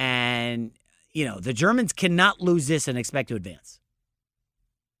 And, the Germans cannot lose this and expect to advance.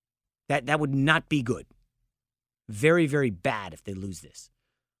 That would not be good. Very, very bad if they lose this.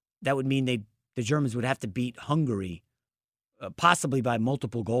 That would mean the Germans would have to beat Hungary, possibly by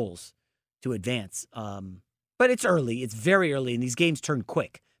multiple goals, to advance. But it's early. It's very early, and these games turn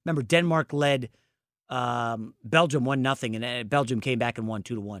quick. Remember, Denmark led Belgium 1-0, and Belgium came back and won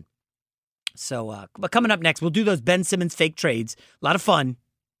 2-1. So, but coming up next, we'll do those Ben Simmons fake trades. A lot of fun.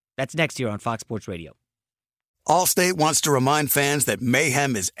 That's next here on Fox Sports Radio. Allstate wants to remind fans that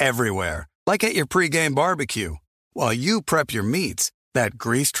mayhem is everywhere, like at your pregame barbecue. While you prep your meats, that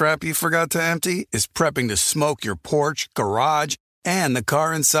grease trap you forgot to empty is prepping to smoke your porch, garage, and the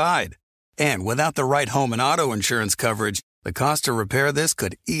car inside. And without the right home and auto insurance coverage, the cost to repair this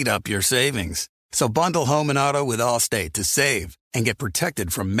could eat up your savings. So bundle home and auto with Allstate to save and get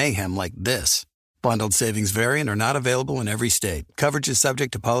protected from mayhem like this. Bundled savings vary and are not available in every state. Coverage is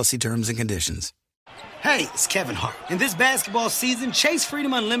subject to policy terms and conditions. Hey, it's Kevin Hart. In this basketball season, Chase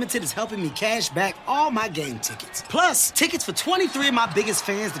Freedom Unlimited is helping me cash back all my game tickets. Plus, tickets for 23 of my biggest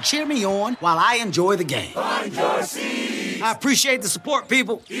fans to cheer me on while I enjoy the game. Find your seats. I appreciate the support,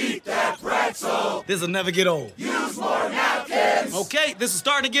 people. Eat that pretzel. This'll never get old. Use more napkins. Okay, this is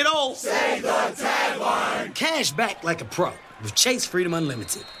starting to get old. Say the tagline. Cash back like a pro with Chase Freedom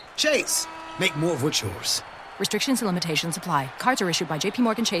Unlimited. Chase, make more of what's yours. Restrictions and limitations apply. Cards are issued by JP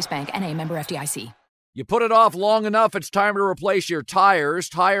Morgan Chase Bank, N.A., member FDIC. You put it off long enough, it's time to replace your tires.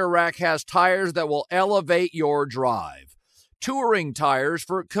 Tire Rack has tires that will elevate your drive. Touring tires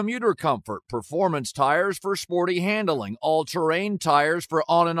for commuter comfort, performance tires for sporty handling, all-terrain tires for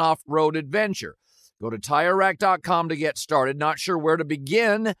on- and off-road adventure. Go to TireRack.com to get started. Not sure where to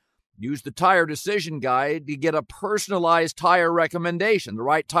begin? Use the Tire Decision Guide to get a personalized tire recommendation, the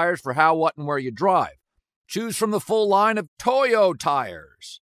right tires for how, what, and where you drive. Choose from the full line of Toyo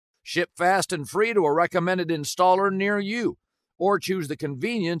tires. Ship fast and free to a recommended installer near you, or choose the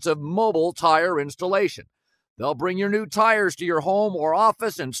convenience of mobile tire installation. They'll bring your new tires to your home or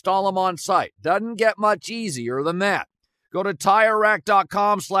office and install them on site. Doesn't get much easier than that. Go to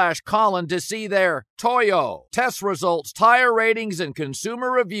TireRack.com/Colin to see their Toyo test results, tire ratings, and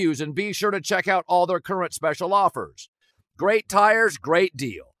consumer reviews, and be sure to check out all their current special offers. Great tires, great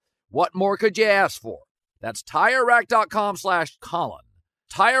deal. What more could you ask for? That's TireRack.com/Colin.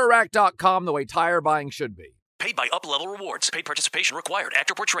 TireRack.com, the way tire buying should be. Paid by Up Level Rewards. Paid participation required.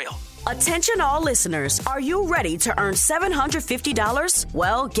 Active Portrayal. Attention all listeners. Are you ready to earn $750?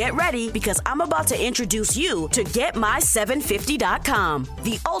 Well, get ready because I'm about to introduce you to GetMy750.com,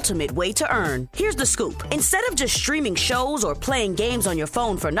 the ultimate way to earn. Here's the scoop. Instead of just streaming shows or playing games on your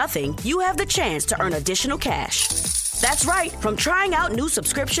phone for nothing, you have the chance to earn additional cash. That's right. From trying out new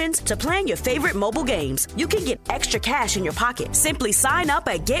subscriptions to playing your favorite mobile games, you can get extra cash in your pocket. Simply sign up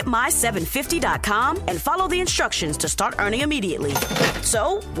at GetMy750.com and follow the instructions to start earning immediately.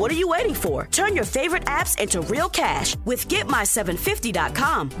 So, what are you waiting for? Turn your favorite apps into real cash with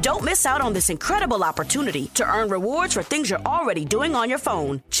GetMy750.com. Don't miss out on this incredible opportunity to earn rewards for things you're already doing on your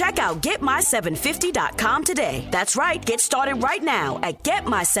phone. Check out GetMy750.com today. That's right. Get started right now at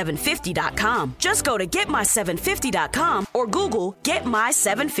GetMy750.com. Just go to GetMy750.com or Google Get My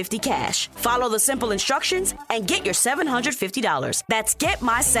 750 Cash. Follow the simple instructions and get your $750. That's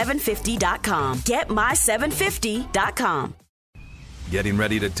GetMy750.com. GetMy750.com. Getting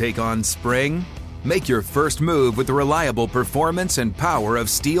ready to take on spring? Make your first move with the reliable performance and power of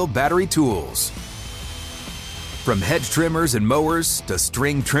Steel battery tools. From hedge trimmers and mowers to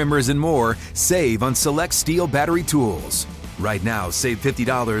string trimmers and more, save on select Steel battery tools. Right now, save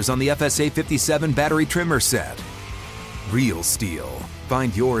 $50 on the FSA 57 battery trimmer set. Real Steel.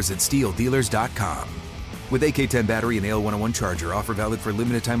 Find yours at SteelDealers.com. With AK-10 battery and AL101 charger. Offer valid for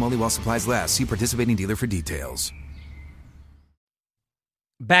limited time only while supplies last. See participating dealer for details.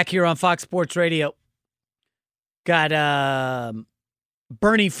 Back here on Fox Sports Radio. Got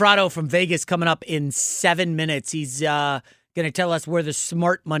Bernie Fratto from Vegas coming up in 7 minutes. He's going to tell us where the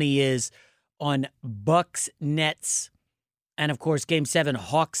smart money is on Bucks, Nets, and, of course, Game 7,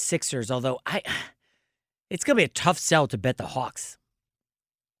 Hawks, Sixers. Although it's going to be a tough sell to bet the Hawks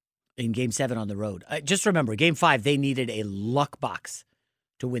in Game 7 on the road. Just remember, Game 5, they needed a luck box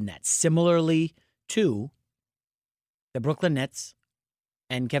to win that. Similarly to the Brooklyn Nets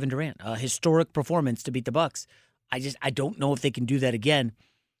and Kevin Durant. A historic performance to beat the Bucks. I don't know if they can do that again.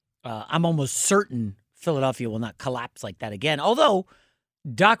 I'm almost certain Philadelphia will not collapse like that again. Although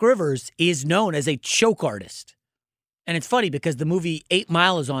Doc Rivers is known as a choke artist. And it's funny because the movie 8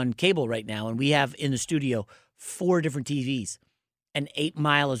 Mile is on cable right now, and we have in the studio 4 different TVs. And 8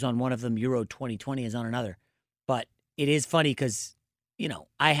 Mile is on one of them, Euro 2020 is on another. But it is funny because,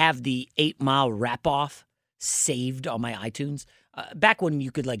 I have the 8 Mile wrap-off saved on my iTunes. Back when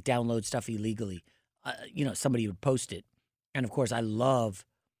you could, download stuff illegally, somebody would post it. And, of course, I love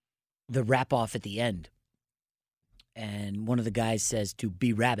the wrap-off at the end. And one of the guys says to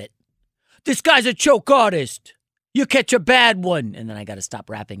B Rabbit, "This guy's a choke artist. You catch a bad one." And then I got to stop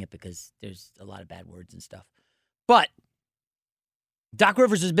rapping it because there's a lot of bad words and stuff. But Doc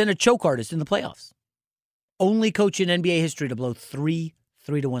Rivers has been a choke artist in the playoffs. Only coach in NBA history to blow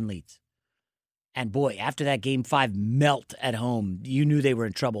 3-1 leads. And boy, after that Game 5 melt at home, you knew they were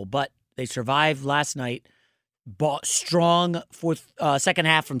in trouble. But they survived last night. Strong second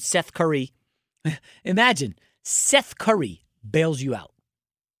half from Seth Curry. Imagine, Seth Curry bails you out.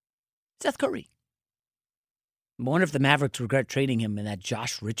 Seth Curry. I wonder if the Mavericks regret trading him in that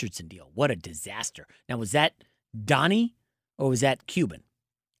Josh Richardson deal. What a disaster. Now, was that Donnie or was that Cuban?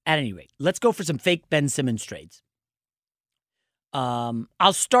 At any rate, let's go for some fake Ben Simmons trades.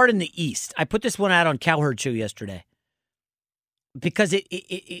 I'll start in the East. I put this one out on Cowherd Show yesterday because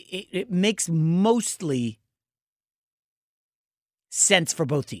it makes mostly sense for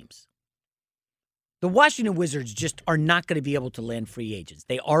both teams. The Washington Wizards just are not going to be able to land free agents.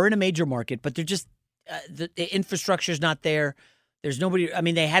 They are in a major market, but they're just the infrastructure's not there. There's nobody. I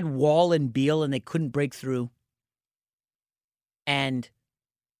mean, they had Wall and Beal, and they couldn't break through. And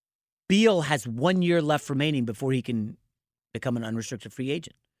Beal has 1 year left remaining before he can become an unrestricted free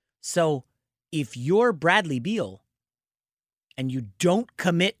agent. So if you're Bradley Beal and you don't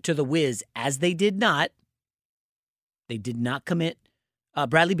commit to the Wiz, as they did not commit.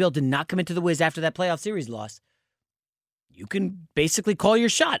 Bradley Beal did not commit to the Wiz after that playoff series loss. You can basically call your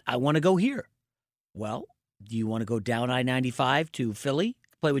shot. I want to go here. Well, do you want to go down I-95 to Philly,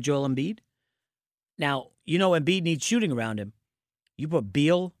 play with Joel Embiid? Now, you know Embiid needs shooting around him. You put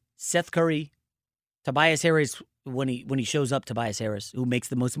Beal, Seth Curry, Tobias Harris, when he shows up, Tobias Harris, who makes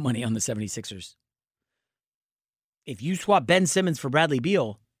the most money on the 76ers. If you swap Ben Simmons for Bradley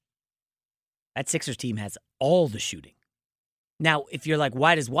Beal, that Sixers team has all the shooting. Now, if you're like,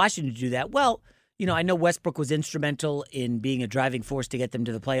 why does Washington do that? Well, you know, I know Westbrook was instrumental in being a driving force to get them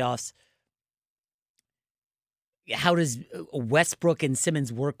to the playoffs. How does Westbrook and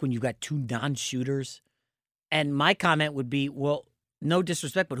Simmons work when you've got two non-shooters? And my comment would be, well, no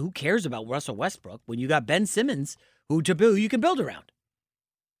disrespect, but who cares about Russell Westbrook when you got Ben Simmons, who you can build around?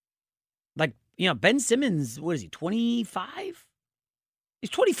 Like, you know, Ben Simmons, what is he, 25? He's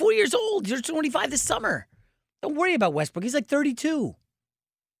 24 years old. He's 25 this summer. Don't worry about Westbrook. He's like 32.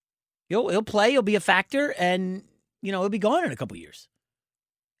 He'll play. He'll be a factor, and, you know, he'll be gone in a couple years.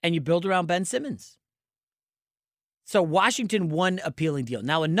 And you build around Ben Simmons. So Washington, one appealing deal.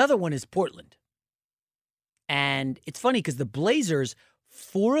 Now, another one is Portland. And it's funny because the Blazers,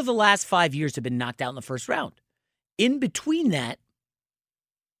 4 of the last 5 years, have been knocked out in the first round. In between that,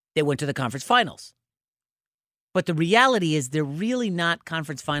 they went to the conference finals. But the reality is they're really not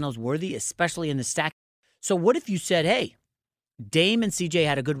conference finals worthy, especially in the stack. So what if you said, hey, Dame and CJ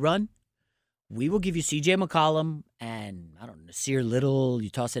had a good run. We will give you CJ McCollum and, I don't know, Nasir Little. You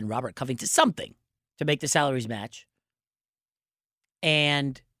toss in Robert Covington, something to make the salaries match.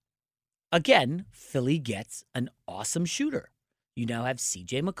 And again, Philly gets an awesome shooter. You now have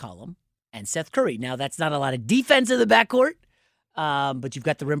CJ McCollum and Seth Curry. Now, that's not a lot of defense in the backcourt, but you've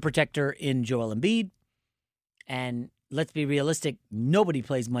got the rim protector in Joel Embiid. And let's be realistic, nobody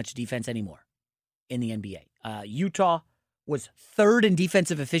plays much defense anymore in the NBA. Utah was 3rd in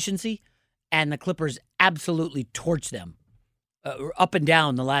defensive efficiency, and the Clippers absolutely torched them up and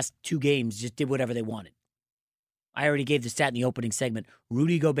down the last 2 games, just did whatever they wanted. I already gave the stat in the opening segment.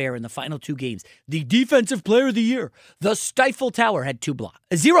 Rudy Gobert in the final 2 games, the defensive player of the year. The Stifle Tower had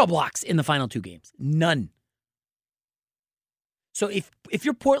 0 blocks in the final 2 games. None. So if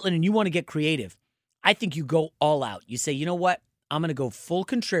you're Portland and you want to get creative, I think you go all out. You say, you know what? I'm going to go full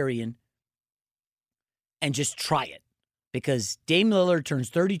contrarian and just try it. Because Dame Lillard turns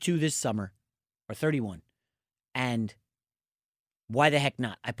 32 this summer, or 31. And why the heck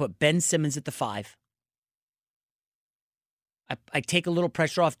not? I put Ben Simmons at the 5. I take a little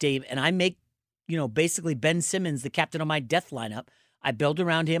pressure off Dame, and I make, you know, basically Ben Simmons the captain of my death lineup. I build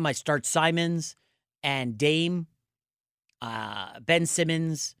around him. I start Simons and Dame, Ben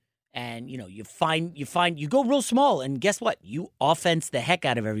Simmons, and, you know, you go real small, and guess what? You offense the heck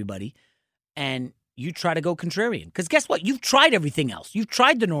out of everybody, and you try to go contrarian. Because guess what? You've tried everything else. You've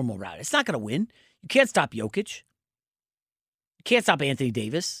tried the normal route. It's not going to win. You can't stop Jokic. You can't stop Anthony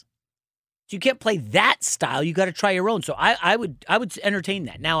Davis. You can't play that style. You got to try your own. So I would entertain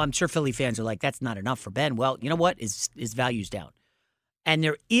that. Now, I'm sure Philly fans are like, that's not enough for Ben. Well, you know what? His value's down. And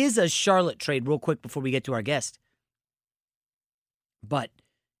there is a Charlotte trade real quick before we get to our guest. But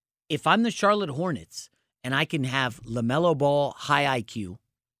if I'm the Charlotte Hornets and I can have LaMelo Ball, high IQ,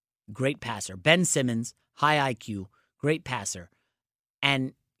 great passer, Ben Simmons, high IQ, great passer,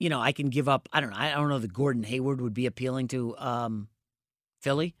 and, you know, I can give up, I don't know that Gordon Hayward would be appealing to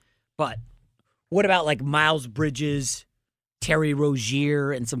Philly, but what about like Miles Bridges, Terry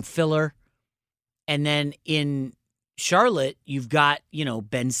Rozier, and some filler? And then in Charlotte, you've got, you know,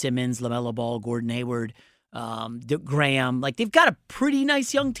 Ben Simmons, LaMelo Ball, Gordon Hayward, Graham. Like, they've got a pretty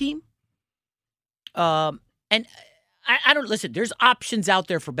nice young team. And I don't, listen, there's options out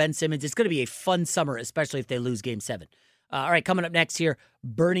there for Ben Simmons. It's going to be a fun summer, especially if they lose Game 7. All right, coming up next here,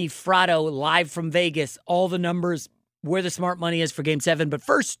 Bernie Fratto live from Vegas. All the numbers, where the smart money is for Game 7. But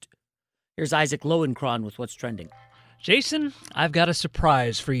first, Here's Isaac Lowenkron with what's trending. Jason, I've got a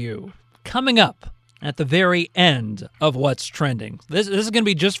surprise for you. Coming up at the very end of what's trending. This is going to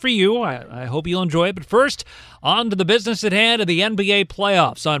be just for you. I hope you'll enjoy it. But first, on to the business at hand of the NBA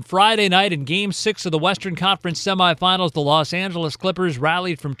playoffs. On Friday night in Game 6 of the Western Conference semifinals, the Los Angeles Clippers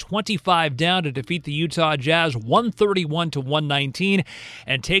rallied from 25 down to defeat the Utah Jazz 131-119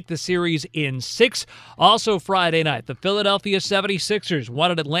 and take the series in 6. Also Friday night, the Philadelphia 76ers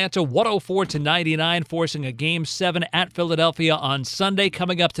won at Atlanta 104-99, forcing a Game 7 at Philadelphia on Sunday.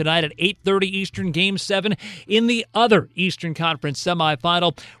 Coming up tonight at 8:30 Eastern, Game 7 in the other Eastern Conference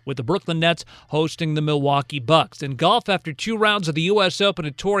semifinal with the Brooklyn Nets hosting the Milwaukee Bucks. In golf, after 2 rounds of the U.S. Open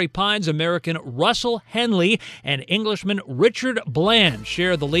at Torrey Pines, American Russell Henley and Englishman Richard Bland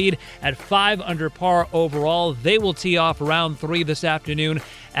share the lead at 5 under par overall. They will tee off round 3 this afternoon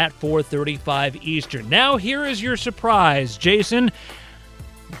at 4:35 Eastern. Now here is your surprise, Jason.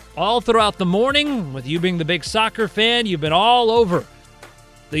 All throughout the morning, with you being the big soccer fan, you've been all over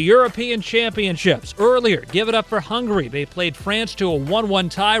the European Championships. Earlier, give it up for Hungary. They played France to a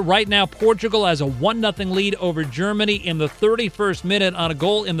 1-1 tie. Right now, Portugal has a 1-0 lead over Germany in the 31st minute on a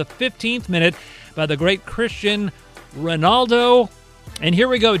goal in the 15th minute by the great Cristiano Ronaldo. And here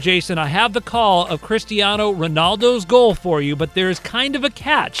we go, Jason. I have the call of Cristiano Ronaldo's goal for you, but there's kind of a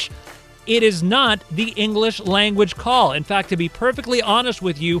catch. It is not the English language call. In fact, to be perfectly honest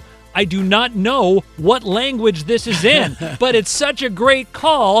with you, I do not know what language this is in, but it's such a great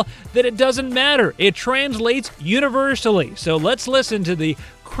call that it doesn't matter. It translates universally. So let's listen to the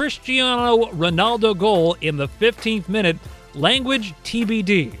Cristiano Ronaldo goal in the 15th minute. Language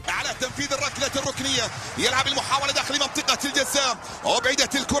TBD. على تنفيذ الركلة الركنية يلعب المحاولة داخل منطقة الجزاء وبعيدة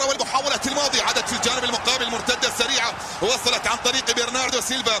الكرة والمحاولة الماضية عادت في الجانب المقابل مرتدة سريعة وصلت عن طريق برناردو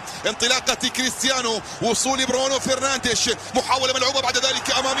سيلفا انطلاقة كريستيانو وصول برونو فرنانديش محاولة ملعوبة بعد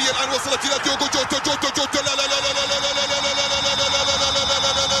ذلك أمامية الآن وصلت إلى ديوغو جوتا لا لا لا لا لا لا لا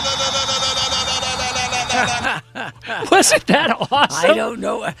Wasn't that awesome? I don't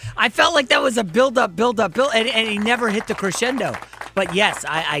know. I felt like that was a build up, and he never hit the crescendo. But yes,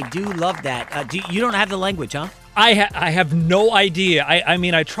 I do love that. You don't have the language, huh? I have no idea. I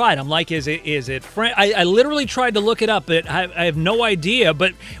mean, I tried. I'm like, is it French? I literally tried to look it up, but I have no idea.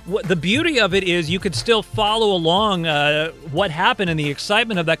 But the beauty of it is you could still follow along what happened and the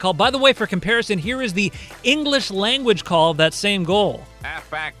excitement of that call. By the way, for comparison, here is the English language call of that same goal.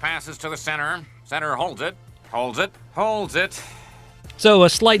 Halfback passes to the center. Center holds it. Holds it. Holds it. So a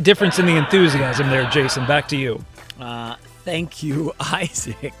slight difference in the enthusiasm there, Jason. Back to you. Thank you,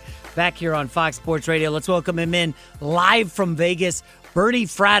 Isaac. Back here on Fox Sports Radio. Let's welcome him in live from Vegas. Bernie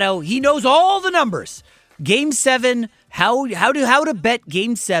Fratto. He knows all the numbers. Game 7. How to bet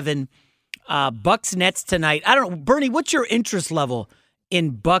Game 7. Bucks Nets tonight. I don't know, Bernie. What's your interest level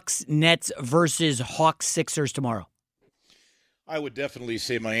in Bucks Nets versus Hawks Sixers tomorrow? I would definitely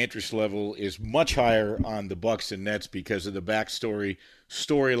say my interest level is much higher on the Bucks and Nets because of the backstory,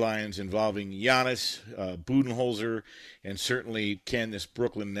 storylines involving Giannis, Budenholzer, and certainly can this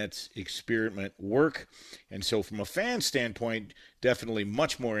Brooklyn Nets experiment work. And so from a fan standpoint, definitely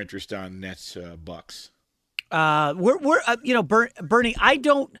much more interest on Nets Bucks. Bernie, I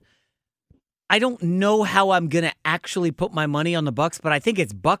don't know how I'm going to actually put my money on the Bucks, but I think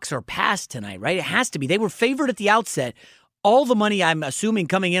it's Bucks or pass tonight, right? It has to be. They were favored at the outset. All the money, I'm assuming,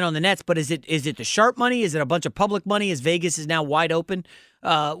 coming in on the Nets, but is it the sharp money? Is it a bunch of public money as Vegas is now wide open?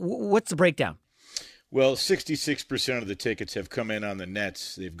 What's the breakdown? Well, 66% of the tickets have come in on the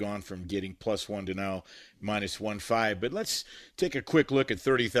Nets. They've gone from getting +1 to now -1.5. But let's take a quick look at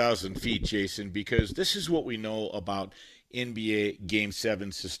 30,000 feet, Jason, because this is what we know about NBA Game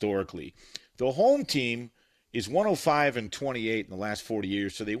 7s historically. The home team is 105-28 in the last 40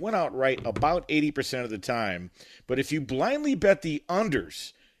 years, so they went out right about 80% of the time. But if you blindly bet the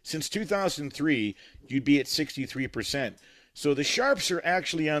unders since 2003, you'd be at 63%. So the sharps are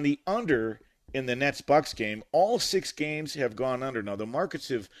actually on the under in the Nets-Bucks game. All 6 games have gone under. Now, the markets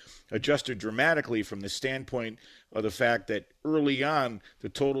have adjusted dramatically from the standpoint of the fact that early on the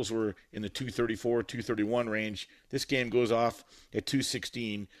totals were in the 234, 231 range. This game goes off at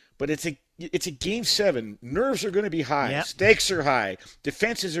 216. But it's a Game 7. Nerves are going to be high. Yep. Stakes are high.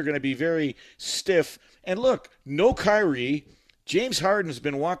 Defenses are going to be very stiff. And look, no Kyrie. James Harden's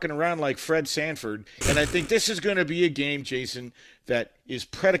been walking around like Fred Sanford. And I think this is going to be a game, Jason, that is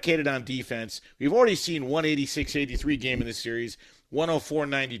predicated on defense. We've already seen 186-83 game in this series,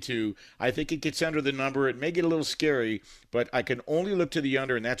 104-92. I think it gets under the number. It may get a little scary, but I can only look to the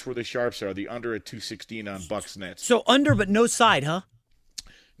under, and that's where the sharps are, the under at 216 on Bucks Nets. So under but no side, huh?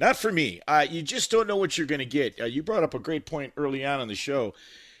 Not for me. You just don't know what you're going to get. You brought up a great point early on in the show.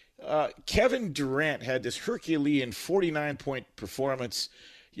 Kevin Durant had this Herculean 49-point performance.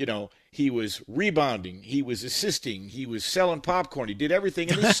 You know, he was rebounding, he was assisting, he was selling popcorn, he did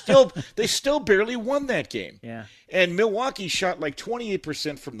everything, and they still barely won that game. Yeah. And Milwaukee shot like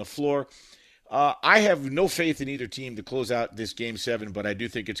 28% from the floor. I have no faith in either team to close out this Game 7, but I do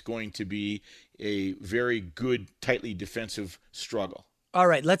think it's going to be a very good, tightly defensive struggle. All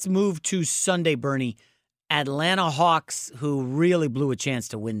right, let's move to Sunday, Bernie. Atlanta Hawks, who really blew a chance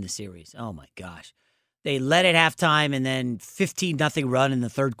to win the series. Oh, my gosh. They led at halftime and then 15-0 run in the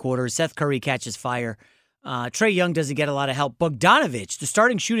third quarter. Seth Curry catches fire. Trae Young doesn't get a lot of help. Bogdanovich, the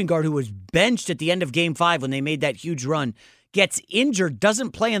starting shooting guard who was benched at the end of Game 5 when they made that huge run, gets injured,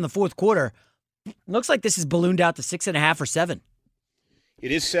 doesn't play in the fourth quarter. Looks like this is ballooned out to 6.5 or 7.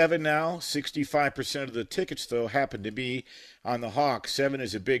 It is 7 now. 65% of the tickets, though, happen to be on the Hawks. 7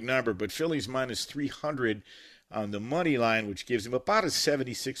 is a big number, but Philly's minus 300 on the money line, which gives him about a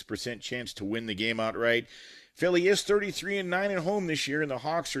 76% chance to win the game outright. Philly is 33-9 at home this year, and the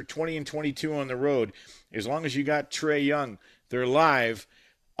Hawks are 20-22 on the road. As long as you got Trae Young, they're live.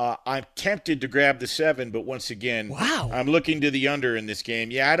 I'm tempted to grab the 7, but once again, wow, I'm looking to the under in this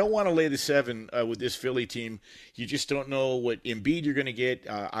game. Yeah, I don't want to lay the 7 with this Philly team. You just don't know what Embiid you're going to get.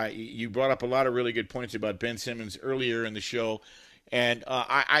 You brought up a lot of really good points about Ben Simmons earlier in the show, and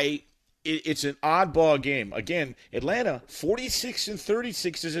it's an oddball game. Again, Atlanta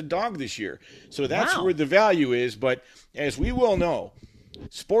 46-36 is a dog this year, so that's where the value is. But as we well know,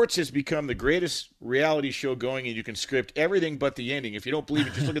 sports has become the greatest reality show going, and you can script everything but the ending. If you don't believe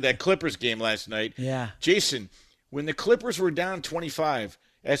it, just look at that Clippers game last night. Yeah. Jason, when the Clippers were down 25,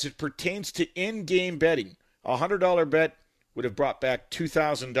 as it pertains to in-game betting, a $100 bet would have brought back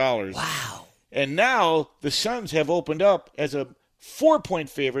 $2,000. Wow. And now the Suns have opened up as a 4-point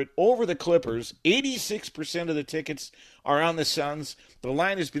favorite over the Clippers. 86% of the tickets are on the Suns. The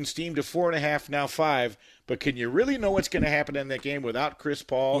line has been steamed to 4.5, now 5. But can you really know what's going to happen in that game without Chris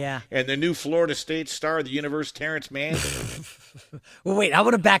Paul and the new Florida State star of the universe, Terrence Mann? Well, wait, I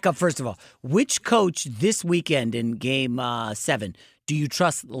want to back up first of all. Which coach this weekend in Game 7 do you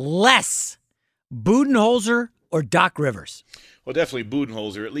trust less, Budenholzer or Doc Rivers? Well, definitely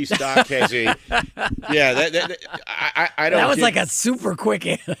Budenholzer. At least Doc has a I don't. That was like a super quick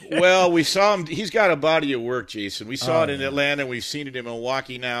answer. Well, we saw him. He's got a body of work, Jason. We saw it in Atlanta. We've seen it in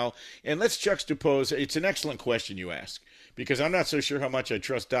Milwaukee now. And let's juxtapose. It's an excellent question you ask, because I'm not so sure how much I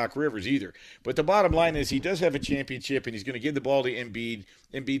trust Doc Rivers either. But the bottom line is he does have a championship, and he's going to give the ball to Embiid.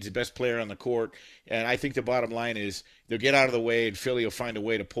 Embiid's the best player on the court. And I think the bottom line is they'll get out of the way, and Philly will find a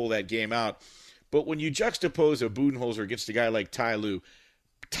way to pull that game out. But when you juxtapose a Budenholzer against a guy like Ty Lue,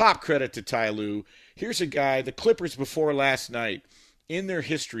 top credit to Ty Lue. Here's a guy, the Clippers before last night, in their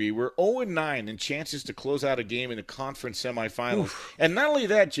history, were 0-9 in chances to close out a game in the conference semifinals. Oof. And not only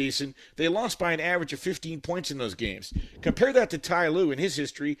that, Jason, they lost by an average of 15 points in those games. Compare that to Ty Lue in his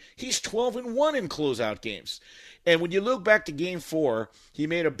history. He's 12-1 in closeout games. And when you look back to Game 4, he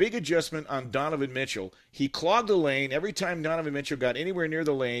made a big adjustment on Donovan Mitchell. He clogged the lane. Every time Donovan Mitchell got anywhere near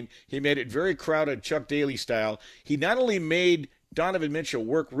the lane, he made it very crowded, Chuck Daly style. He not only made Donovan Mitchell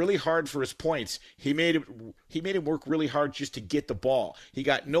work really hard for his points, he made him work really hard just to get the ball. He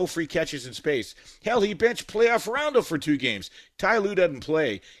got no free catches in space. Hell, he benched playoff Rondo for 2 games. Ty Lue doesn't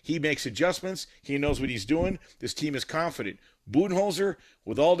play. He makes adjustments. He knows what he's doing. This team is confident. Budenholzer,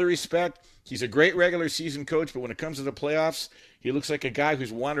 with all due respect, he's a great regular season coach, but when it comes to the playoffs, he looks like a guy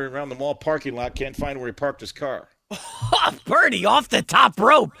who's wandering around the mall parking lot, can't find where he parked his car. Bernie, off the top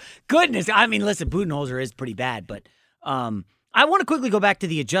rope. Goodness. I mean, listen, Budenholzer is pretty bad, but I want to quickly go back to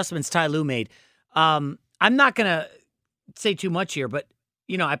the adjustments Ty Lue made. I'm not going to say too much here, but,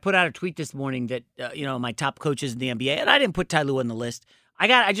 I put out a tweet this morning that, my top coaches in the NBA, and I didn't put Ty Lue on the list.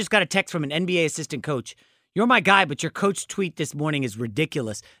 I just got a text from an NBA assistant coach. You're my guy, but your coach tweet this morning is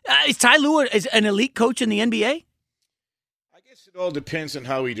ridiculous. Is Ty Lue an elite coach in the NBA? I guess it all depends on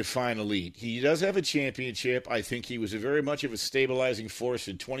how we define elite. He does have a championship. I think he was very much of a stabilizing force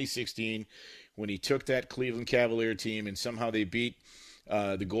in 2016 when he took that Cleveland Cavalier team and somehow they beat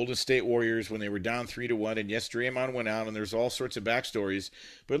the Golden State Warriors when they were down 3-1. And yes, Draymond went out, and there's all sorts of backstories.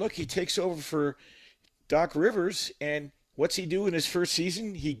 But look, he takes over for Doc Rivers, and what's he do in his first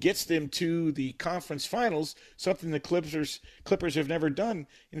season? He gets them to the conference finals, something the Clippers have never done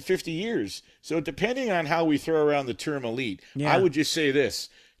in 50 years. So depending on how we throw around the term elite, I would just say this.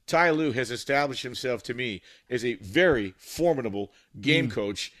 Ty Lue has established himself to me as a very formidable game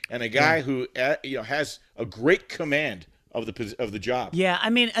coach and a guy who has a great command of the job. Yeah, I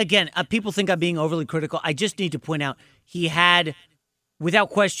mean, again, people think I'm being overly critical. I just need to point out he had, without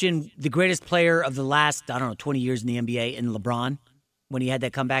question, the greatest player of the last, 20 years in the NBA in LeBron. when he had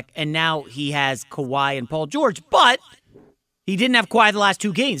that comeback. And now he has Kawhi and Paul George. But he didn't have Kawhi the last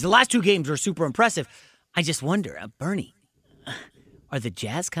 2 games. The last 2 games were super impressive. I just wonder, Bernie, are the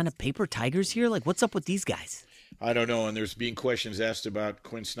Jazz kind of paper tigers here? Like, what's up with these guys? I don't know, and there's being questions asked about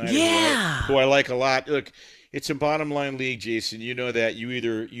Quinn Snyder, Yeah. who I like a lot. Look, it's a bottom-line league, Jason. You know that. You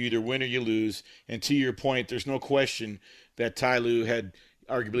either win or you lose. And to your point, there's no question that Ty Lue had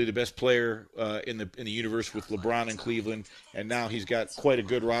arguably the best player in the universe with LeBron in Cleveland, and now he's got quite a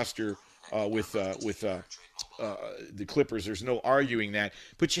good roster with the Clippers. There's no arguing that.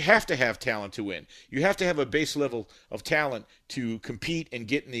 But you have to have talent to win. You have to have a base level of talent to compete and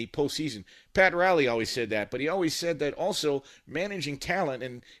get in the postseason. Pat Riley always said that, but he always said that also managing talent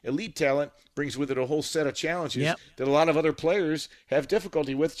and elite talent brings with it a whole set of challenges that a lot of other players have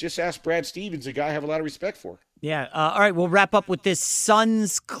difficulty with. Just ask Brad Stevens, a guy I have a lot of respect for. Yeah. All right, we'll wrap up with this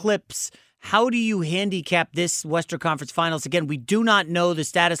Suns-Clips. How do you handicap this Western Conference Finals? Again, we do not know the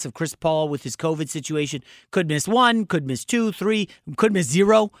status of Chris Paul with his COVID situation. Could miss 1, could miss 2, 3, could miss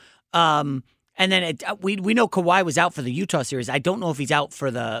 0. And then we know Kawhi was out for the Utah series. I don't know if he's out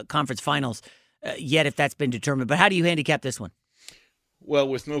for the conference finals yet, if that's been determined. But how do you handicap this one? Well,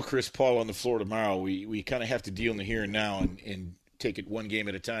 with no Chris Paul on the floor tomorrow, we kind of have to deal in the here and now and take it one game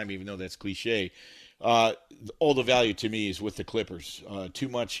at a time, even though that's cliche. All the value to me is with the Clippers. Too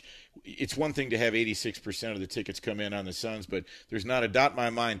much. It's one thing to have 86% of the tickets come in on the Suns, but there's not a doubt in my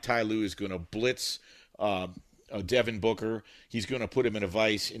mind Ty Lue is going to blitz Devin Booker. He's going to put him in a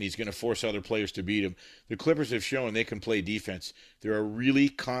vice, and he's going to force other players to beat him. The Clippers have shown they can play defense. They're a really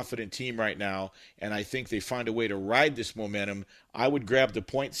confident team right now, and I think they find a way to ride this momentum. I would grab the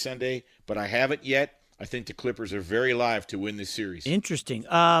point Sunday, but I haven't yet. I think the Clippers are very live to win this series. Interesting.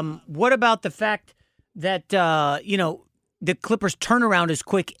 What about the fact that, the Clippers' turnaround is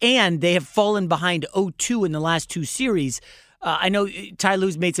quick, and they have fallen behind 0-2 in the last 2 series. I know Ty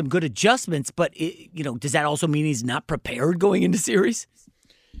Lue's made some good adjustments, but, does that also mean he's not prepared going into series?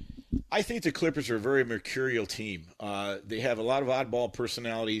 I think the Clippers are a very mercurial team. They have a lot of oddball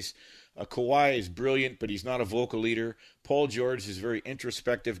personalities. Kawhi is brilliant, but he's not a vocal leader. Paul George is a very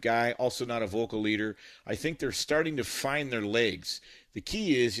introspective guy, also not a vocal leader. I think they're starting to find their legs. The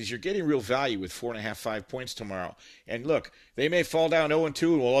key is you're getting real value with 4.5, 5 points tomorrow. And look, they may fall down 0-2,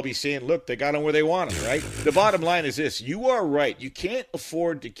 and we'll all be saying, look, they got them where they want them, right? The bottom line is this. You are right. You can't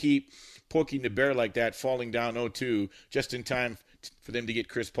afford to keep poking the bear like that, falling down 0-2, just in time for them to get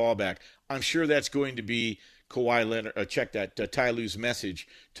Chris Paul back. I'm sure that's going to be Kawhi Leonard, Ty Lue's message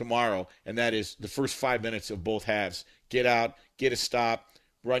tomorrow, and that is the first 5 minutes of both halves. Get out, get a stop,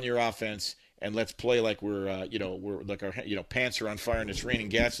 run your offense, and let's play like we're like our pants are on fire and it's raining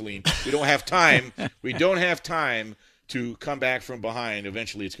gasoline. We don't have time. We don't have time to come back from behind.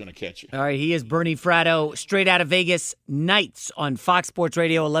 Eventually, it's going to catch you. All right, he is Bernie Fratto, straight out of Vegas, nights on Fox Sports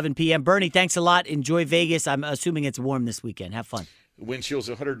Radio, 11 p.m. Bernie, thanks a lot. Enjoy Vegas. I'm assuming it's warm this weekend. Have fun. Wind chill's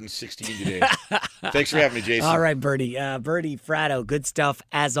 116 today. Thanks for having me, Jason. All right, Bernie. Bernie Fratto, good stuff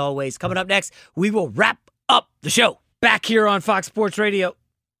as always. Coming up next, we will wrap up the show back here on Fox Sports Radio.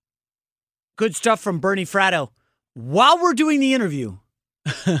 Good stuff from Bernie Fratto. While we're doing the interview,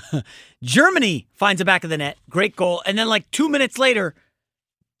 Germany finds the back of the net. Great goal. And then like 2 minutes later,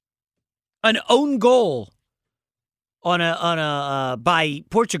 an own goal by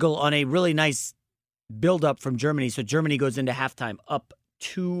Portugal on a really nice build-up from Germany. So Germany goes into halftime up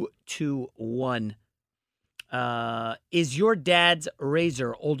 2-1. Is your dad's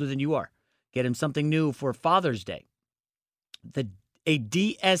razor older than you are? Get him something new for Father's Day. A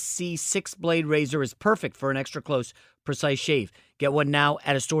DSC 6-blade razor is perfect for an extra close, precise shave. Get one now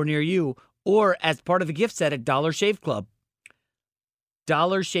at a store near you or as part of a gift set at Dollar Shave Club.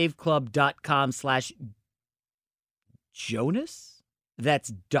 DollarShaveClub.com/Jonas?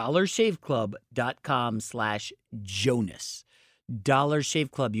 That's DollarShaveClub.com/Jonas. Dollar Shave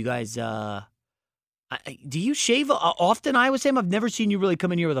Club. You guys, do you shave often? I was saying I've never seen you really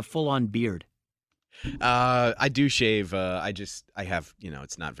come in here with a full-on beard. I do shave. I have,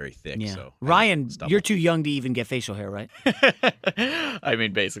 it's not very thick. Yeah. So Ryan, you're too young to even get facial hair, right? I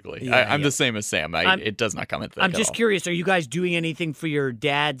mean, basically. Yeah, I'm the same as Sam. It does not come in thick. I'm just curious. Are you guys doing anything for your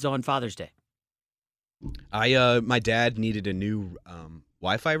dads on Father's Day? My dad needed a new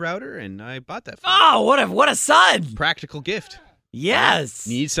Wi-Fi router, and I bought that for him. Oh, what a son! Practical gift. Yes.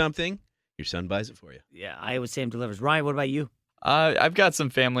 Need something? Your son buys it for you. Yeah, Iowa Sam delivers. Ryan, what about you? I've got some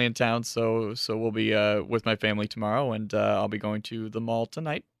family in town, so we'll be with my family tomorrow, and I'll be going to the mall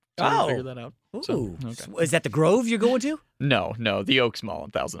tonight. to figure that out. Ooh. So, okay. Is that the Grove you're going to? No, the Oaks Mall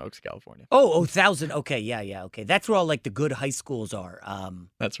in Thousand Oaks, California. Oh, Thousand. Okay, yeah, okay. That's where all like the good high schools are.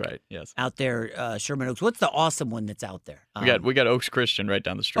 That's right. Yes. Out there, Sherman Oaks. What's the awesome one that's out there? We got Oaks Christian right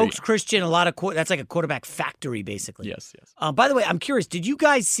down the street. Oaks Christian, that's like a quarterback factory, basically. Yes. By the way, I'm curious. Did you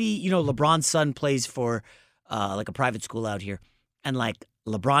guys see? LeBron's son plays for like a private school out here, and like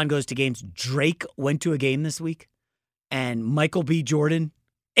LeBron goes to games. Drake went to a game this week, and Michael B. Jordan,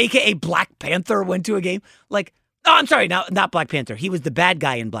 a.k.a. Black Panther, went to a game. Like, oh, I'm sorry, not Black Panther. He was the bad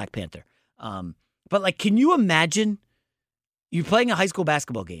guy in Black Panther. But like, can you imagine you playing a high school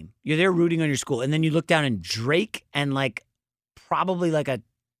basketball game? You're there rooting on your school, and then you look down and Drake and like probably like a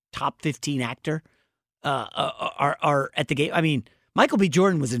top 15 actor are at the game. I mean, Michael B.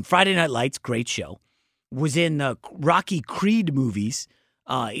 Jordan was in Friday Night Lights, great show. Was in the Rocky Creed movies,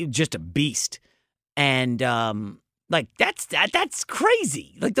 just a beast. And like that's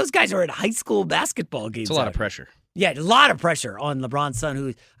crazy. Like those guys are at high school basketball games. It's a lot of pressure. Yeah, a lot of pressure on LeBron's son,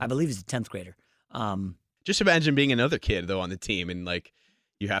 who I believe is a 10th grader. Just imagine being another kid though on the team, and like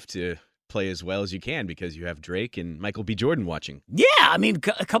you have to play as well as you can because you have Drake and Michael B. Jordan watching. Yeah, I mean,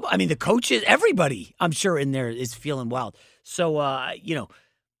 the coaches, everybody, I'm sure in there is feeling wild. So I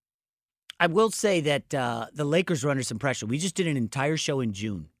will say that the Lakers are under some pressure. We just did an entire show in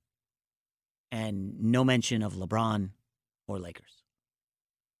June, and no mention of LeBron or Lakers.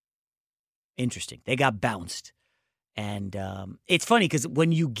 Interesting. They got bounced. And it's funny because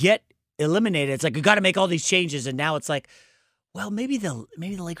when you get eliminated, it's like you got to make all these changes, and now it's like, well, maybe the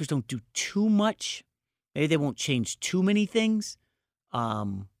Lakers don't do too much. Maybe they won't change too many things.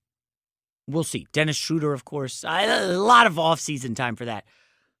 We'll see. Dennis Schroeder, of course. A lot of off-season time for that.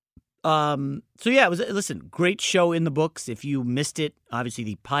 So yeah, listen, great show in the books. If you missed it, obviously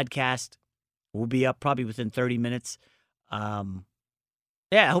the podcast will be up probably within 30 minutes. Yeah,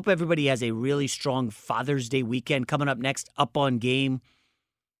 I hope everybody has a really strong Father's Day weekend coming up next. Up on Game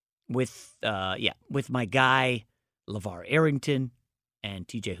with my guy LeVar Arrington and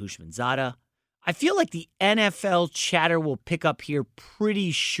TJ Hushmanzada. I feel like the NFL chatter will pick up here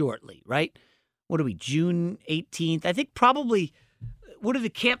pretty shortly, right? What are we, June 18th? I think probably, what are the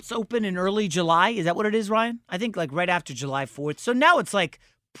camps open in early July? Is that what it is, Ryan? I think like right after July 4th. So now it's like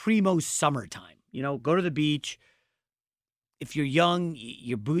primo summertime. Go to the beach. If you're young,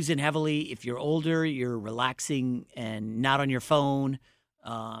 you're boozing heavily. If you're older, you're relaxing and not on your phone.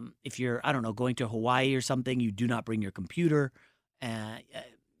 If you're, going to Hawaii or something, you do not bring your computer. I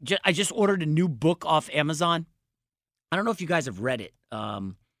just ordered a new book off Amazon. I don't know if you guys have read it.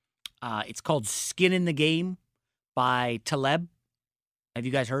 It's called Skin in the Game by Taleb. Have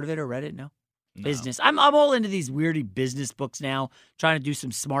you guys heard of it or read it? No? Business. I'm all into these weirdy business books now, trying to do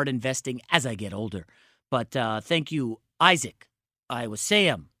some smart investing as I get older. But thank you, Isaac, Iowa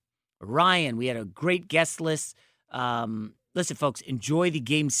Sam, Ryan. We had a great guest list. Listen, folks, enjoy the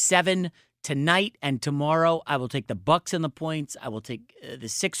Game 7 tonight and tomorrow. I will take the Bucks and the points. I will take the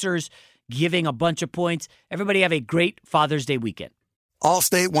Sixers giving a bunch of points. Everybody have a great Father's Day weekend.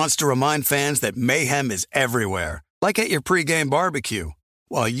 Allstate wants to remind fans that mayhem is everywhere, like at your pregame barbecue.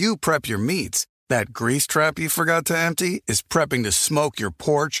 While you prep your meats, that grease trap you forgot to empty is prepping to smoke your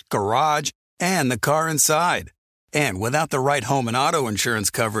porch, garage, and the car inside. And without the right home and auto insurance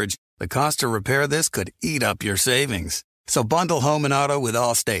coverage, the cost to repair this could eat up your savings. So bundle home and auto with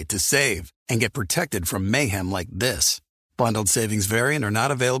Allstate to save and get protected from mayhem like this. Bundled savings vary and are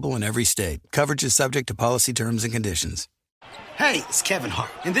not available in every state. Coverage is subject to policy terms and conditions. Hey, it's Kevin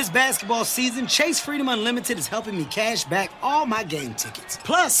Hart. And this basketball season, Chase Freedom Unlimited is helping me cash back all my game tickets.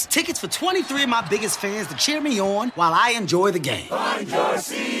 Plus, tickets for 23 of my biggest fans to cheer me on while I enjoy the game. Find your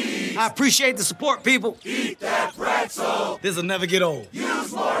seats. I appreciate the support, people. Eat that pretzel. This'll never get old.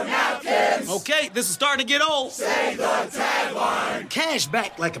 Use more napkins. Okay, this is starting to get old. Say the tagline. Cash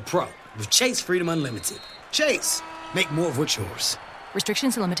back like a pro with Chase Freedom Unlimited. Chase, make more of what's yours.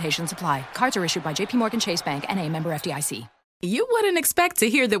 Restrictions and limitations apply. Cards are issued by JPMorgan Chase Bank, N.A., member FDIC. You wouldn't expect to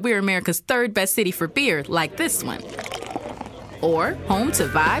hear that we're America's third best city for beer like this one. Or home to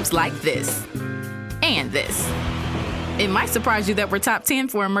vibes like this. And this. It might surprise you that we're top 10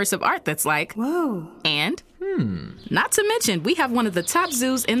 for immersive art that's like, whoa. And, not to mention, we have one of the top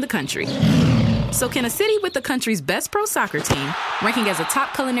zoos in the country. So can a city with the country's best pro soccer team, ranking as a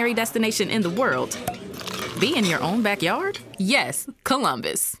top culinary destination in the world, be in your own backyard? Yes,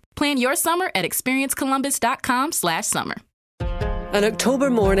 Columbus. Plan your summer at experiencecolumbus.com/summer. An October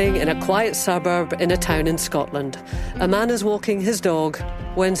morning in a quiet suburb in a town in Scotland. A man is walking his dog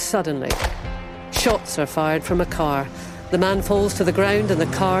when suddenly, shots are fired from a car. The man falls to the ground and the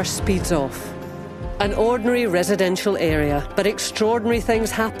car speeds off. An ordinary residential area, but extraordinary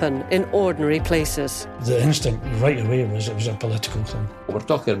things happen in ordinary places. The instinct right away was it was a political thing. We're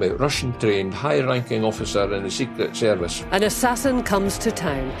talking about Russian-trained, high-ranking officer in the Secret Service. An Assassin Comes to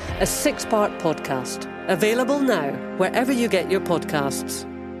Town, a 6-part podcast. Available now, wherever you get your podcasts.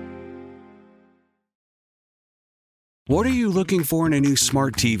 What are you looking for in a new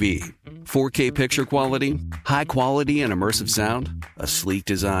smart TV? 4K picture quality? High quality and immersive sound? A sleek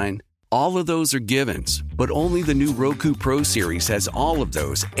design? All of those are givens, but only the new Roku Pro Series has all of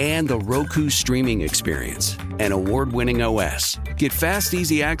those and the Roku streaming experience, an award-winning OS. Get fast,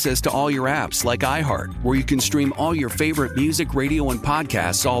 easy access to all your apps like iHeart, where you can stream all your favorite music, radio, and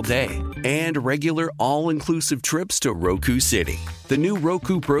podcasts all day, and regular all-inclusive trips to Roku City. The new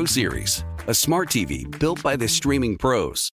Roku Pro Series, a smart TV built by the streaming pros.